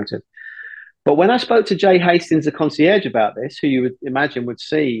official narrative. But when I spoke to Jay Hastings, the concierge, about this, who you would imagine would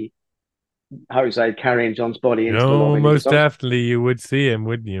see Jose carrying John's body into the No, lobby with the most dogs, definitely you would see him,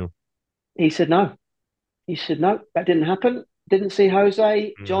 wouldn't you? he said no. He said no, that didn't happen. Didn't see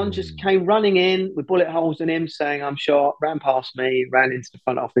Jose. John just Mm. came running in with bullet holes in him, saying, "I'm shot." Ran past me, ran into the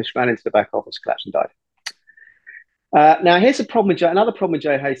front office, ran into the back office, collapsed and died. Now, here's a problem with Joe. Another problem with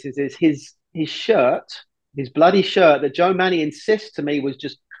Joe Hastings is his shirt, his bloody shirt that Joe Manny insists to me was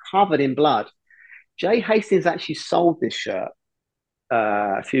just covered in blood. Jay Hastings actually sold this shirt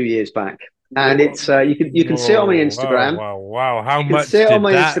a few years back, and Whoa, it's you can see it on my wow, Instagram. wow, wow. How You can see much it on did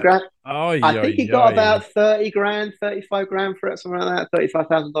my that? Instagram. Oh, I think yoy, he got yoy. about 30 grand, 35 grand for it, something like that,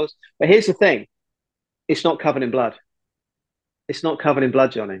 $35,000. But here's the thing, it's not covered in blood. It's not covered in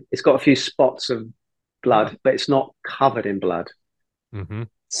blood, Johnny. It's got a few spots of Oh. blood, but it's not covered in blood. Mm-hmm.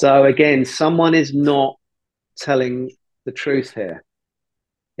 So again, someone is not telling the truth here.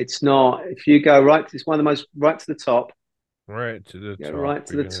 It's not, if you go right, it's one of the most, right to the top, Right to the go top. right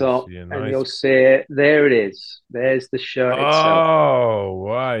to We're the gonna top, see a and nice. you'll see it. There it is. There's the shirt itself. Oh,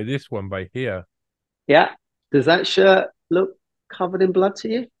 why this one by here? Yeah. Does that shirt look covered in blood to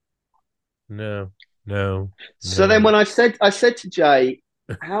you? No, no, So then no. when I said to Jay,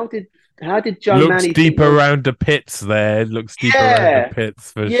 how did how did Joe Looks Manny think deep your around the pits there. Looks deep around the yeah,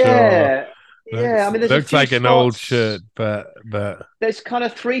 pits for sure. yeah, yeah. I Looks mean, there's a looks few like an old shirt, spots. but There's kind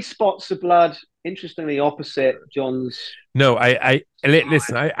of three spots of blood, interestingly opposite John's. no,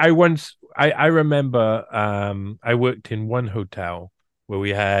 listen. I once I remember I worked in one hotel where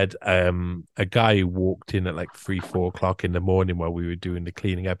we had a guy who walked in at like 3, 4 o'clock in the morning while we were doing the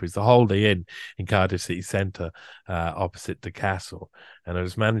cleaning up. It was the Holiday Inn in Cardiff City Centre, opposite the castle, and I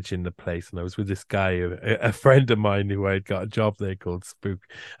was managing the place, and I was with this guy, a friend of mine who I had got a job there called Spook,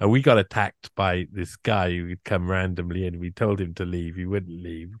 and we got attacked by this guy who would come randomly in. We told him to leave, he wouldn't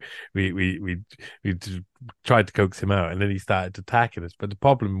leave. We tried to coax him out, and then he started attacking us. But the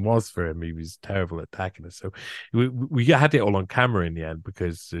problem was for him, he was terrible at attacking us. So we had it all on camera in the end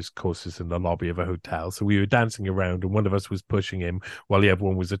because there's courses in the lobby of a hotel. So we were dancing around, and one of us was pushing him while the other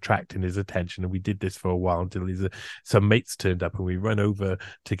one was attracting his attention. And we did this for a while until some mates turned up, and we run over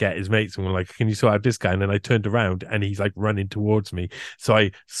to get his mates, and we're like, "Can you sort out this guy?" And then I turned around, and he's like running towards me. So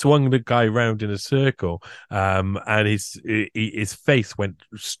I swung the guy around in a circle, and his face went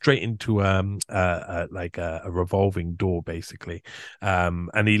straight into like a revolving door basically,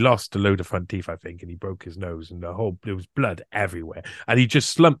 and he lost a load of front teeth, I think, and he broke his nose, and there was blood everywhere, and he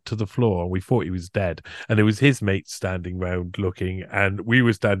just slumped to the floor, and we thought he was dead, and it was his mates standing round looking, and we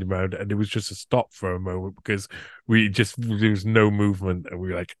were standing around, and it was just a stop for a moment because there was no movement, and we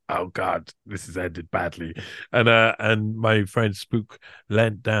were like, oh god, this has ended badly. And my friend Spook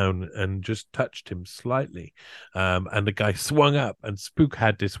leant down and just touched him slightly, and the guy swung up, and Spook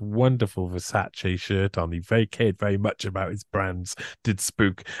had this wonderful Versace shirt on. He very cared very much about his brands, did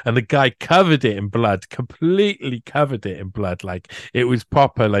Spook. And the guy covered it in blood, completely covered it in blood. Like it was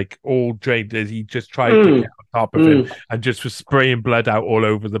proper, like all drained as he just tried to get Mm, on top of him mm. and just was spraying blood out all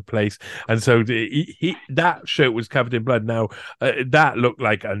over the place. And so that shirt was covered in blood. Now, that looked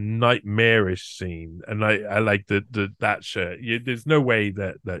like a nightmarish scene. And I like that shirt. There's no way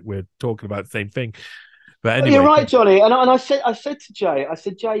that we're talking about the same thing. But You're anyway, right, Johnny. And I said to Jay, I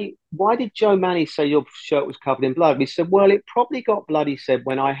said, Jay, why did Joe Manny say your shirt was covered in blood? And he said, well, it probably got blood, he said,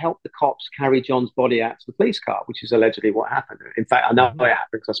 when I helped the cops carry John's body out to the police car, which is allegedly what happened. In fact, I know it mhm. happened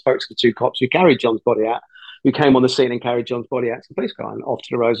because I spoke to the two cops who carried John's body out, who came on the scene and carried John's body out to the police car and off to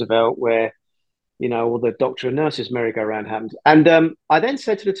the Roosevelt where, all the doctor and nurses merry-go-round happened. And I then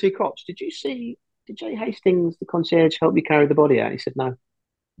said to the two cops, did Jay Hastings, the concierge, help you carry the body out? He said, no.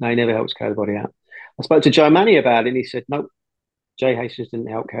 No, he never helps carry the body out. I spoke to Joe Manny about it, and he said, no, Jay Hastings didn't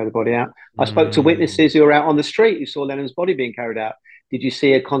help carry the body out. I spoke to Mm, witnesses who were out on the street who saw Lennon's body being carried out. Did you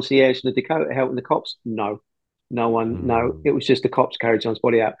see a concierge in the Dakota helping the cops? No. No one, no. mm, It was just the cops carried John's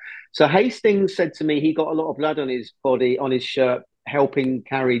body out. So Hastings said to me he got a lot of blood on his body, on his shirt, helping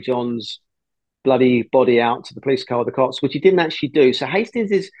carry John's bloody body out to the police car with the cops, which he didn't actually do. So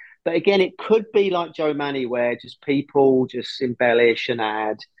Hastings is, but again, it could be like Joe Manny, where just people just embellish and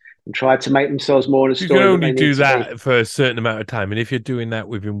add and try to make themselves more in a you can story that only they need do to be. that for a certain amount of time, and if you're doing that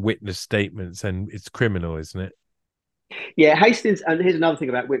within witness statements, then it's criminal, isn't it? Yeah, Hastings, and here's another thing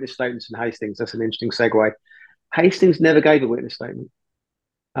about witness statements and Hastings. That's an interesting segue. Hastings never gave a witness statement.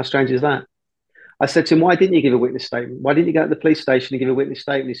 How strange is that? I said to him, why didn't you give a witness statement? Why didn't you go to the police station and give a witness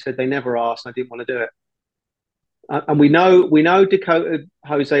statement? He said, they never asked. And I didn't want to do it. And we know Dakota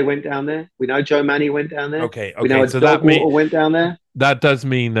Jose went down there. We know Joe Manny went down there. Okay, We know okay. a So dog water went down there. that does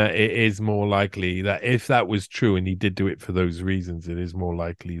mean that it is more likely that if that was true and he did do it for those reasons, it is more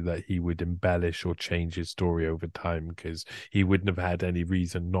likely that he would embellish or change his story over time because he wouldn't have had any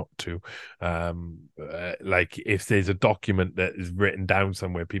reason not to. Like if there's a document that is written down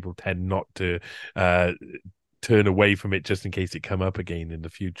somewhere, people tend not to uh, turn away from it just in case it come up again in the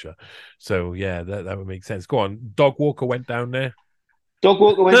future. So yeah, that would make sense. Go on. Dog Walker went down there. Dog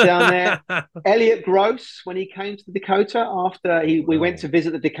Walker went down there. Elliot Gross, when he came to the Dakota after we went Wow. to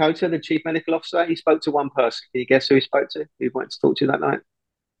visit the Dakota, the chief medical officer, he spoke to one person. Can you guess who he spoke to? Who he went to talk to that night?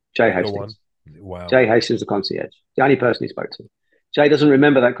 Jay Go on. Hastings. Wow. Jay Hastings, the concierge, the only person he spoke to. Jay doesn't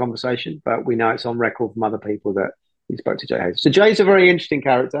remember that conversation, but we know it's on record from other people that he spoke to Jay Hastings. So Jay's a very interesting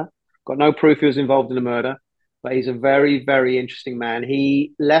character. Got no proof he was involved in the murder, but he's a very, very interesting man.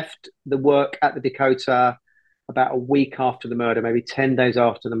 He left the work at the Dakota about a week after the murder, maybe 10 days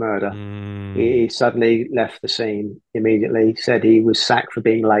after the murder. Mm, He suddenly left the scene immediately, said he was sacked for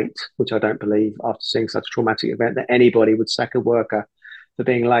being late, which I don't believe after seeing such a traumatic event that anybody would sack a worker for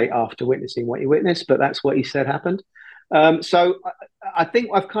being late after witnessing what he witnessed, but that's what he said happened. So I think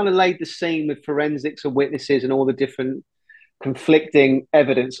I've kind of laid the scene with forensics and witnesses and all the different conflicting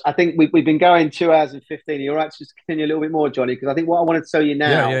evidence. I think we've been going 2 hours and 15. You're right to just continue a little bit more, Johnny, because I think what I want to tell you yeah,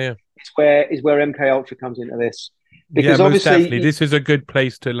 now yeah, yeah. is where MK Ultra comes into this, Yeah, because most definitely. obviously, This is a good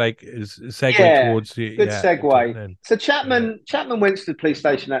place to like segue yeah, towards the good yeah to segue. then. So Yeah. Chapman went to the police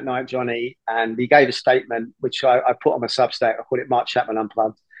station that night, Johnny, and he gave a statement which I put on my Substack. I called it Mark Chapman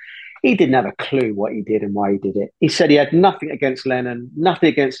Unplugged. He didn't have a clue what he did and why he did it. He said he had nothing against Lennon, nothing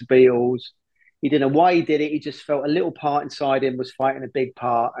against the Beatles. He didn't know why he did it. He just felt a little part inside him was fighting a big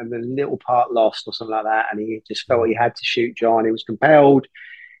part, and the little part lost or something like that. And he just felt he Mhm. had to shoot John. He was compelled.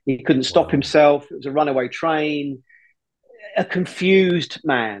 He couldn't stop Wow. himself. It was a runaway train. A confused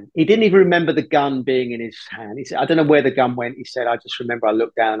man. He didn't even remember the gun being in his hand. He said, I don't know where the gun went. He said, I just remember I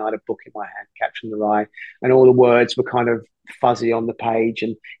looked down and I had a book in my hand, Capturing the Rye, and all the words were kind of fuzzy on the page.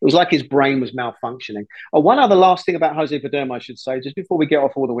 And it was like his brain was malfunctioning. Oh, one other last thing about Jose Padermo, I should say, just before we get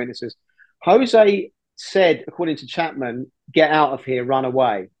off all the witnesses. Jose said, according to Chapman, get out of here, run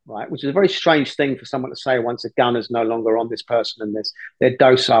away, right? Which is a very strange thing for someone to say once a gun is no longer on this person and they're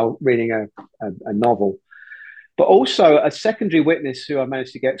docile reading a novel. But also, a secondary witness who I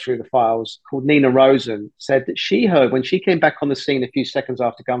managed to get through the files, called Nina Rosen, said that she heard when she came back on the scene a few seconds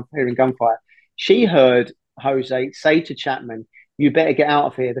after hearing gunfire, she heard Jose say to Chapman, "You better get out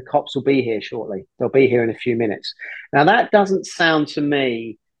of here. The cops will be here shortly. They'll be here in a few minutes." Now, that doesn't sound to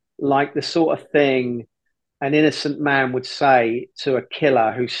me like the sort of thing an innocent man would say to a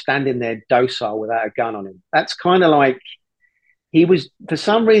killer who's standing there docile without a gun on him. That's kind of like he was, for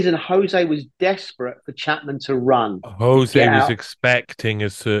some reason, Jose was desperate for Chapman to run, to Jose get was out. expecting a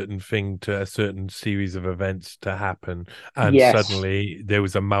certain thing to a certain series of events to happen, and Yes, suddenly there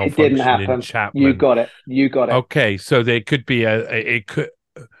was a it didn't malfunction in happen. You Chapman. got it. You got it. Okay, so there could be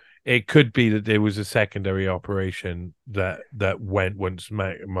it could be that there was a secondary operation that went once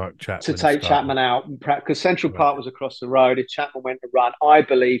Mark To Chapman take started. Chapman out, because Central Right. Park was across the road. If Chapman went to run, I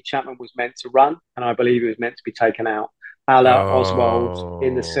believe Chapman was meant to run, and I believe he was meant to be taken out, a la Oswald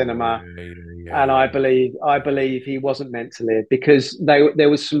in the Oh, cinema. yeah, yeah, And yeah, I yeah. believe he wasn't meant to live, because there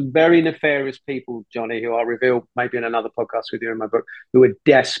was some very nefarious people, Johnny, who I'll reveal maybe in another podcast with you in my book, who were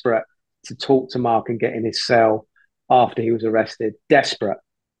desperate to talk to Mark and get in his cell after he was arrested. Desperate,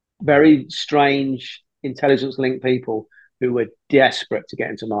 Wow. very strange intelligence linked people who were desperate to get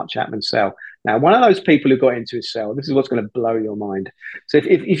into Mark Chapman's cell. Now, one of those people who got into his cell, this is what's going to blow your mind. So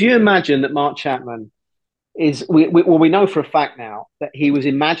if you imagine that Mark Chapman we know for a fact now that he was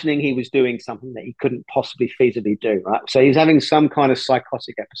imagining he was doing something that he couldn't possibly feasibly do, right? So he's having some kind of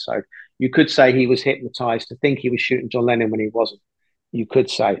psychotic episode. You could say he was hypnotized to think he was shooting John Lennon when he wasn't. You could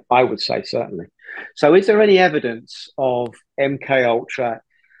say, I would say certainly. So is there any evidence of MK Ultra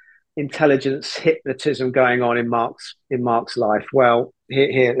intelligence hypnotism going on in Mark's life? Well,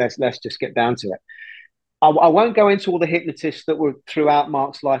 here let's just get down to it. I won't go into all the hypnotists that were throughout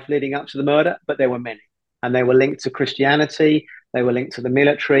Mark's life leading up to the murder, but there were many. And they were linked to Christianity, they were linked to the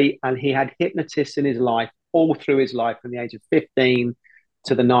military, and he had hypnotists in his life all through his life from the age of 15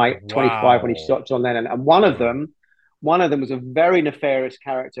 to the night 25 when he Wow. shot John Lennon. And Wow. one of them was a very nefarious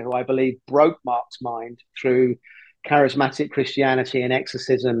character who I believe broke Mark's mind through charismatic Christianity and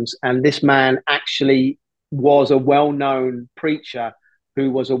exorcisms. And this man actually was a well known preacher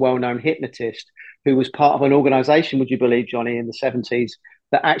who was a well known hypnotist who was part of an organization, would you believe, Johnny, in the 70s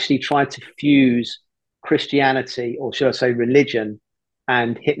that actually tried to fuse Christianity, or should I say religion,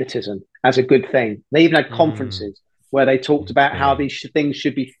 and hypnotism as a good thing. They even had Mm, conferences where they talked about how okay. these things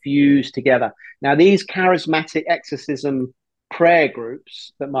should be fused together. Now, these charismatic exorcism prayer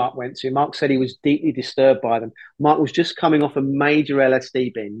groups that Mark went to, Mark said he was deeply disturbed by them. Mark was just coming off a major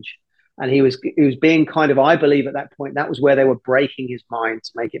LSD binge. And he was being kind of, I believe at that point, that was where they were breaking his mind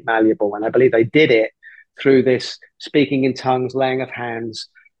to make it malleable. And I believe they did it through this speaking in tongues, laying of hands.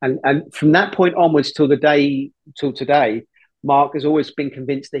 And from that point onwards till today, Mark has always been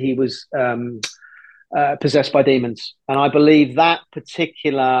convinced that he was possessed by demons. And I believe that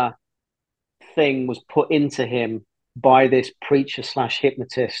particular thing was put into him by this preacher slash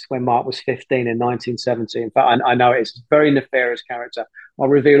hypnotist when Mark was 15 in 1970. In fact, I know it's a very nefarious character. I'll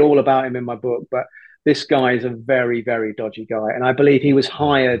reveal all about him in my book, but this guy is a very, very dodgy guy. And I believe he was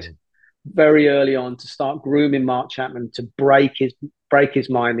hired Okay. very early on to start grooming Mark Chapman to break his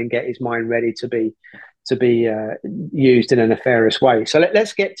mind and get his mind ready to be used in a nefarious way. So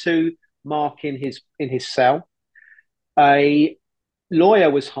let's get to Mark in his cell. A lawyer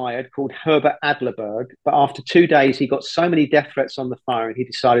was hired called Herbert Adlerberg, but after 2 days, he got so many death threats on the phone, he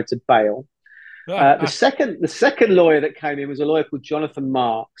decided to bail. The second lawyer that came in was a lawyer called Jonathan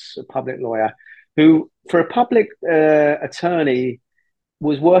Marks, a public lawyer, who, for a public attorney,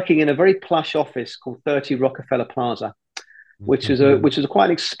 was working in a very plush office called 30 Rockefeller Plaza, which is a quite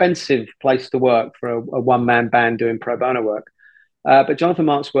an expensive place to work for a one man band doing pro bono work. But Jonathan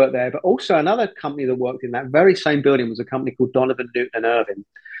Marks worked there. But also another company that worked in that very same building was a company called Donovan Newton and Irvin,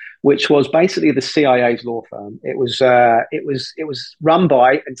 which was basically the CIA's law firm. It was run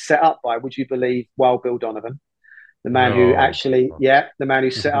by and set up by, would you believe, Wild Bill Donovan, the man who No. actually, yeah, the man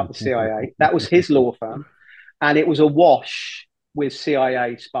who set up the CIA. That was his law firm, and it was awash with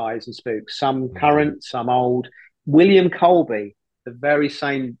CIA spies and spooks, some Mm. current, some old. William Colby, the very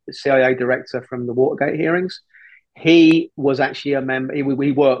same CIA director from the Watergate hearings, he was actually a member.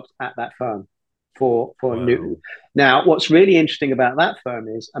 We worked at that firm for Wow. Newton. Now, what's really interesting about that firm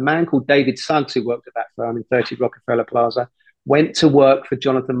is a man called David Suggs, who worked at that firm in 30 Rockefeller Plaza, went to work for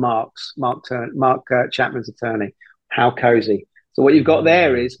Jonathan Mark Chapman's attorney. How cozy! So what you've got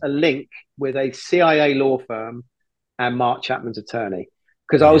there Mm. is a link with a CIA law firm and Mark Chapman's attorney.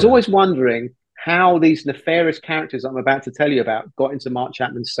 Because I was Yeah. always wondering how these nefarious characters I'm about to tell you about got into Mark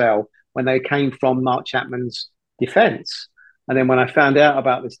Chapman's cell when they came from Mark Chapman's defense. And then when I found out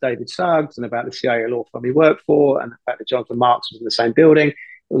about this David Suggs and about the CIA law firm he worked for, and the fact that Jonathan Marks was in the same building, it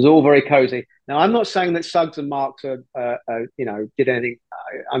was all very cozy. Now, I'm not saying that Suggs and Marks did anything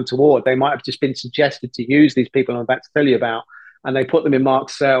untoward. They might have just been suggested to use these people I'm about to tell you about, and they put them in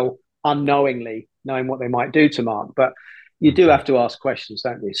Mark's cell unknowingly, knowing what they might do to Mark. But you do Mhm. have to ask questions,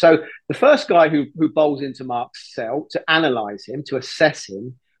 don't you? So the first guy who bowls into Mark's cell to analyze him, to assess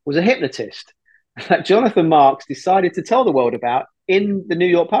him, was a hypnotist that Jonathan Marks decided to tell the world about in the New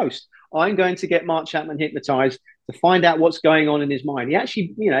York Post. I'm going to get Mark Chapman hypnotized to find out what's going on in his mind. He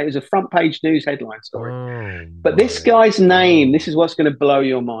actually, it was a front page news headline story. Oh But this my guy's name, this God. is what's going to blow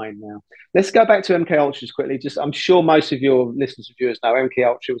your mind now. Let's go back to MK Ultras quickly. Just, I'm sure most of your listeners and viewers know MK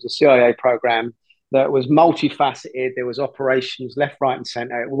Ultra was a CIA program that was multifaceted. There was operations left, right, and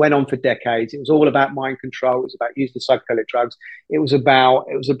center. It went on for decades. It was all about mind control. It was about using psychedelic drugs. It was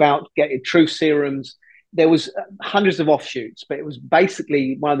about getting truth serums. There was hundreds of offshoots, but it was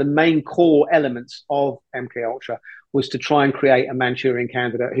basically one of the main core elements of MK Ultra was to try and create a Manchurian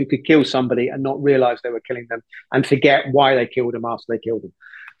candidate who could kill somebody and not realize they were killing them and forget why they killed them after they killed them.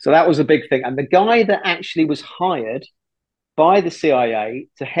 So that was a big thing. And the guy that actually was hired by the CIA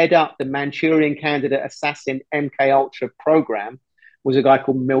to head up the Manchurian Candidate Assassin MK Ultra program was a guy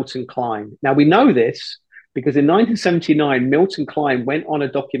called Milton Klein. Now we know this because in 1979, Milton Klein went on a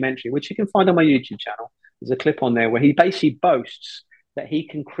documentary, which you can find on my YouTube channel. There's a clip on there where he basically boasts that he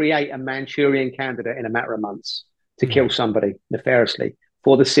can create a Manchurian candidate in a matter of months to kill Mm. somebody nefariously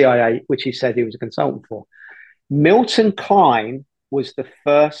for the CIA, which he said he was a consultant for. Milton Klein was the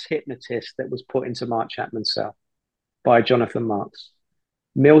first hypnotist that was put into Mark Chapman's cell by Jonathan Marks.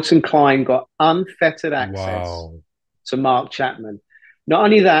 Milton Klein got unfettered access Wow. to Mark Chapman. Not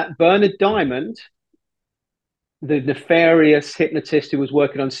only that, Bernard Diamond, the nefarious hypnotist who was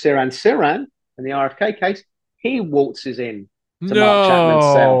working on Siran and the RFK case, he waltzes in to Mark Chapman's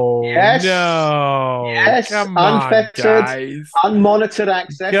cell. No, Yes, no. yes, Come on, unfettered, guys. unmonitored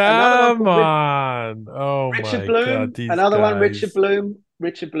access. Another one Come called on. Oh Richard my God, Bloom. these Another one, guys.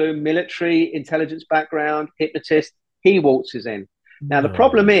 Richard Bloom, military intelligence background, hypnotist. He waltzes in. Now, the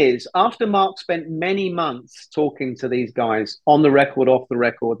problem No. is, after Mark spent many months talking to these guys on the record, off the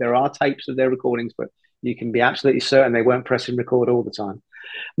record, there are tapes of their recordings, but you can be absolutely certain they weren't pressing record all the time.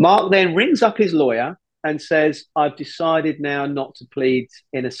 Mark then rings up his lawyer and says, I've decided now not to plead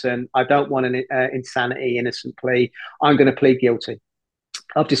innocent. I don't want an insanity innocent plea. I'm going to plead guilty.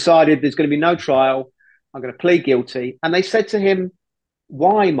 I've decided there's going to be no trial. I'm going to plead guilty. And they said to him,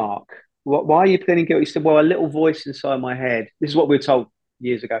 why, Mark? Why are you pleading guilty? He said, well, a little voice inside my head. This is what we were told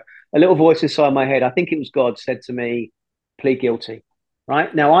years ago. A little voice inside my head, I think it was God, said to me, plead guilty.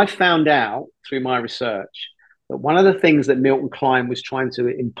 Right? Now, I found out through my research that one of the things that Milton Klein was trying to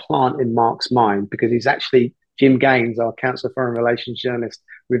implant in Mark's mind, because he's actually, Jim Gaines, our Council of Foreign Relations journalist,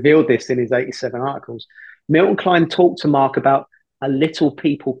 revealed this in his 87 articles. Milton Klein talked to Mark about a little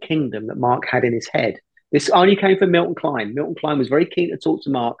people kingdom that Mark had in his head. This only came from Milton Klein. Milton Klein was very keen to talk to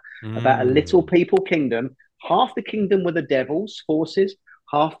Mark about a little Mm. people kingdom. Half the kingdom were the devil's forces,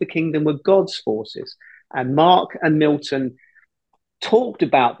 half the kingdom were God's forces. And Mark and Milton talked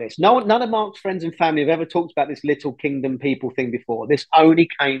about this. None of Mark's friends and family have ever talked about this little kingdom people thing before. This only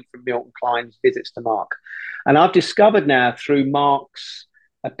came from Milton Klein's visits to Mark. And I've discovered now through Mark's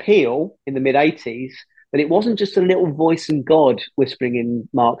appeal in the mid 80s that it wasn't just a little voice in God whispering in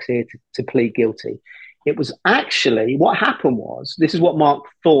Mark's ear to plead guilty. It was actually what happened was this is what Mark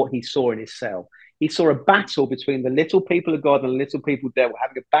thought he saw in his cell. He saw a battle between the little people of God and the little people of devil,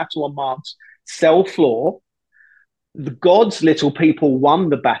 having a battle on Mark's cell floor. The God's little people won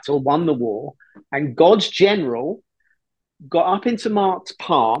the battle, won the war, and God's general got up into Mark's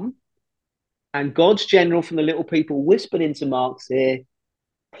palm, and God's general from the little people whispered into Mark's ear,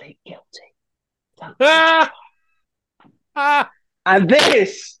 plead guilty. Don't go to Ah! trial. Ah! And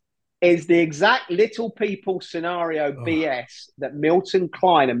this is the exact little people scenario Oh, BS that Milton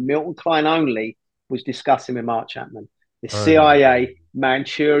Klein and Milton Klein only was discussing with Mark Chapman, the unbelievable. CIA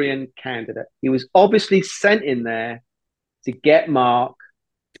Manchurian candidate. He was obviously sent in there to get Mark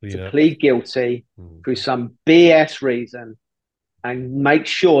to Clean up. plead guilty through Mhm. some BS reason and make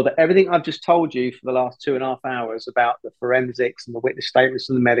sure that everything I've just told you for the last 2.5 hours about the forensics and the witness statements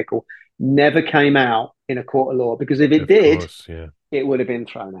and the medical never came out in a court of law. Because if it Of did, course, yeah. it would have been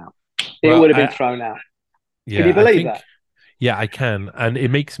thrown out. It Well, would have been I thrown out. Can you yeah, I believe that? think yeah, I can, and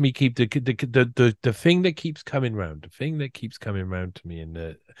it makes me keep the thing that keeps coming round, the thing that keeps coming round to me in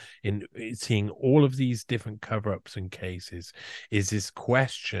the in seeing all of these different cover-ups and cases is this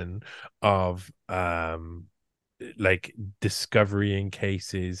question of like discovery in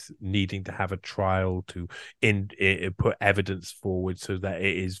cases needing to have a trial to put evidence forward so that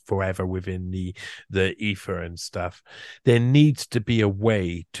it is forever within the ether and stuff. There needs to be a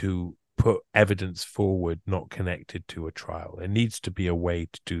way to put evidence forward not connected to a trial. There needs to be a way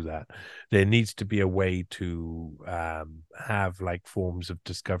to do that. There needs to be a way to have like forms of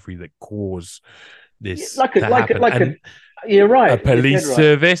discovery that cause this Like a to like a happen. like a. And You're a right. You're dead police right.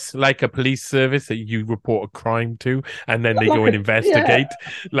 service, like a police service that you report a crime to, and then they go Like and a yeah investigate,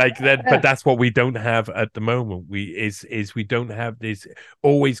 like that. But yeah that's what we don't have at the moment. We don't have this.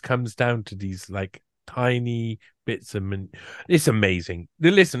 Always comes down to these like tiny bits of it's amazing.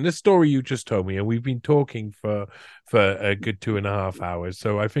 Listen, the story you just told me, and we've been talking for a good 2.5 hours,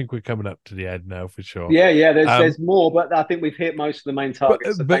 so I think we're coming up to the end now for sure. yeah. There's um more, but I think we've hit most of the main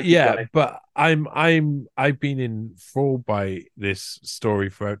targets. So but thank you, yeah, Johnny. but I've been enthralled by this story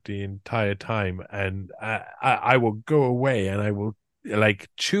throughout the entire time, and I will go away and I will like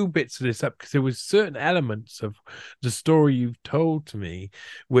chew bits of this up because there was certain elements of the story you've told to me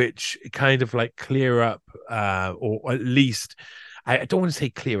which kind of like clear up, or at least I don't want to say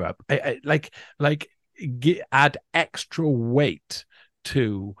clear up, I like add extra weight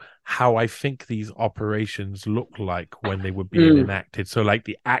to how I think these operations look like when they were being Mm, enacted. So like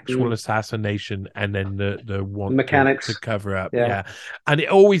the actual mm. assassination and then the The want to mechanics. cover up. Yeah. Yeah. And it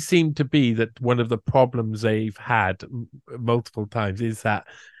always seemed to be that one of the problems they've had multiple times is that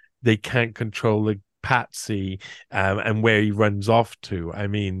they can't control the patsy, and where he runs off to. I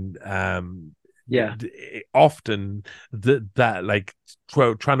mean, Yeah. often that like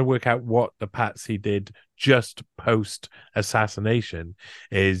trying to work out what the patsy did just post assassination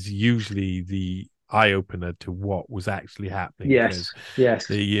is usually the eye opener to what was actually happening, because Yes.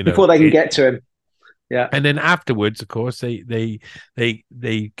 Yes. you know Before they can it. get to him. Yeah. And then afterwards, of course, when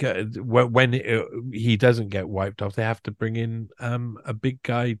he doesn't get wiped off, they have to bring in a big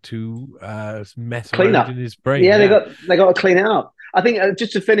guy to mess Clean around in up. his brain. Yeah, Yeah, they got to clean it up. I think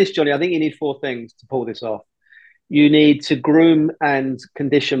just to finish, Johnny, I think you need four things to pull this off. You need to groom and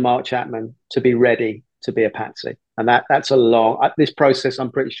condition Mark Chapman to be ready to be a patsy, and that's a long. This process,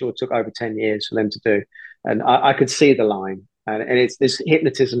 I'm pretty sure, took over 10 years for them to do, and I could see the line. And it's this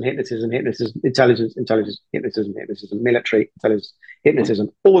hypnotism, hypnotism, hypnotism, intelligence, intelligence, hypnotism, hypnotism, military intelligence, hypnotism,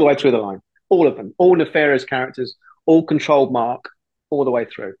 all the way through the line. All of them, all nefarious characters, all controlled mark, all the way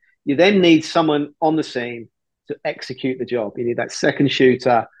through. You then need someone on the scene to execute the job. You need that second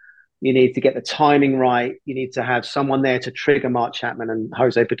shooter. You need to get the timing right. You need to have someone there to trigger Mark Chapman, and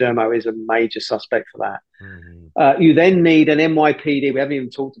Jose Padermo is a major suspect for that. Mm-hmm. You then need an NYPD. We haven't even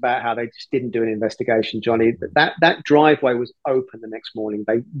talked about how they just didn't do an investigation, Johnny. That driveway was open the next morning.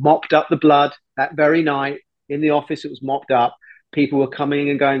 They mopped up the blood that very night in the office. It was mopped up. People were coming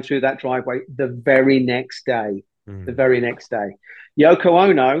and going through that driveway the very next day. The very next day. Yoko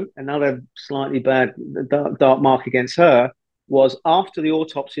Ono, another slightly bad dark mark against her, was after the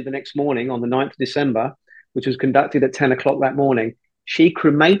autopsy the next morning on the 9th of December, which was conducted at 10 o'clock that morning. She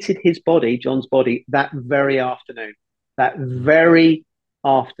cremated his body, John's body, that very afternoon. That very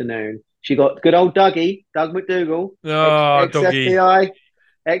afternoon. She got good old Dougie, Doug McDougal, Oh, ex doggy. FBI,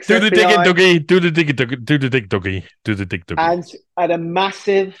 ex Do the digging, FBI, doggy. Do the digging, doggy. Do the dig, doggy. Do the dig, doggy. and had a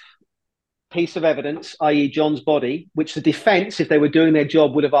massive piece of evidence, i.e., John's body, which the defense, if they were doing their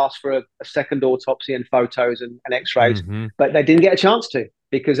job, would have asked for a second autopsy and photos and x-rays, Mm-hmm. but they didn't get a chance to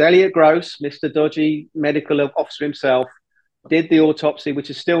because Elliot Gross, Mr. Dodgy medical officer himself, did the autopsy, which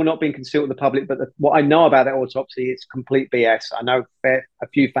has still not been concealed to the public. But what I know about that autopsy is complete BS. I know a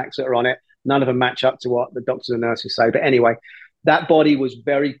few facts that are on it. None of them match up to what the doctors and nurses say. But anyway, that body was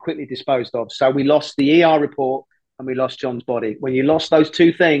very quickly disposed of. So we lost the ER report and we lost John's body. When you lost those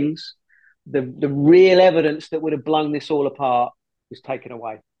two things, the real evidence that would have blown this all apart was taken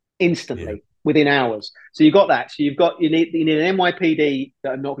away instantly within hours. So you got that. So you need an NYPD that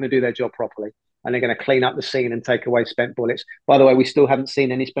are not going to do their job properly, and they're going to clean up the scene and take away spent bullets. By the way, we still haven't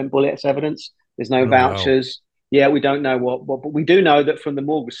seen any spent bullets evidence. There's no Oh, wow. vouchers. Yeah, we don't know but we do know that from the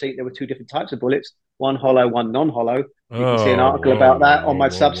morgue receipt there were two different types of bullets: one hollow, one non-hollow. You can see an Oh, article whoa, about whoa, that on whoa, my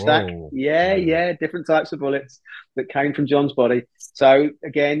whoa, Substack. whoa. Yeah, different types of bullets that came from John's body. So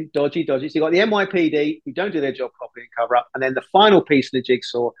again, dodgy. So you got the NYPD who don't do their job properly and cover up, and then the final piece of the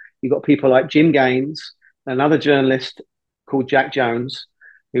jigsaw, you've got people like Jim Gaines, another journalist called Jack Jones,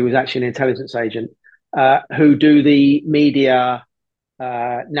 who was actually an intelligence agent, who do the media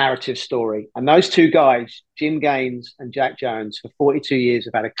narrative story. And those two guys, Jim Gaines and Jack Jones, for 42 years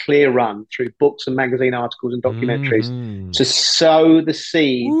have had a clear run through books and magazine articles and documentaries Mm-hmm. to sow the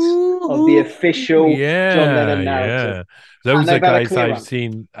seeds of the Ooh, official John yeah, Lennon narrative. yeah. And Those are they've had a guys clear I've run.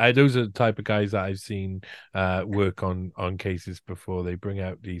 seen. Those are the type of guys that I've seen work on cases before. They bring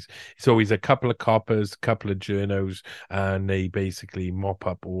out these. It's always a couple of coppers, a couple of journos, and they basically mop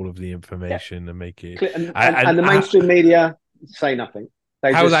up all of the Yeah. information and make it. And, I, and, and and the mainstream media say nothing.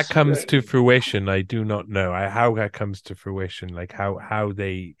 They how that just, comes to fruition, I do not know. How that comes to fruition, like how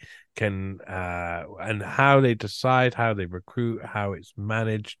they can and how they decide, how they recruit, how it's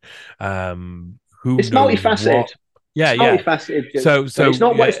managed, who it's knows what. multifaceted. Yeah, It's yeah. multifaceted. But So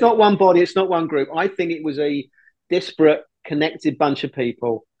yeah. it's not one body. It's not one group. I think it was a disparate, connected bunch of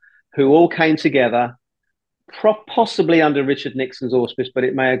people who all came together, possibly under Richard Nixon's auspice, but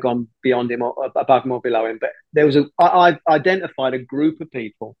it may have gone beyond him or above him or below him. But I identified a group of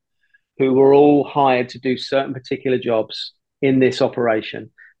people who were all hired to do certain particular jobs in this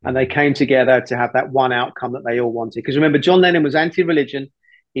operation. And they came together to have that one outcome that they all wanted. Because remember, John Lennon was anti-religion,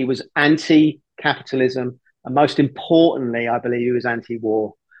 he was anti-capitalism, and most importantly, I believe he was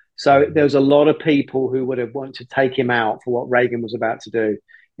anti-war. So there was a lot of people who would have wanted to take him out for what Reagan was about to do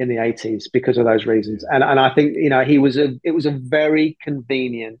in the 80s because of those reasons. And I think, it was a very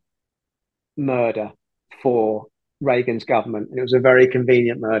convenient murder for Reagan's government. And it was a very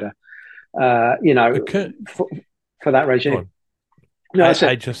convenient murder, Okay, for that go regime. on. No, that's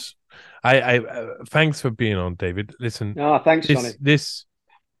I it. just thanks for being on, David. Listen, Oh, thanks, Johnny. this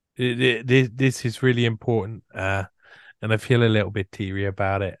is really important. And I feel a little bit teary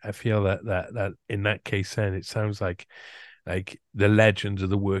about it. I feel that in that case, then it sounds like the legend of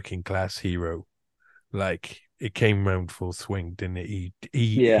the working class hero. Like it came round full swing, didn't it?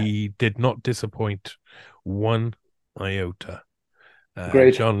 Yeah, He did not disappoint one iota.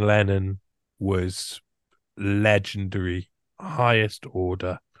 agreed. John Lennon was legendary, highest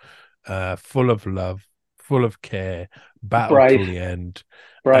order, full of love, full of care, battle till Brave, the end,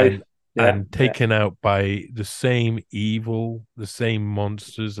 brave. and Yeah, yeah. taken out by the same evil, the same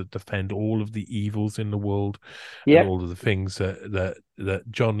monsters that defend all of the evils in the world, and Yep, all of the things that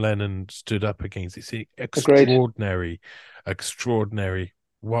John Lennon stood up against. It's agreed. extraordinary, extraordinary.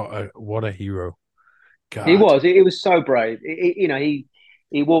 What a hero! He God, was. He was so brave.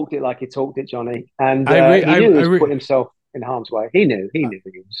 He walked it like he talked it, Johnny, and I re he I knew he I was re putting himself. in harm's way. He knew. He knew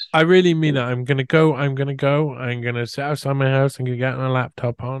he was. I really mean You it. know. I'm gonna go. I'm gonna go. I'm gonna sit outside my house. I'm gonna get my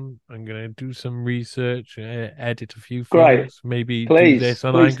laptop on. I'm gonna do some research, edit a few Great. things, maybe do Please, this,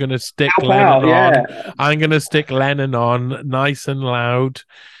 and I'm please gonna stick help Lennon out. on. Yeah. I'm gonna stick Lennon on, nice and loud,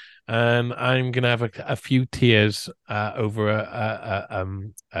 and I'm gonna have a few tears over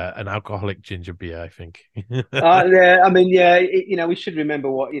an alcoholic ginger beer. I think. Yeah, I mean, yeah, we should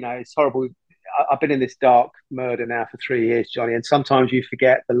remember what, it's horrible. I've been in this dark murder now for 3 years, Johnny, and sometimes you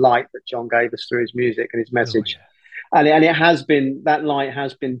forget the light that John gave us through his music and his Oh message. yeah. And it has been, that light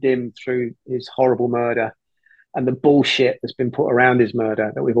has been dimmed through his horrible murder and the bullshit that's been put around his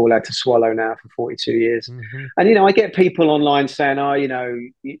murder that we've all had to swallow now for 42 years. Hmm. And, I get people online saying, oh,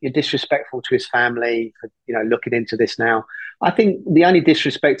 you're disrespectful to his family for, looking into this now. I think the only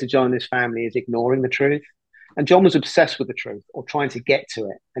disrespect to John and his family is ignoring the truth. And John was obsessed with the truth or trying to get to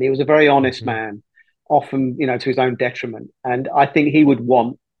it. And he was a very honest Hmm. man, often, to his own detriment. And I think he would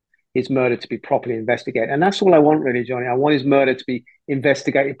want his murder to be properly investigated. And that's all I want, really, Johnny. I want his murder to be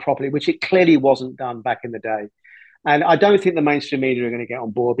investigated properly, which it clearly wasn't done back in the day. And I don't think the mainstream media are going to get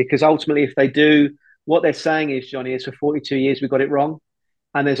on board because ultimately, if they do, what they're saying is, Johnny, is for 42 years we got it wrong.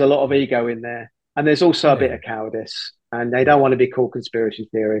 And there's a lot of ego in there. And there's also a Yeah, bit yeah, of cowardice. And they don't yeah. want to be called conspiracy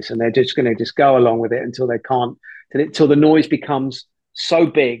theorists. And they're just going to just go along with it until they can't, until the noise becomes so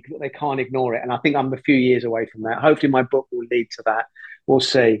big that they can't ignore it. And I think I'm a few years away from that. Hopefully, my book will lead to that. We'll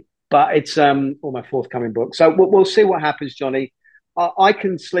see. But it's or my forthcoming book. So we'll see what happens, Johnny. I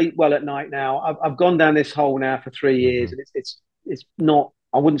can sleep well at night now. I've gone down this hole now for 3 years, Hmm. and it's not.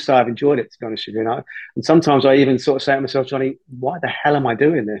 I wouldn't say I've enjoyed it, to be honest with you. And sometimes I even sort of say to myself, Johnny, why the hell am I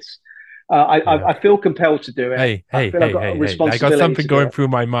doing this? Yeah. I feel compelled to do it. Hey, I hey, feel I've hey, got a hey, hey. I got responsibility something to do going it. through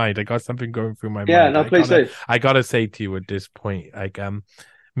my mind. I got something going through my Yeah, mind. no, please do. I gotta say to you at this point, like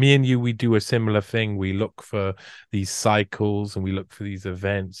me and you, we do a similar thing. We look for these cycles and we look for these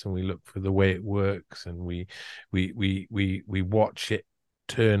events and we look for the way it works and we watch it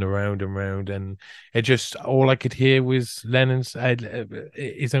turn around and round and it just all I could hear was Lennon's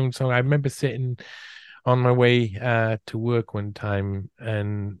his own song. I remember sitting on my way to work one time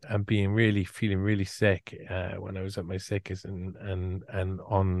and being really feeling really sick when I was at my sickest and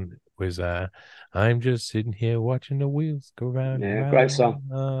on was I'm just sitting here watching the wheels go round and Yeah, great round. song.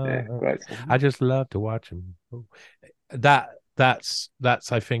 Yeah, great song. I just love to watch them. That's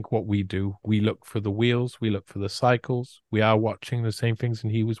I think what we do. We look for the wheels, we look for the cycles. We are watching the same things,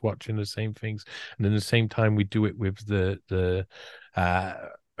 and he was watching the same things, and at the same time, we do it with uh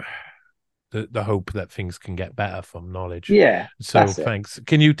the hope that things can get better from knowledge. Yeah, So that's it. thanks.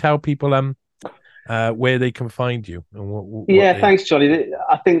 Can you tell people where they can find you and what Yeah, they thanks, Johnny.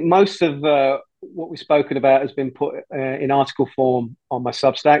 I think most of what we've spoken about has been put in article form on my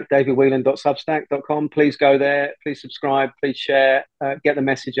Substack, davidwhelan.substack.com. Please go there. Please subscribe. Please share. Get the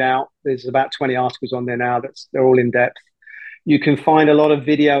message out. There's about 20 articles on there now. They're all in depth. You can find a lot of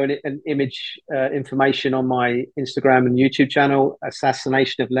video and image information on my Instagram and YouTube channel,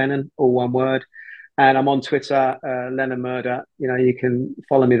 Assassination of Lennon, all one word. And I'm on Twitter, Lennon Murder. You can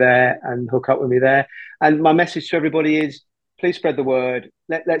follow me there and hook up with me there. And my message to everybody is please spread the word.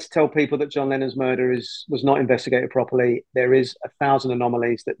 Let's tell people that John Lennon's murder was not investigated properly. There is 1,000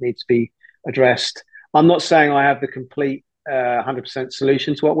 anomalies that need to be addressed. I'm not saying I have the complete 100%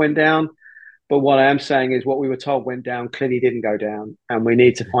 solution to what went down, but what I am saying is what we were told went down clearly didn't go down, and we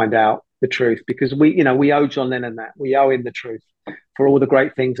need to find out the truth because we owe John Lennon that. We owe him the truth for all the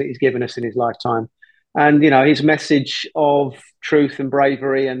great things that he's given us in his lifetime. And his message of truth and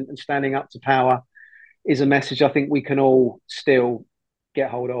bravery and standing up to power is a message I think we can all still get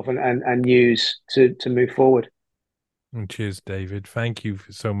hold of and use to move forward. cheers, David. Thank you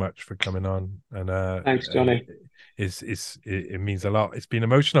so much for coming on. And Thanks, Johnny. it means a lot. It's been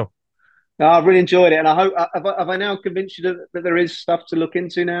emotional. No, I really enjoyed it, and I hope have I now convinced you that there is stuff to look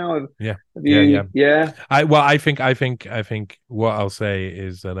into now. Yeah. Have Yeah, yeah. you? Yeah. I think what I'll say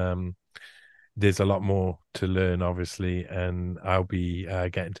is that there's a lot more to learn, obviously, and I'll be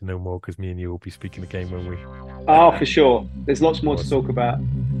getting to know more because me and you will be speaking again when we. Oh, for sure. There's lots more to talk Awesome. about.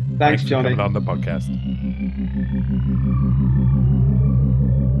 Thanks, Thanks for coming Johnny. on the podcast.